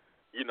two,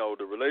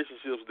 the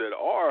relationships that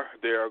are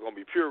there are going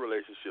to be pure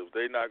relationships.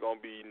 They're not going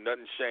to be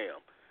nothing sham.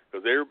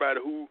 Because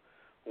everybody who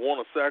want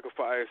to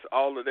sacrifice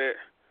all of that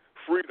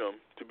freedom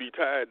to be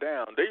tied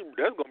down,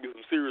 that's going to be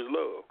some serious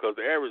love. Because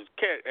the average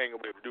cat ain't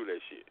going to be able to do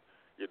that shit.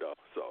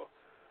 So.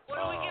 What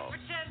do we get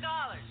for $10?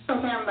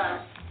 Stand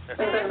back.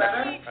 Anything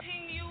better?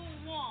 Anything you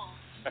want.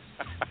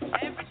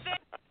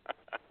 Everything.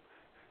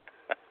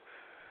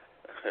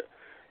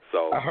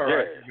 So, all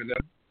right.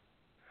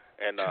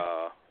 And,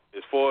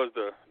 as far as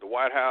the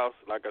White House,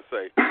 like I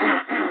say,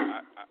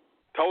 I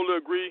totally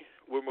agree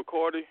with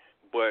McCarty,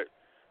 but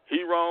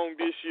he wrong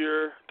this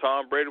year.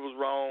 Tom Brady was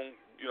wrong,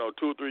 2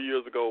 or 3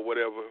 years ago or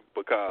whatever,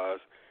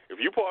 because if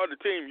you part of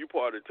the team, you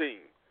part of the team.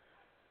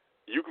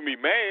 You can be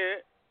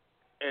mad,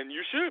 and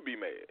you should be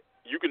mad.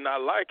 You can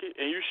not like it,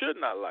 and you should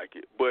not like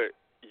it. But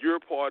you're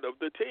part of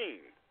the team.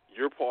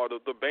 You're part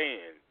of the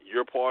band.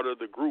 You're part of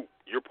the group.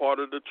 You're part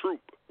of the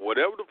troop.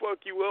 Whatever the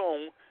fuck you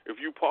own, if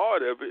you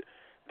part of it,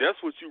 that's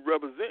what you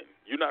represent.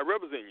 You're not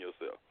representing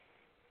yourself.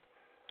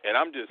 And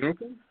I'm just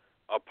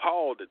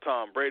appalled at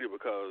Tom Brady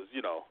because,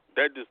 you know,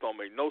 that just don't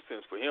make no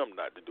sense for him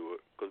not to do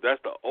it because that's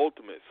the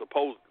ultimate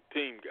supposed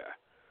team guy.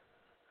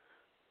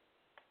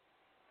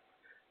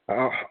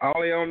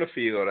 Only on the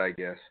field, I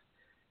guess.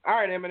 All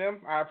right,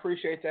 Eminem, I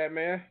appreciate that,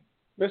 man.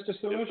 Mr.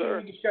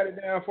 Solution, you can shut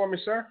it down for me,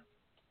 sir?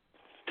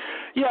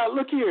 Yeah,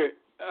 look here.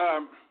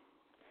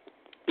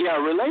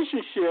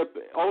 Relationship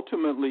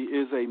ultimately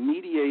is a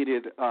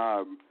mediated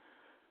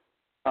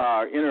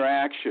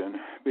interaction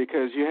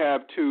because you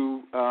have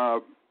two,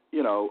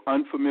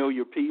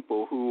 unfamiliar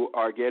people who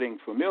are getting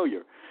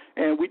familiar.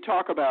 And we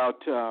talk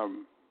about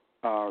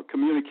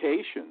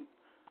communication,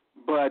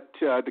 but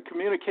the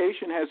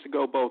communication has to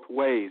go both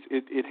ways.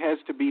 It has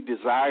to be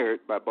desired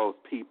by both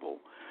people.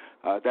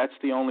 That's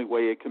the only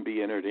way it can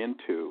be entered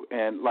into.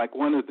 And like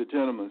one of the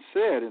gentlemen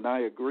said, and I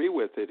agree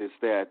with it, is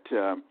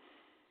that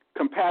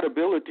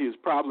compatibility is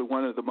probably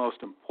one of the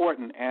most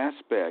important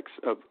aspects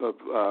of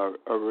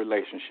a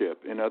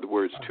relationship. In other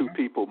words, two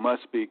people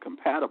must be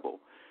compatible.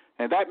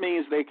 And that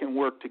means they can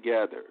work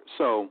together.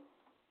 So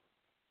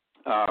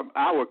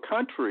our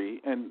country,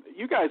 and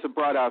you guys have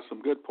brought out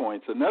some good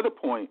points. Another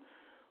point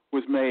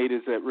was made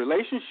is that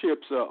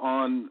relationships are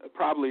on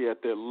probably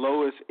at their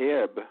lowest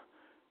ebb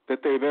that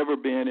they've ever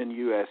been in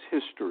U.S.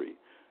 history.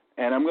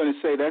 And I'm going to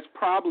say that's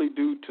probably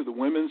due to the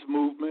women's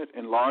movement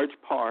in large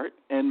part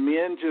and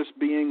men just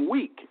being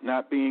weak,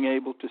 not being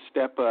able to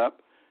step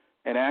up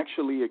and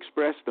actually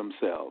express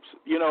themselves.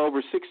 You know,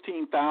 over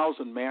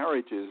 16,000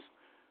 marriages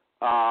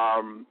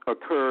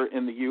occur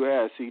in the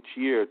U.S. each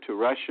year to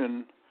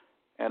Russian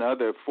and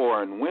other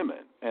foreign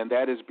women, and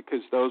that is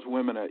because those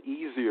women are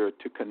easier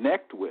to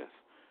connect with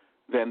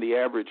than the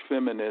average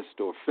feminist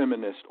or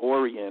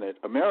feminist-oriented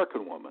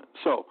American woman.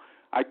 So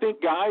I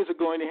think guys are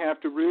going to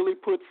have to really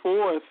put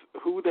forth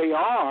who they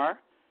are,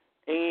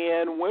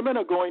 and women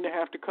are going to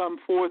have to come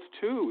forth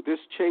too. This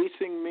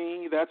chasing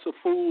me, that's a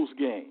fool's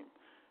game.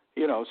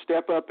 You know,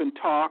 step up and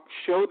talk,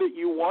 show that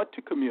you want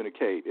to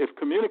communicate. If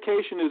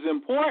communication is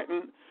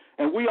important,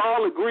 and we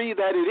all agree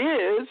that it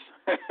is,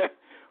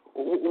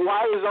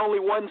 why is only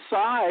one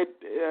side,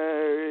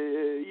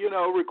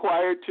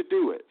 required to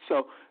do it?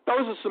 So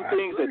those are some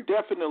things that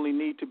definitely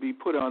need to be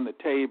put on the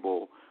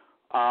table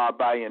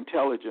by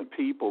intelligent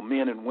people,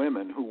 men and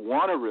women who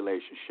want a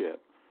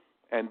relationship,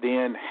 and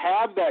then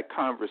have that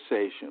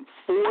conversation.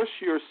 Force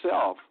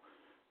yourself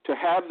to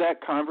have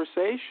that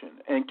conversation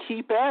and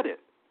keep at it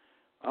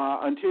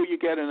until you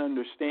get an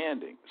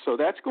understanding. So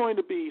that's going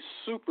to be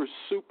super,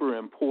 super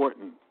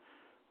important,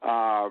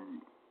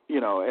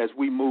 as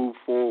we move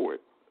forward.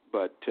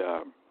 But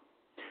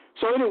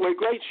so anyway,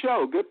 great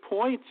show. Good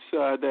points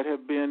that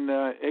have been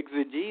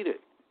exegeted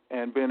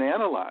and been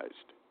analyzed.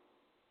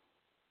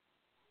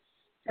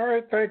 All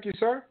right, thank you,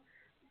 sir.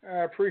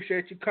 I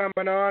appreciate you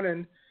coming on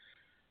and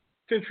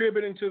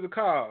contributing to the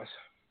cause.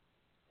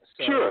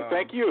 So, sure,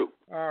 thank you.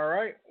 All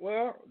right,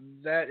 well,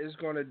 that is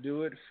going to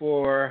do it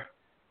for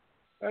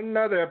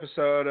another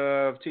episode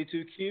of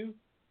T2Q.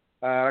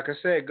 Like I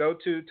said, go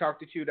to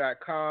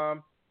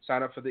talk2q.com,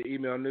 sign up for the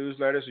email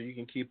newsletter so you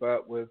can keep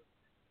up with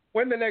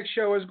when the next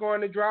show is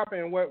going to drop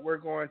and what we're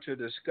going to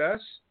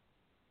discuss.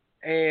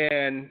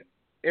 And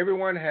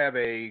everyone have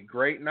a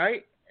great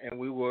night, and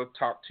we will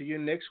talk to you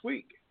next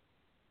week.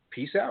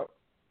 Peace out.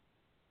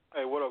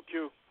 Hey, what up,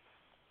 Q?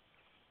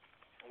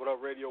 What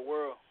up, Radio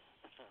World?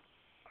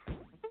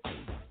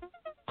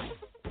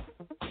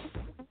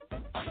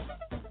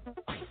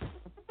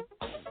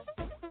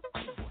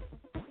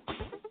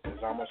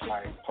 It's almost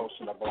like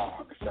posting a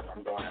blog, except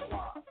I'm doing it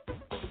live.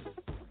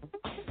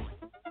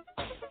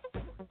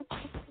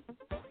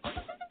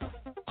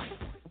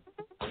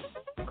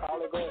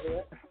 Carla, go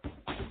ahead.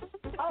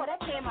 Oh, that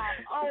came out,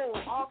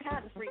 all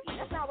kinds of freaky.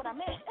 That's not what I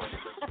meant.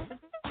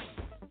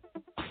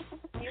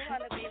 You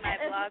want to be my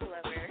blog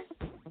lover.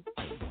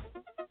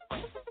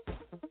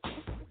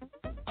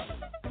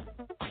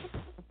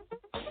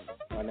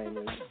 My name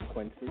is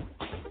Quincy,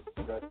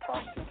 the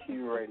Talk to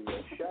Q radio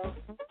show.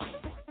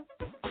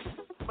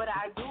 But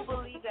I do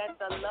believe that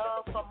the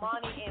love for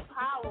money and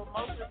power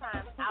most of the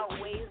time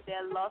outweighs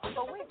their love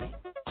for women.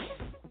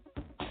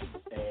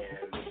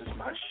 And this is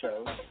my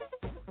show.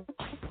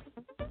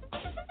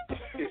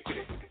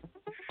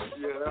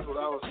 Yeah, that's what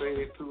I was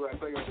saying too. I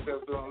think I'm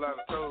still doing a lot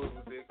of toes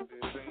with this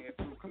saying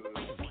too, cuz.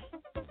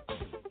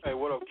 Hey,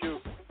 what up, Q?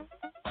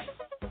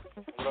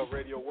 What up,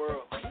 Radio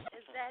World?